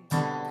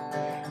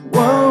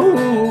 Whoa,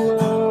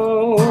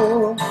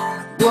 whoa,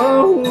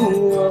 whoa,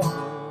 whoa.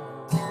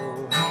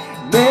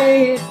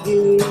 May it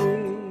be,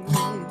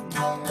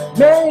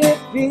 may it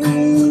be.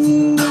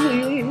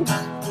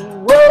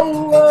 Whoa,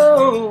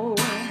 whoa,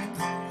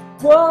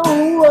 whoa,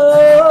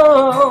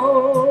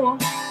 whoa.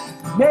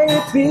 May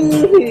it be,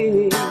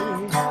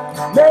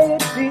 may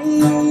it be.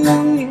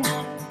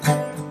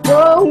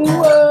 Whoa,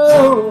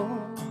 whoa,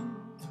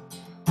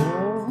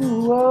 whoa,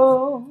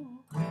 whoa.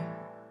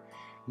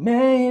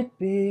 May it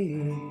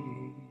be.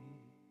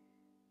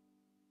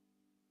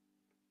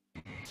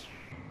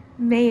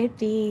 May it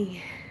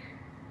be.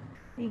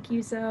 Thank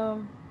you,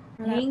 Zoe,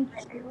 for that Thank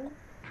you.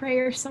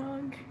 prayer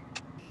song.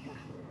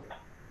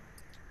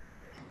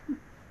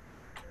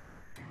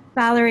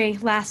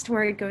 Valarie, last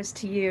word goes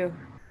to you.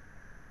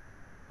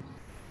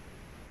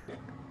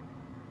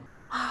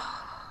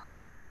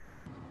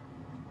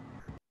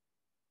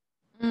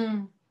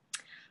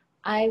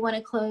 I want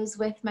to close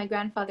with my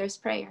grandfather's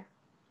prayer.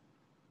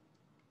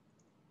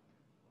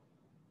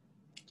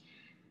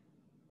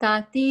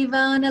 ताती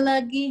वान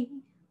लगी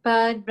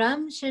पर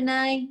ब्रह्म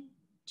शनाई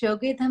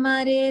जोगित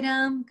हमारे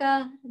राम का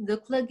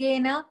दुख लगे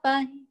ना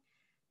पाए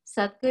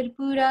सतकर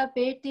पूरा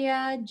पेटिया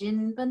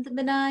जिन पंत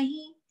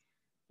बनाई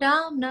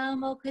राम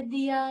नाम औख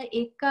दिया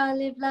एक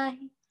काले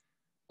लाई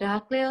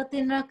राख ले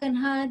तिन रखन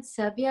हाथ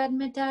सब याद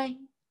मिटाई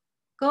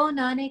को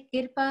नानक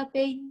कृपा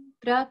पे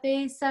प्रापे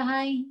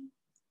सहाय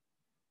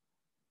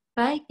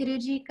वाहिगुरु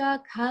जी का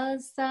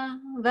खालसा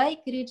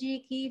वाहिगुरु जी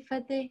की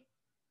फतेह.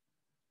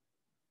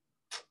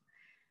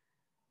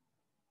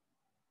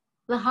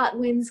 The hot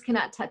winds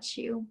cannot touch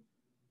you.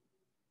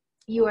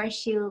 You are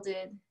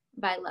shielded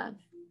by love.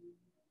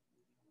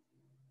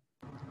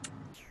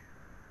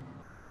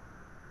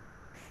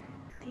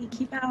 Thank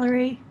you,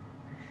 Valarie.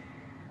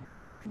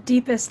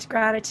 Deepest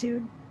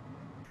gratitude.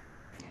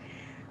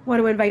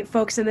 Want to invite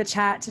folks in the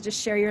chat to just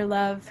share your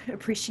love,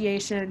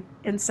 appreciation,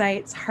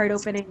 insights, heart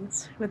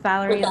openings with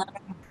Valarie.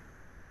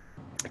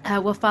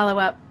 We'll follow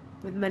up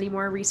with many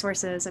more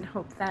resources and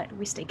hope that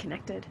we stay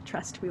connected.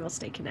 Trust we will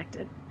stay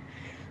connected.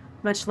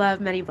 Much love,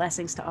 many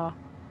blessings to all.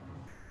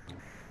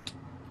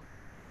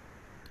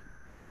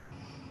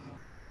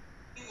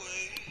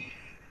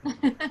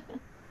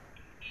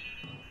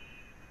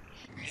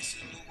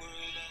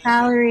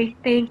 Valarie,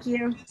 thank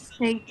you.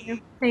 Thank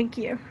you. Thank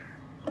you.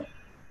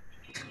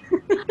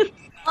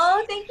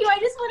 Oh, thank you. I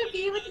just want to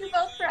be with you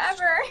both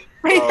forever.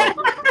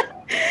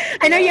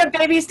 I know you have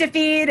babies to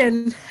feed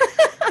and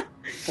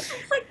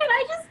Like, can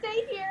I just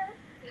stay here?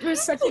 it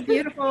was such a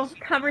beautiful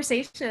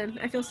conversation.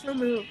 I feel so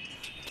moved.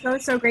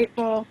 So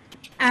grateful.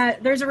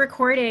 There's a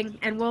recording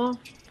and we'll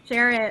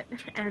share it.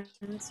 And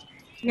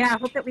yeah, I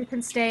hope that we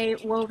can stay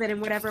woven in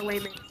whatever way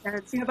makes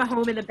sense. You have a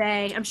home in the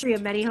Bay. I'm sure you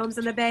have many homes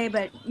in the Bay,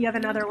 but you have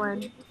another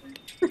one.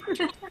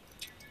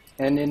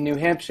 And in New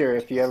Hampshire,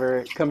 if you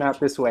ever come out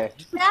this way.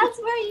 That's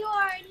where you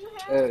are, in New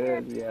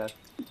Hampshire. Yeah.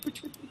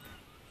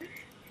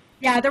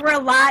 Yeah, there were a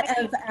lot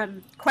of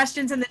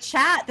questions in the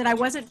chat that I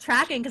wasn't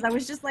tracking because I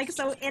was just like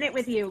so in it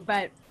with you.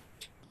 But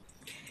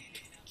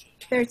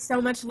there's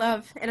so much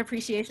love and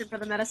appreciation for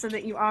the medicine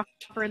that you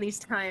offer in these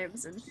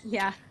times. And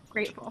yeah,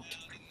 grateful.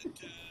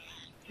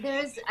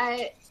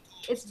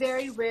 It's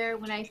very rare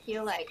when I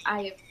feel like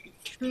I have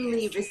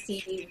truly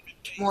received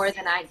more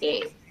than I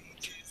gave.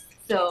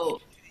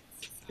 So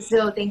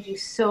thank you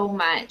so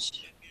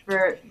much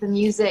for the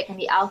music and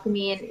the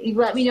alchemy, and you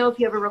let me know if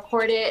you ever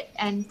record it,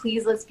 and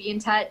please let's be in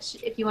touch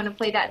if you want to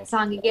play that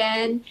song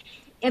again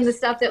and the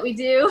stuff that we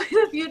do in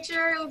the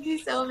future. It would be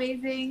so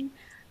amazing.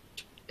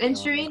 And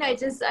Cherine, I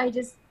just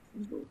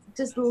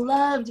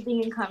loved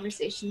being in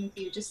conversation with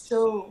you, just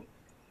so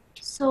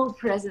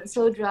present,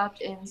 so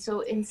dropped in, so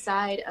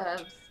inside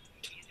of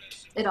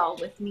it all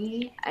with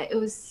me. It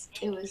was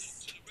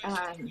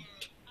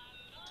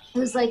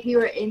like we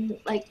were in,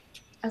 like,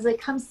 I was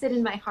like, come sit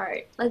in my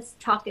heart. Let's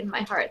talk in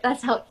my heart.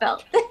 That's how it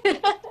felt.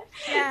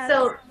 Yes.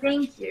 So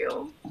thank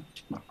you.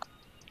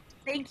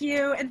 Thank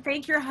you. And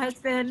thank your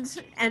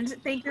husband and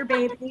thank your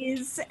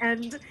babies.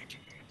 And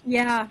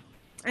yeah,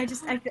 I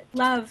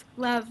love,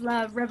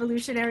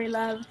 revolutionary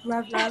love.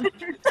 I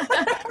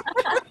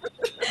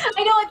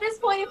know at this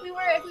point, if we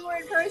were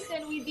in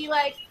person, we'd be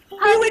like,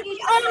 we would be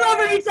all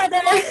over each other.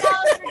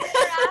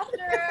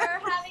 After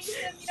having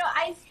some,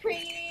 ice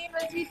cream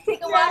as we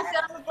take a walk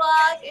down the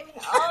block. I mean,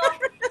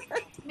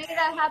 may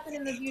that happen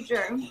in the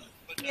future.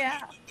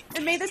 Yeah,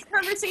 and may this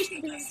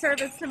conversation be in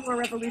service to more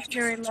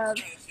revolutionary love.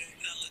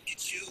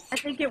 I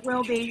think it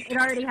will be. It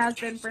already has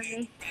been for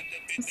me.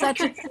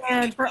 Such a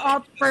stand for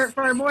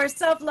more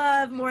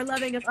self-love, more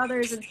loving of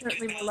others, and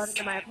certainly more loving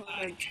of my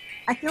opponents.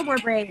 I feel more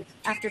brave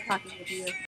after talking with you.